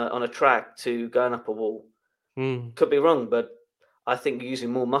on a track to going up a wall? Hmm. Could be wrong, but I think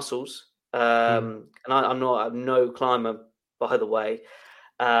using more muscles. Hmm. And I'm no climber, by the way.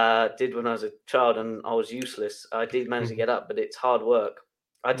 Did when I was a child, and I was useless. I did manage to Hmm. get up, but it's hard work.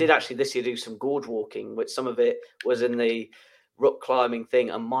 I Hmm. did actually this year do some gorge walking, which some of it was in the rock climbing thing,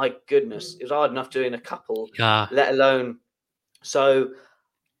 and my goodness, it was hard enough doing a couple, Yeah. let alone. So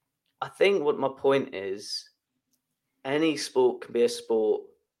I think what my point is, any sport can be a sport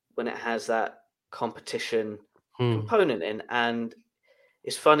when it has that competition Hmm. component in. And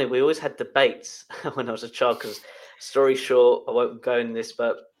it's funny, we always had debates when I was a child. Because, story short, I won't go in this,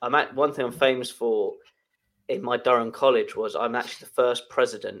 but one thing I'm famous for in my Durham college was I'm actually the first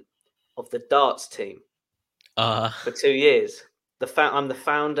president of the darts team Uh. for 2 years. I'm the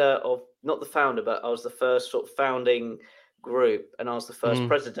founder of, not the founder, but I was the first sort of founding group, and I was the first Hmm.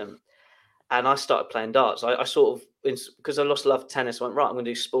 president. And I started playing darts. I sort of, because I lost love of tennis, I went, right, I'm going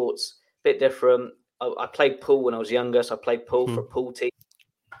to do sports a bit different. I played pool when I was younger, so I played pool for Hmm. a pool team.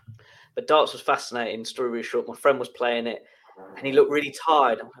 But darts was fascinating. Story really short, my friend was playing it, and he looked really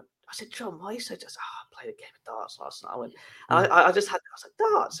tired. I said, John, why are you so just? I played a game of darts last night. Hmm. I just had, I was like,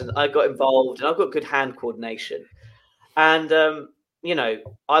 darts, and I got involved, and I've got good hand coordination. And we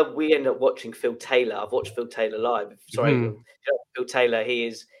ended up watching Phil Taylor. I've watched Phil Taylor live. Sorry, Hmm. Phil Taylor. He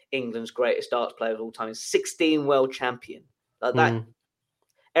is England's greatest darts player of all time. He's 16 world champion. Like that. Hmm.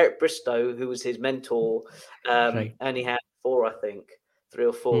 Eric Bristow, who was his mentor, Right. only had four, I think, three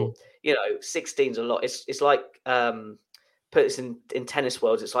or Hmm. four. 16's a lot. It's like, put this in tennis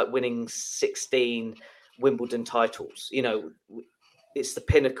worlds. It's like winning 16 Wimbledon titles. It's the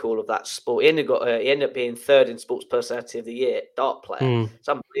pinnacle of that sport. He ended up being third in Sports Personality of the Year, dart player. Hmm. It's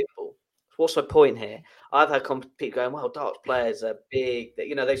unbelievable. What's my point here? I've had people going, well, darts players are big.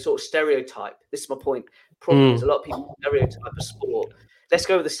 They sort of stereotype. This is my point. Problem is, Hmm. a lot of people stereotype a sport. Let's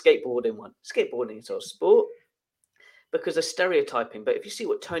go with the skateboarding one. Skateboarding is a sport because they're stereotyping. But if you see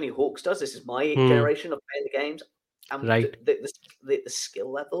what Tony Hawk's does, this is my Hmm. generation of playing the games, and Right. the skill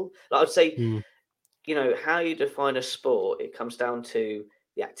level. Like I'd say, Hmm. how you define a sport, it comes down to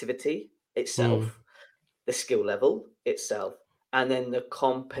the activity Hmm. itself, the skill level itself, and then the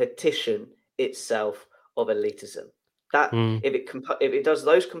competition itself of elitism. That Hmm. if it does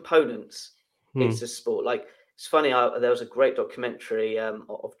those components, Hmm. it's a sport. Like, it's funny. There was a great documentary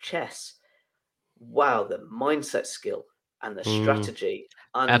of chess. Wow, the mindset skill and the Hmm. strategy,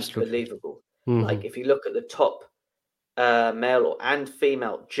 Absolutely. unbelievable. Hmm. Like, if you look at the top male and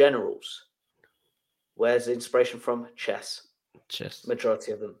female generals, where's the inspiration from? Chess. Chess.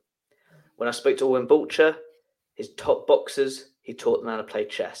 Majority of them. When I spoke to Owen Bulcher, his top boxers, he taught them how to play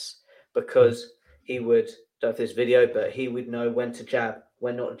chess, Hmm. because he would, don't know if this video, but he would know when to jab,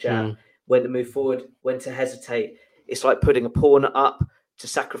 when not to jab, Hmm. when to move forward, when to hesitate. It's like putting a pawn up to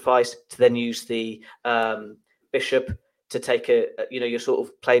sacrifice to then use the bishop to take you're sort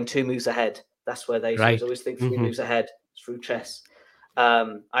of playing two moves ahead. That's where they Right. always think three Hmm. moves ahead through chess.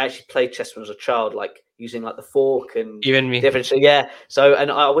 I actually played chess when I was a child, like using like the fork and Even me. different. So yeah. So, and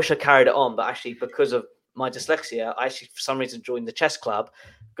I wish I carried it on, but actually, because of my dyslexia, I actually for some reason joined the chess club.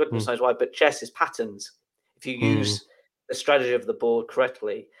 Hmm. Goodness knows why, but chess is patterns. If you Hmm. use the strategy of the board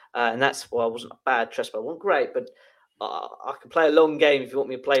correctly, and that's why I wasn't a bad chess player. I wasn't great, but I can play a long game if you want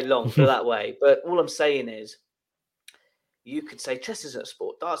me to play long. Put it that way. But all I'm saying is, you could say chess isn't a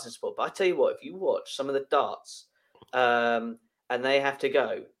sport, darts is a sport. But I tell you what, if you watch some of the darts, and they have to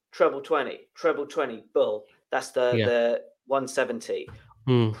go treble 20, bull. That's the 170.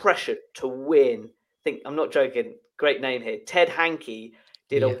 Pressure to win. I'm not joking. Great name here. Ted Hankey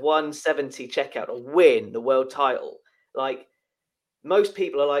did a 170 checkout to win the world title. Like, most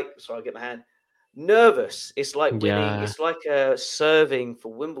people are like, sorry, I'll get my hand, nervous. It's like winning. It's like serving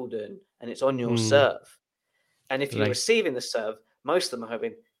for Wimbledon, and it's on your serve. And if you're receiving the serve, most of them are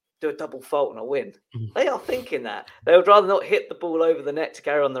hoping, do a double fault and I'll win. They are thinking that. They would rather not hit the ball over the net to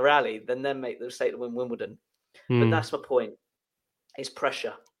carry on the rally than then make the mistake to win Wimbledon. But that's my point. It's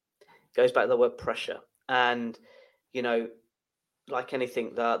pressure. It goes back to the word pressure. And, you know, like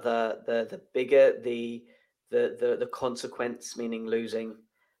anything, the bigger the consequence, meaning losing,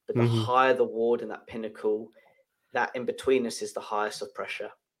 but the higher the ward in that pinnacle, that in-betweenness is the highest of pressure.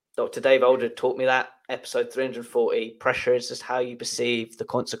 Dr. Dave Aldred taught me that, episode 340. Pressure is just how you perceive the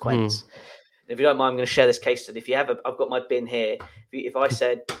consequence. If you don't mind, I'm going to share this case study. If you have, I've got my bin here. If I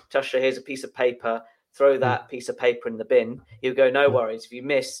said, Tusha, here's a piece of paper, throw that piece of paper in the bin, you go, no worries. If you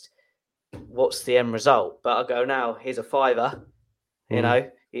missed, what's the end result? But I'll go, now, here's a $5. You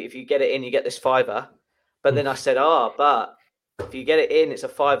know, if you get it in, you get this $5. But then I said, but if you get it in, it's a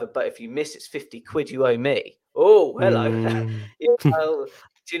 $5. But if you miss, it's 50 quid you owe me. Oh, hello. You know,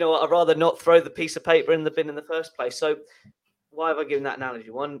 do you know what? I'd rather not throw the piece of paper in the bin in the first place. So why have I given that analogy?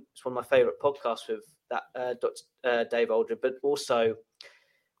 One, it's one of my favorite podcasts with that Dr. Dave Aldred, but also,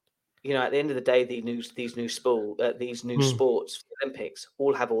 you know, at the end of the day, these new sports, the Olympics,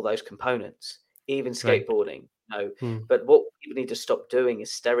 all have all those components, even skateboarding. But what people need to stop doing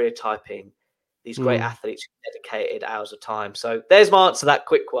is stereotyping these great athletes who dedicated hours of time. So there's my answer to that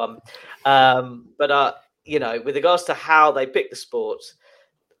quick one. But you know, with regards to how they pick the sports,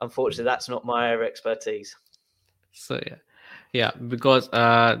 unfortunately, that's not my area of expertise. So because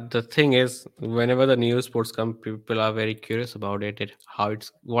the thing is, whenever the new sports come, people are very curious about it.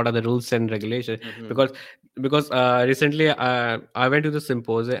 What are the rules and regulations? Because recently I went to the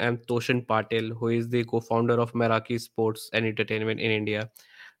symposium, and Toshin Patil, who is the co-founder of Meraki Sports and Entertainment in India,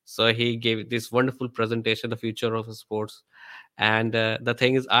 so he gave this wonderful presentation, the future of sports. And the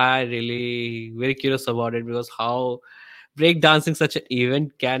thing is, I really very curious about it, because how breakdancing, such an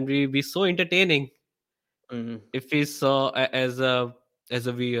event, can be so entertaining. If we saw as a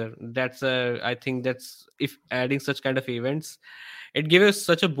viewer, I think that's, if adding such kind of events, it gives us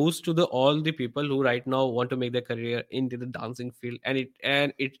such a boost to all the people who right now want to make their career into the dancing field. And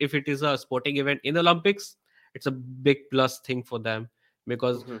if it is a sporting event in the Olympics, it's a big plus thing for them,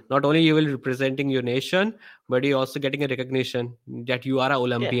 because not only you will be representing your nation, but you're also getting a recognition that you are an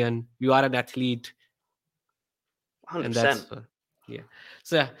Olympian, you are an athlete. 100%. And that's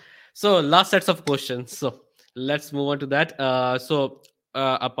so last sets of questions, so let's move on to that.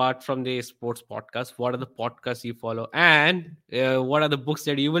 Apart from the sports podcast, what are the podcasts you follow, and what are the books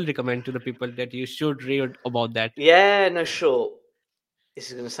that you will recommend to the people that you should read about that? Sure. This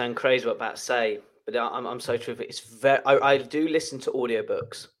is going to sound crazy what I'm about to say, but I'm so truthful. It's I do listen to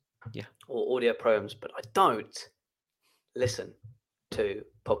audiobooks, or audio programs, but I don't listen to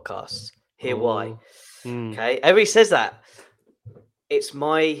podcasts. Why? Okay, everybody says that. It's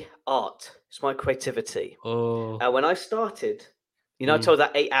my art. It's my creativity. When I started, you know, I told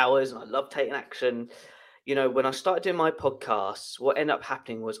that 8 hours, and I love taking action. You know, when I started doing my podcasts, what ended up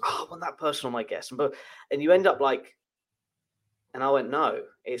happening was, I want that person on my guest, and you end up like, and I went, no.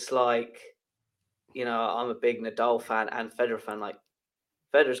 It's like, you know, I'm a big Nadal fan and Federer fan. Like,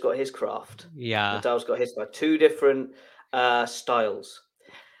 Federer's got his craft. Nadal's got his craft. Two different styles,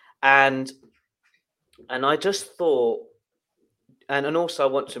 and I just thought. And also, I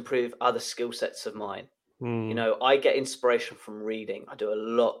want to improve other skill sets of mine. You know, I get inspiration from reading. I do a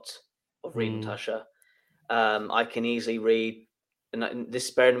lot of reading, Tusha. I can easily read. And this,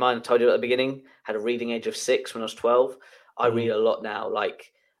 bear in mind, I told you at the beginning, had a reading age of 6 when I was 12. I read a lot now.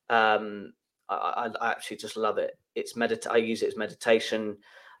 Like, I actually just love it. I use it as meditation.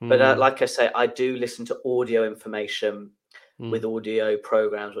 But like I say, I do listen to audio information with audio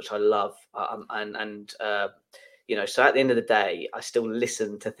programs, which I love. You know, so at the end of the day, I still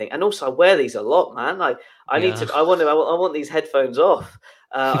listen to things, and also I wear these a lot, man. Like, I want these headphones off.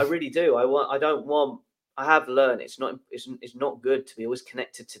 I really do. I have learned it's not good to be always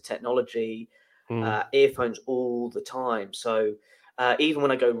connected to technology, earphones all the time. So even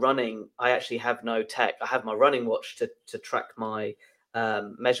when I go running, I actually have no tech. I have my running watch to track my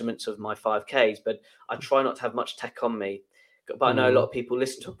measurements of my 5Ks, but I try not to have much tech on me. But I know a lot of people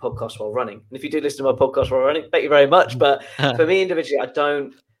listen to a podcast while running. And if you do listen to my podcast while running, thank you very much. But for me individually, I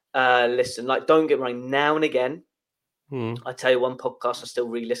don't listen. Like, don't get me wrong, now and again, I tell you, one podcast I still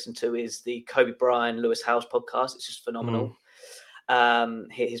re-listen to is the Kobe Bryant, Lewis Howes podcast. It's just phenomenal.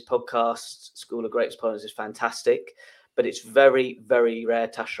 His podcast, School of Great Opponents, is fantastic, but it's very, very rare,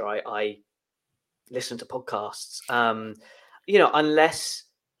 Tasha. I listen to podcasts, unless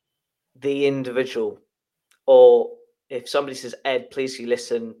the individual, or if somebody says, Ed, please you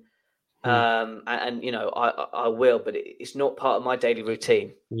listen. I will, but it's not part of my daily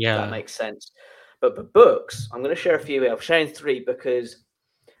routine. Yeah. If that makes sense. But books, I'm going to share a few here. I'm sharing 3 because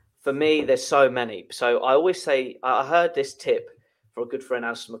for me, there's so many. So I always say, I heard this tip from a good friend,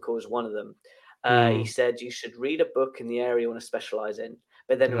 Alison McCall, is one of them. He said you should read a book in the area you want to specialize in,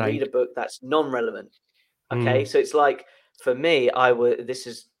 but then read a book that's non-relevant. Okay, so it's like, for me,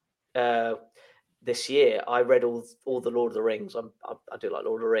 this year I read all the Lord of the Rings. I do like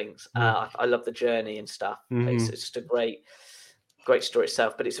Lord of the Rings. I love the journey and stuff. It's just a great story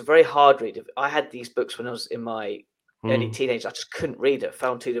itself, but it's a very hard read. I had these books when I was in my early teenage. I just couldn't read it.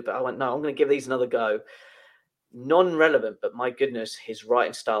 Found two, but I went, no, I'm going to give these another go. Non-relevant, but my goodness, his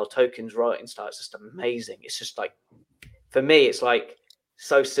writing style, Tolkien's writing style, it's just amazing. It's just like, for me, it's like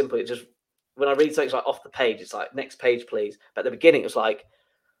so simple. It just, when I read something like off the page, it's like, next page, please. But at the beginning, it was like,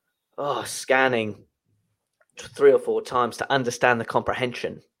 scanning 3 or 4 times to understand the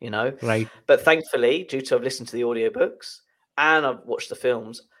comprehension, Right. But thankfully, due to I've listened to the audiobooks and I've watched the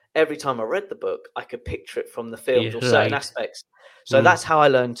films, every time I read the book, I could picture it from the films or certain aspects. So that's how I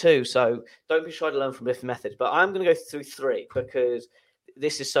learn too. So don't be shy to learn from different methods. But I'm going to go through 3 because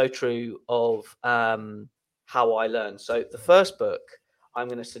this is so true of how I learn. So the first book I'm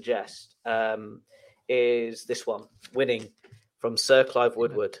going to suggest is this one, Winning, from Sir Clive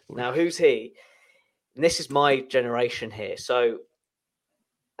Woodward. Now, who's he? And this is my generation here. So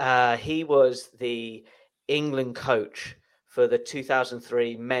he was the England coach for the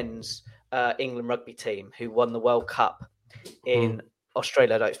 2003 men's England rugby team who won the World Cup in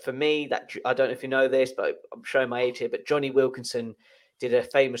Australia. For me, I don't know if you know this, but I'm showing my age here, but Johnny Wilkinson did a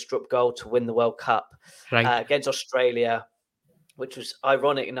famous drop goal to win the World Cup against Australia, which was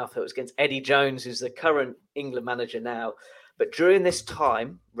ironic enough. It was against Eddie Jones, who's the current England manager now. But during this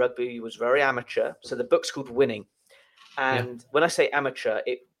time, rugby was very amateur. So the book's called Winning. And when I say amateur,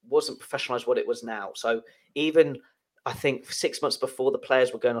 it wasn't professionalized what it was now. So even, I think, 6 months before the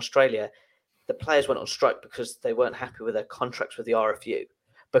players were going to Australia, the players went on strike because they weren't happy with their contracts with the RFU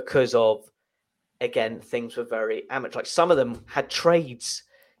because of, again, things were very amateur. Like some of them had trades.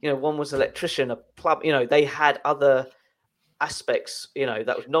 One was an electrician, a plumber. They had other aspects,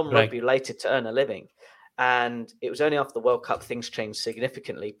 that was non-rugby related to earn a living. And it was only after the World Cup things changed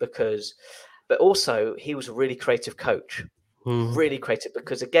significantly but also he was a really creative coach, really creative,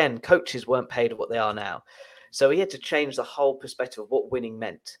 because again, coaches weren't paid what they are now. So he had to change the whole perspective of what winning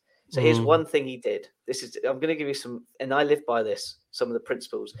meant. So here's one thing he did. I'm going to give you some, and I live by this, some of the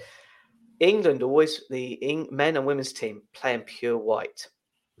principles. England always, the men and women's team play in pure white.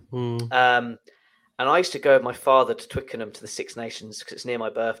 And I used to go with my father to Twickenham to the Six Nations because it's near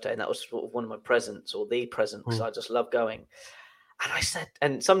my birthday. And that was sort of one of my presents, or the present, because I just love going. And I said,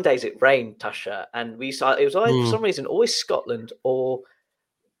 and some days it rained, Tasha. And it was for some reason always Scotland or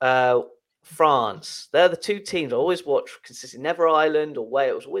France. They're the 2 teams I always watch consistently. Never Ireland or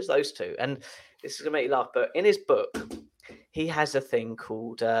Wales, always those 2. And this is going to make you laugh. But in his book, he has a thing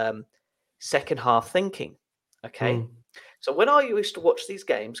called second half thinking. Okay. So when I used to watch these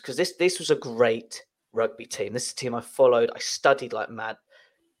games, because this was a great rugby team. This is a team I followed. I studied like mad.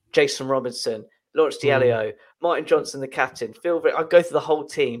 Jason Robinson, Lawrence Diallo, Martin Johnson, the captain, Phil. I'd go through the whole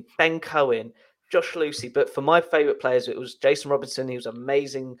team. Ben Cohen, Josh Lucy. But for my favourite players, it was Jason Robinson. He was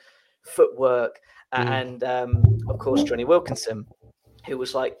amazing footwork. And, of course, Johnny Wilkinson, who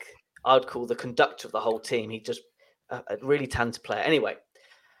was like, I'd call the conductor of the whole team. He just a really talented player. Anyway,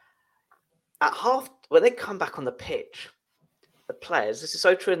 at half, when they come back on the pitch, the players, this is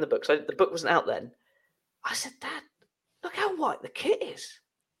so true in the book. So the book wasn't out then. I said, Dad, look how white the kit is.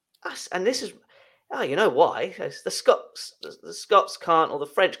 And this is, you know why? The Scots can't, or the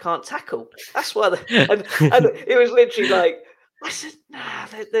French can't tackle. That's why. And it was literally like, I said, nah,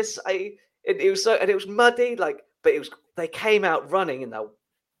 it was so, and it was muddy, like, but they came out running and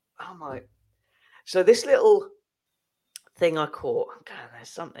so this little thing I caught, there's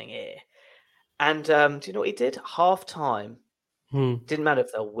something here. And do you know what he did? Half time, didn't matter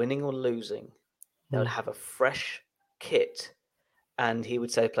if they were winning or losing. They would have a fresh kit, and he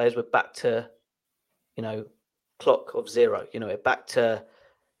would say, "Players, we're back to, clock of 0. We're back to,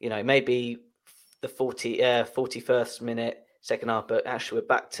 maybe the 41st minute, second half, but actually we're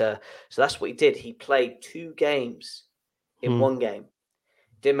back to." So that's what he did. He played 2 games in one game.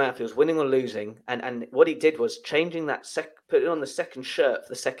 Didn't matter if he was winning or losing. And what he did was changing that, put it on the second shirt for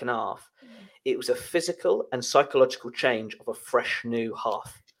the second half. It was a physical and psychological change of a fresh new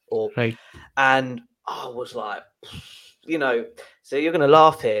half. Right. And I was like, you know, so you're going to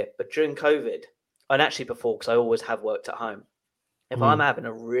laugh here, but during COVID, and actually before, because I always have worked at home, if I'm having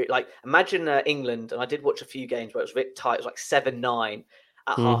a imagine England, and I did watch a few games where it was a bit tight, it was like 7-9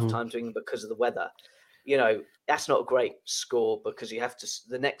 at halftime to England because of the weather. You know, that's not a great score because you have to,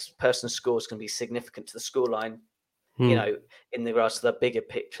 the next person's score is going to be significant to the scoreline, you know, in regards to the bigger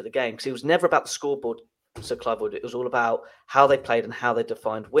picture of the game. Because it was never about the scoreboard, Sir Clive Wood. It was all about how they played and how they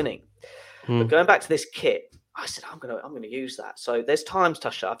defined winning. But going back to this kit, I said, I'm gonna use that. So there's times,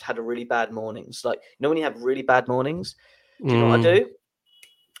 Tasha, I've had a really bad mornings. Like, you know, when you have really bad mornings, do you know what I do?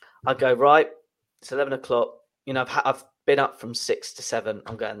 I go, right, it's 11 o'clock. You know, I've been up from 6 to 7.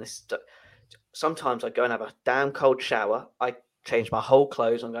 I'm going this. Sometimes I go and have a damn cold shower. I change my whole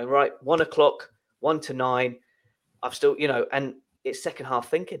clothes. I'm going, right, 1 o'clock, 1 to 9. I've still, you know, and it's second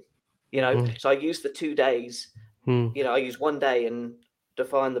half thinking, you know. So I use the 2 days, you know, I use one day and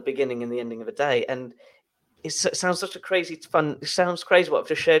define the beginning and the ending of a day. And it sounds such a crazy fun. It sounds crazy what I've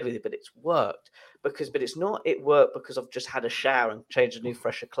just shared with you, but it's worked but it's not. It worked because I've just had a shower and changed a new,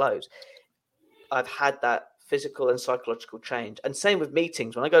 fresher clothes. I've had that physical and psychological change. And same with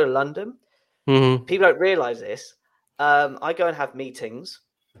meetings. When I go to London, people don't realize this. I go and have meetings,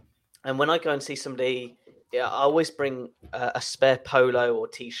 and when I go and see somebody, I always bring a spare polo or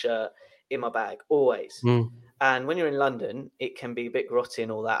t-shirt in my bag, always. And when you're in London, it can be a bit grotty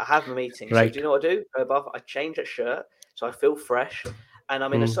and all that. I have my meetings. Right. So do you know what I do? Go above, I change a shirt so I feel fresh, and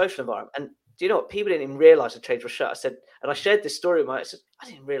I'm in a social environment. And do you know what? People didn't even realize I changed my shirt. I said, and I shared this story with my, I said, I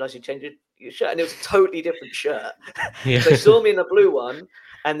didn't realize you changed your shirt. And it was a totally different shirt. So they saw me in a blue one,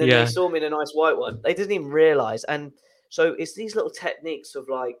 and then they saw me in a nice white one. They didn't even realize. And so it's these little techniques of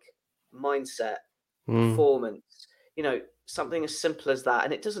like mindset, performance, you know, something as simple as that.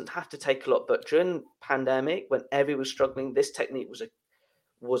 And it doesn't have to take a lot, but during pandemic, when everyone was struggling, this technique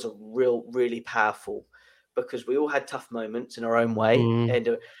was a really powerful, because we all had tough moments in our own way.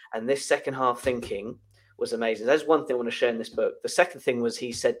 And this second half thinking was amazing. There's one thing I want to share in this book. The second thing was,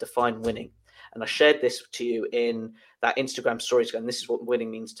 he said, define winning. And I shared this to you in that Instagram stories, going, this is what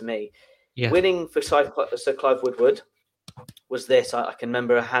winning means to me. Winning for Sir Clive Woodward was this. I can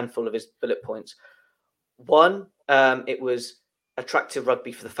remember a handful of his bullet points. One, it was attractive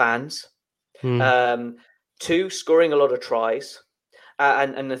rugby for the fans. 2, scoring a lot of tries.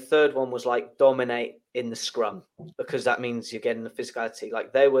 And the third one was like dominate in the scrum, because that means you're getting the physicality.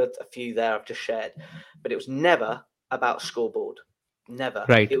 Like, there were a few there I've just shared, but it was never about scoreboard. Never.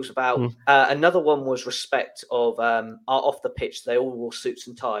 Right. It was about another one was respect of off the pitch. They all wore suits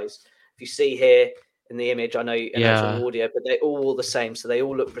and ties. If you see here in the image, I know it's on audio, but they all wore the same, so they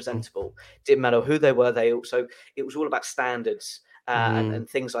all look presentable. Didn't matter who they were. So it was all about standards and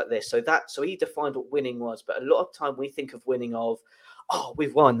things like this. So he defined what winning was. But a lot of time we think of winning of, oh,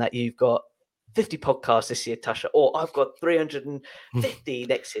 we've won that. You've got 50 podcasts this year, Tasha, or I've got 350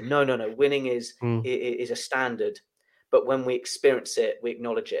 next year. No. Winning is a standard, but when we experience it, we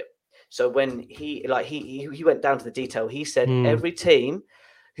acknowledge it. So when he went down to the detail, he said every team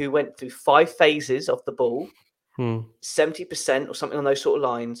who went through 5 phases of the ball, 70% or something on those sort of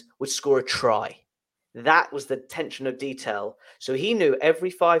lines would score a try. That was the attention of detail. So he knew every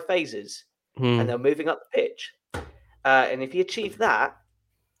 5 phases, and they're moving up the pitch. And if he achieved that,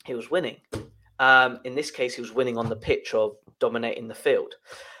 he was winning. In this case, he was winning on the pitch of dominating the field.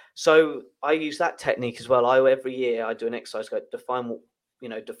 So I use that technique as well. Every year I do an exercise, define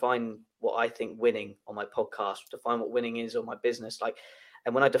what I think winning on my podcast, define what winning is on my business.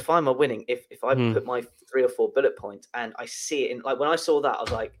 And when I define my winning, if I put my 3 or 4 bullet points and I see it in, like, when I saw that, I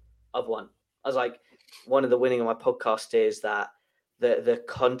was like, I've won. I was like, one of the winning on my podcast is that the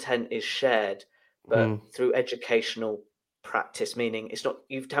content is shared, but through educational practice, meaning it's not,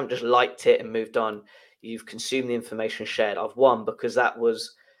 you haven't just liked it and moved on. You've consumed the information shared. I've won because that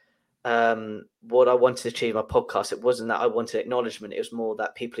was what I wanted to achieve in my podcast. It wasn't that I wanted acknowledgement. It was more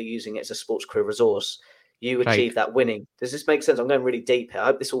that people are using it as a sports career resource. You achieve that winning. Does this make sense? I'm going really deep here. I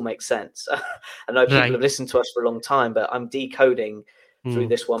hope this all makes sense. I know people have listened to us for a long time, but I'm decoding through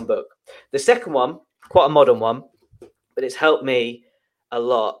this one book. The second one, quite a modern one, but it's helped me a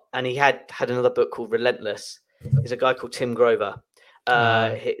lot. And he had another book called Relentless. There's a guy called Tim Grover.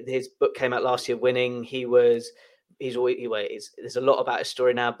 His book came out last year, Winning. There's a lot about his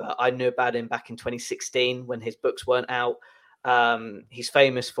story now, but I knew about him back in 2016 when his books weren't out. He's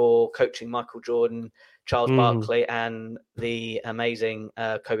famous for coaching Michael Jordan, Charles Barkley, and the amazing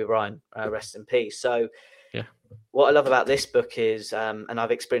Kobe Bryant, rest in peace. So what I love about this book is, and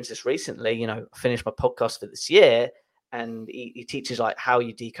I've experienced this recently, you know, I finished my podcast for this year, and he teaches like how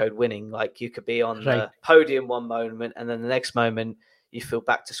you decode winning. Like you could be on Right. the podium one moment, and then the next moment you feel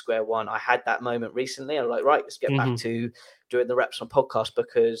back to square one. I had that moment recently. I'm like, right, let's get back to doing the reps on podcast,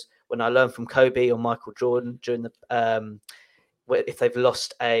 because when I learned from Kobe or Michael Jordan during the if they've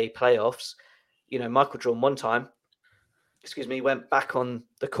lost a playoffs, you know, Michael Jordan one time, went back on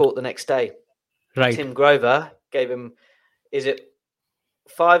the court the next day. Right. Tim Grover gave him, is it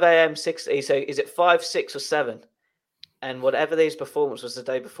 5 a.m., 6? So is it 5, 6, or 7? And whatever his performance was the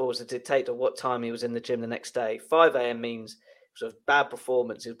day before was a dictator of what time he was in the gym the next day. 5 a.m. means it was a bad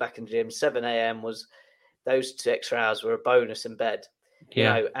performance. He was back in the gym. 7 a.m. was those 2 extra hours were a bonus in bed. You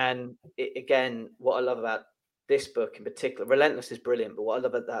know, and again, what I love about this book in particular, Relentless is brilliant, but what I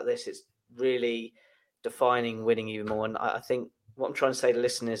love about this is really defining winning even more. And I think what I'm trying to say to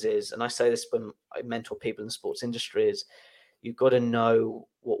listeners is, and I say this when I mentor people in the sports industry, is you've got to know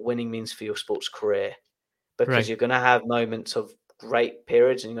what winning means for your sports career, because you're going to have moments of great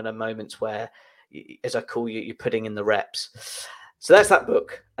periods, and you're going to have moments where, as I call you, you're putting in the reps. So that's that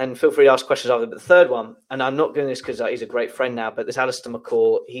book, and feel free to ask questions after. But the third one, and I'm not doing this because he's a great friend now, but this Alistair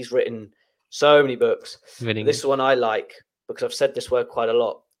McCaw, he's written so many books. This is one I like because I've said this word quite a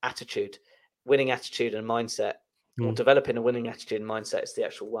lot: attitude, winning attitude and mindset. Or developing a winning attitude and mindset is the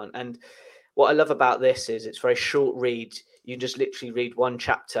actual one. And what I love about this is it's very short read. You just literally read one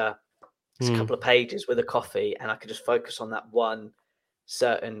chapter. It's a couple of pages with a coffee, and I could just focus on that one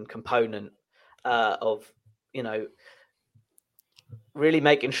certain component of, you know, really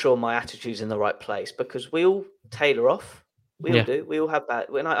making sure my attitude's in the right place, because we all tailor off. We all do. We all have bad.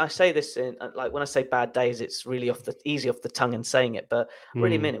 When I say this, in like when I say bad days, it's really easy off the tongue and saying it, but I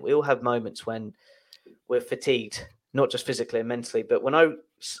really mean it. We all have moments when we're fatigued, not just physically and mentally. But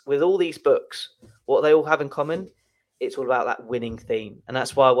with all these books, what they all have in common, it's all about that winning theme. And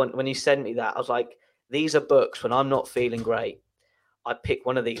that's why when you sent me that, I was like, these are books when I'm not feeling great. I pick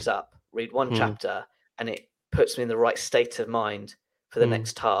one of these up, read one chapter, and it puts me in the right state of mind for the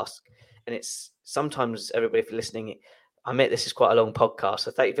next task. And it's sometimes, everybody, if you're listening, I admit this is quite a long podcast,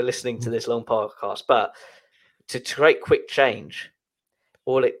 so thank you for listening to this long podcast. But to create quick change,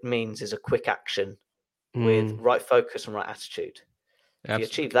 all it means is a quick action with right focus and right attitude. If you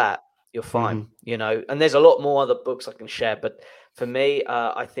achieve that, you're fine, you know. And there's a lot more other books I can share, but for me,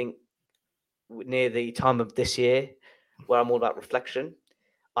 I think near the time of this year, where I'm all about reflection,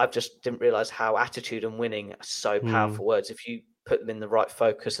 I've just didn't realize how attitude and winning are so powerful words if you put them in the right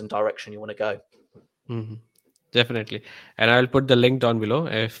focus and direction you want to go. Definitely. And I'll put the link down below.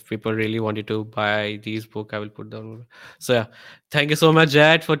 If people really wanted to buy these books, I will put down below. So yeah, thank you so much,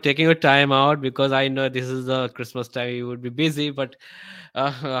 Jad, for taking your time out, because I know this is the Christmas time, you would be busy, but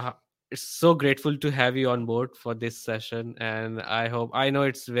it's so grateful to have you on board for this session. And I know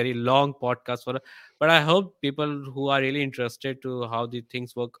it's a very long podcast but I hope people who are really interested to how the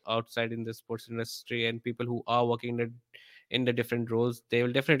things work outside in the sports industry, and people who are working in the different roles, they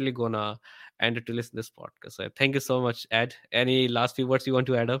will definitely gonna end to listen to this podcast. So thank you so much, Ed. Any last few words you want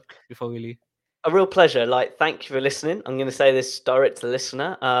to add up before we leave? A real pleasure. Like, thank you for listening. I'm going to say this direct to the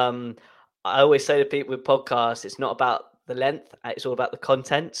listener. I always say to people with podcasts, it's not about the length, it's all about the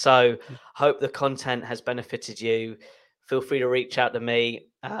content. So hope the content has benefited you. Feel free to reach out to me,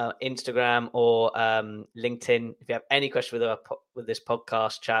 Instagram or LinkedIn, if you have any question with this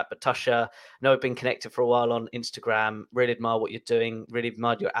podcast chat. But Tasha, I know we've been connected for a while on Instagram. Really admire what you're doing. Really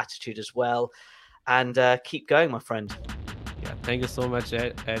admire your attitude as well. And keep going, my friend. Yeah, thank you so much,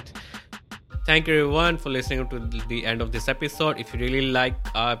 Ed. Thank you everyone for listening to the end of this episode. If you really like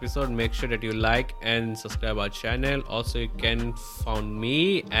our episode, make sure that you like and subscribe our channel. Also, you can find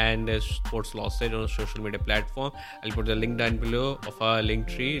me and Sports Lost on social media platform. I'll put the link down below of our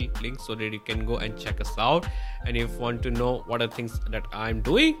Linktree link so that you can go and check us out. And if you want to know what are things that I'm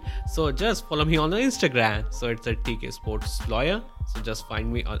doing, so just follow me on the Instagram. So it's a TK Sports Lawyer. So just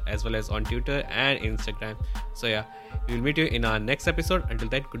find me as well as on Twitter and Instagram. So yeah, we will meet you in our next episode. Until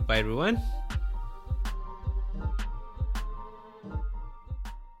then, goodbye everyone.